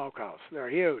proverbial smokehouse. They're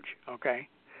huge. Okay.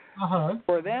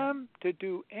 For them to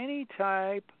do any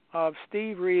type of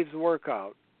Steve Reeves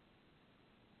workout,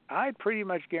 I pretty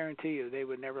much guarantee you they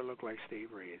would never look like Steve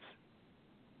Reeves,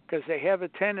 because they have a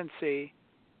tendency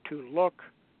to look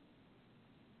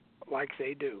like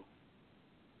they do.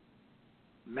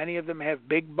 Many of them have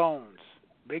big bones,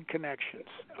 big connections,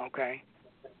 okay?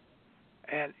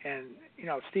 And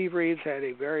Steve Reeves had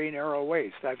a very narrow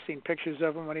waist. I've seen pictures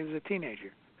of him when he was a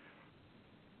teenager.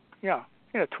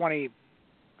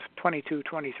 22,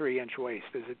 23-inch waist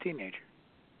as a teenager.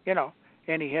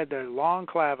 And he had the long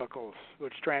clavicles,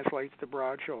 which translates to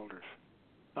broad shoulders,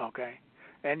 okay?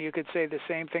 And you could say the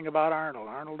same thing about Arnold.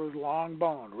 Arnold was long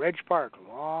boned. Reg Park,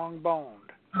 long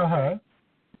boned.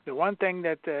 The one thing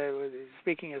that,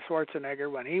 speaking of Schwarzenegger,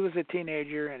 when he was a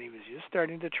teenager and he was just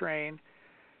starting to train,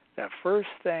 the first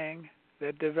thing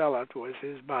that developed was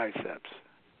his biceps.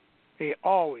 He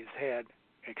always had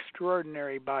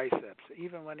extraordinary biceps,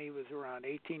 even when he was around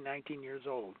 18, 19 years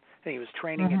old. And he was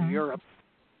training in Europe.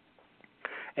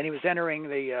 And he was entering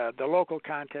the local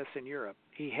contests in Europe.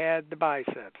 He had the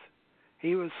biceps.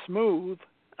 He was smooth,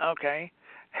 okay,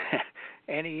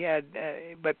 and he had,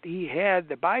 but he had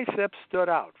the biceps stood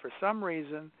out for some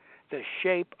reason. The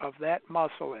shape of that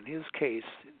muscle, in his case,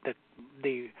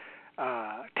 the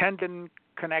tendon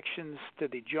connections to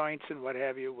the joints and what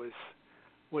have you,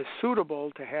 was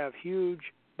suitable to have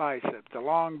huge biceps, the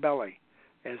long belly,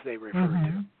 as they refer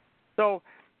to. So,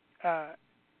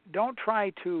 don't try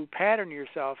to pattern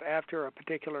yourself after a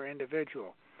particular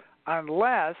individual,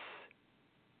 unless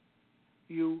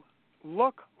you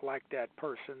look like that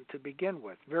person to begin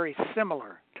with, very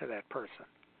similar to that person.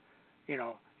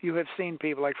 You have seen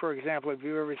people, like, for example, have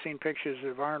you ever seen pictures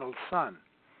of Arnold's son?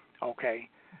 Okay.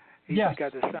 He's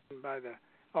got the son by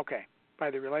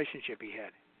the relationship he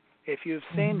had. If you've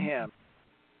seen him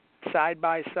side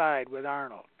by side with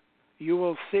Arnold, you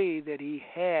will see that he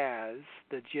has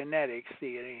the genetics that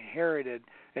he inherited,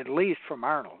 at least from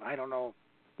Arnold. I don't know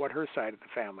what her side of the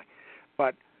family,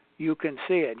 but you can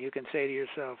see it. You can say to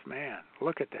yourself, man,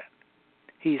 look at that.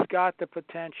 He's got the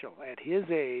potential at his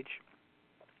age.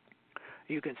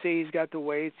 You can see he's got the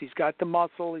waist, he's got the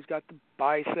muscle, he's got the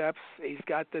biceps, he's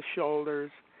got the shoulders.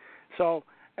 So,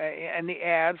 and the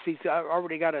abs, he's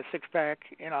already got a six-pack,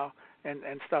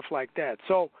 and stuff like that.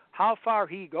 So how far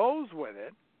he goes with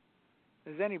it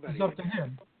is anybody. It's up to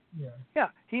him. Yeah,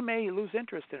 he may lose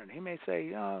interest in it. He may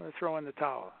say, throw in the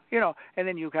towel. And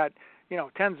then you've got,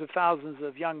 tens of thousands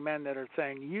of young men that are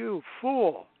saying, you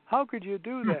fool, how could you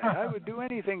do that? I would do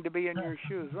anything to be in your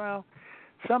shoes. Well,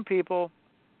 some people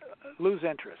lose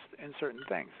interest in certain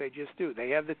things. They just do. They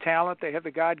have the talent, they have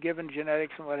the God-given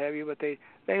genetics and what have you, but they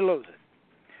lose it.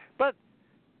 But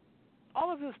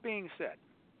all of this being said,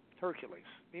 Hercules,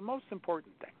 the most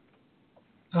important thing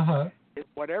is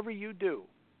whatever you do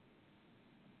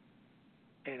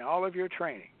in all of your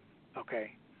training,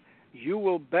 okay, you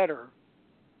will better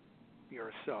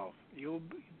yourself. You'll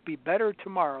be better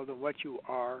tomorrow than what you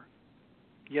are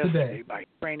yesterday by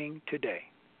training today.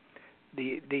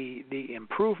 The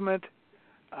improvement,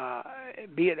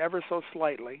 be it ever so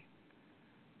slightly,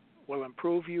 will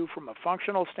improve you from a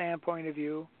functional standpoint of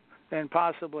view, and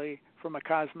possibly from a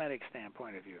cosmetic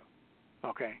standpoint of view.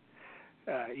 Okay,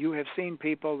 you have seen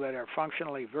people that are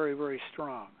functionally very, very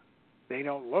strong. They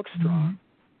don't look strong,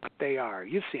 but they are.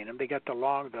 You've seen them. They got the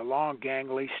long,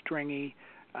 gangly, stringy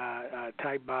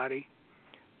type body.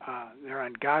 They're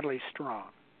ungodly strong.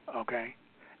 Okay,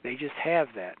 they just have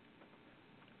that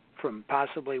from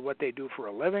possibly what they do for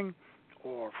a living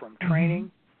or from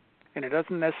training. And it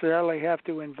doesn't necessarily have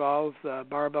to involve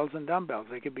barbells and dumbbells.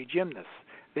 They could be gymnasts.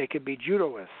 They could be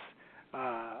judoists.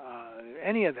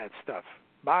 Any of that stuff.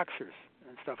 Boxers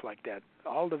and stuff like that.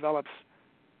 All develops,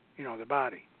 the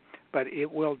body. But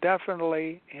it will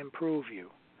definitely improve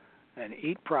you. And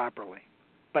eat properly.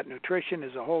 But nutrition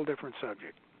is a whole different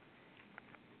subject.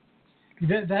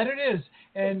 That it is.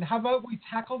 And how about we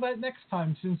tackle that next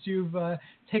time, since you've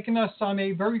taken us on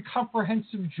a very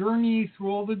comprehensive journey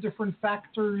through all the different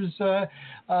factors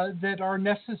that are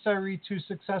necessary to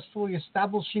successfully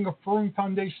establishing a firm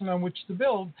foundation on which to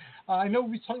build. I know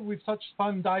we've touched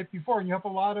upon diet before, and you have a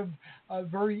lot of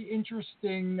very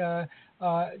interesting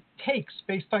takes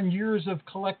based on years of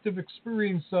collective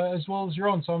experience as well as your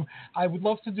own. So I would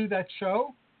love to do that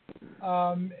show.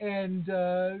 And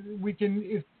we can,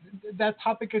 if that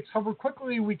topic gets covered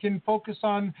quickly, we can focus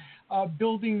on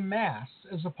building mass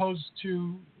as opposed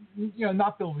to,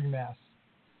 not building mass.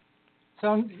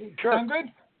 Sound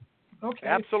good? Okay.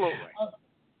 Absolutely.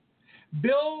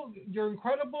 Bill, you're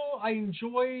incredible. I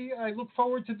look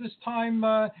forward to this time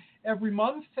every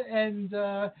month, and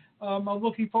I'm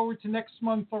looking forward to next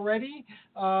month already.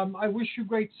 I wish you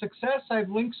great success. I have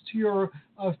links to your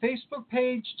Facebook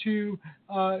page, to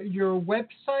your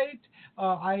website.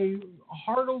 I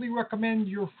heartily recommend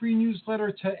your free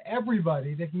newsletter to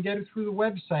everybody. They can get it through the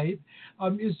website.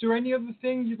 Is there any other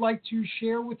thing you'd like to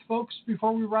share with folks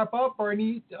before we wrap up, or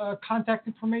any contact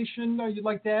information you'd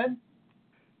like to add?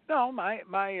 No, my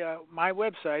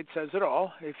website says it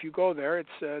all. If you go there,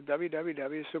 it's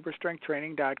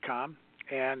www.superstrengthtraining.com,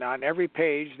 and on every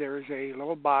page there is a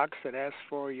little box that asks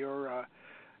for your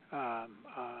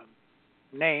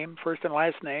name, first and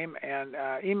last name, and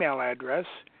email address.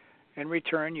 In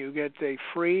return, you get a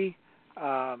free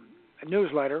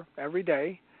newsletter every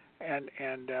day, and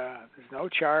there's no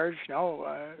charge,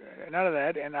 none of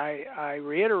that. And I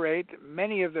reiterate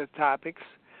many of the topics.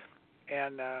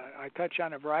 And I touch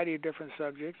on a variety of different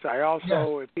subjects. I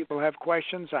also, if people have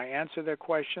questions, I answer their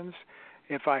questions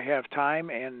if I have time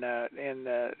in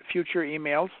future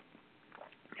emails.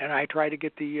 And I try to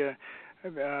get the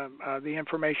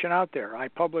information out there. I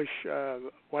publish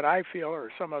what I feel are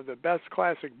some of the best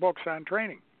classic books on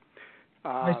training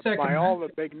by all the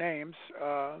big names,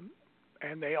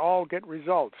 and they all get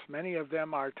results. Many of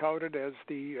them are touted as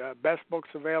the best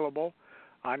books available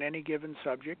on any given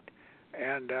subject.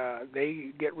 And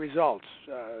they get results.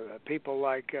 People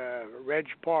like Reg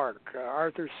Park,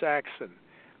 Arthur Saxon,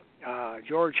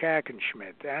 George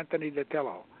Hackenschmidt, Anthony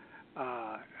Datillo,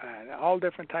 and all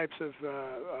different types of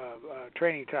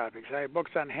training topics. I have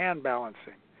books on hand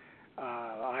balancing.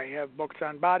 I have books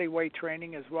on body weight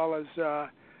training, as well as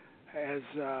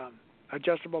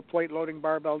adjustable plate loading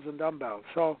barbells and dumbbells.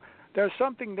 So there's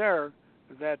something there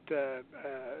that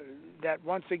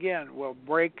once again will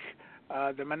break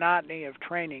the monotony of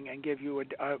training and give you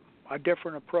a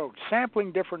different approach.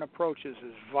 Sampling different approaches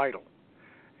is vital.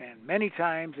 And many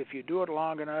times, if you do it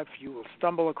long enough, you will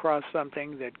stumble across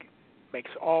something that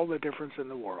makes all the difference in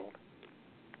the world.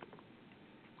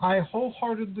 I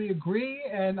wholeheartedly agree,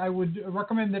 and I would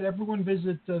recommend that everyone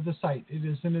visit the site. It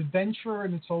is an adventure,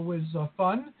 and it's always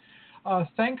fun.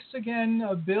 Thanks again,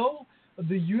 Bill.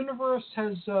 The universe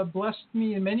has blessed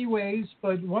me in many ways,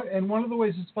 and one of the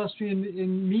ways it's blessed me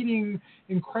in meeting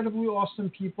incredibly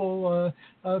awesome people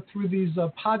through these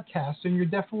podcasts, and you're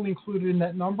definitely included in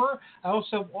that number. I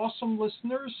also have awesome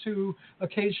listeners who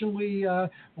occasionally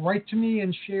write to me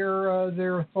and share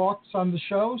their thoughts on the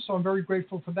show, so I'm very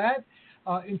grateful for that.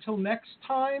 Until next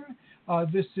time,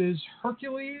 this is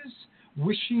Hercules,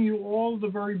 wishing you all the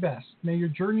very best. May your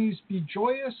journeys be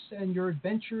joyous and your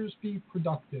adventures be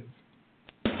productive.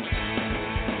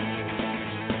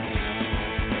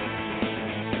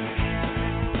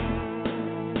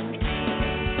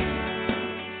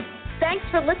 Thanks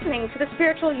for listening to the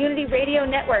Spiritual Unity Radio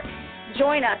Network.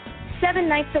 Join us 7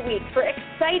 nights a week for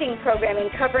exciting programming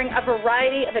covering a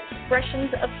variety of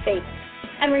expressions of faith.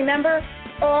 And remember,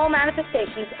 all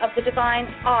manifestations of the divine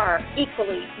are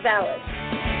equally valid.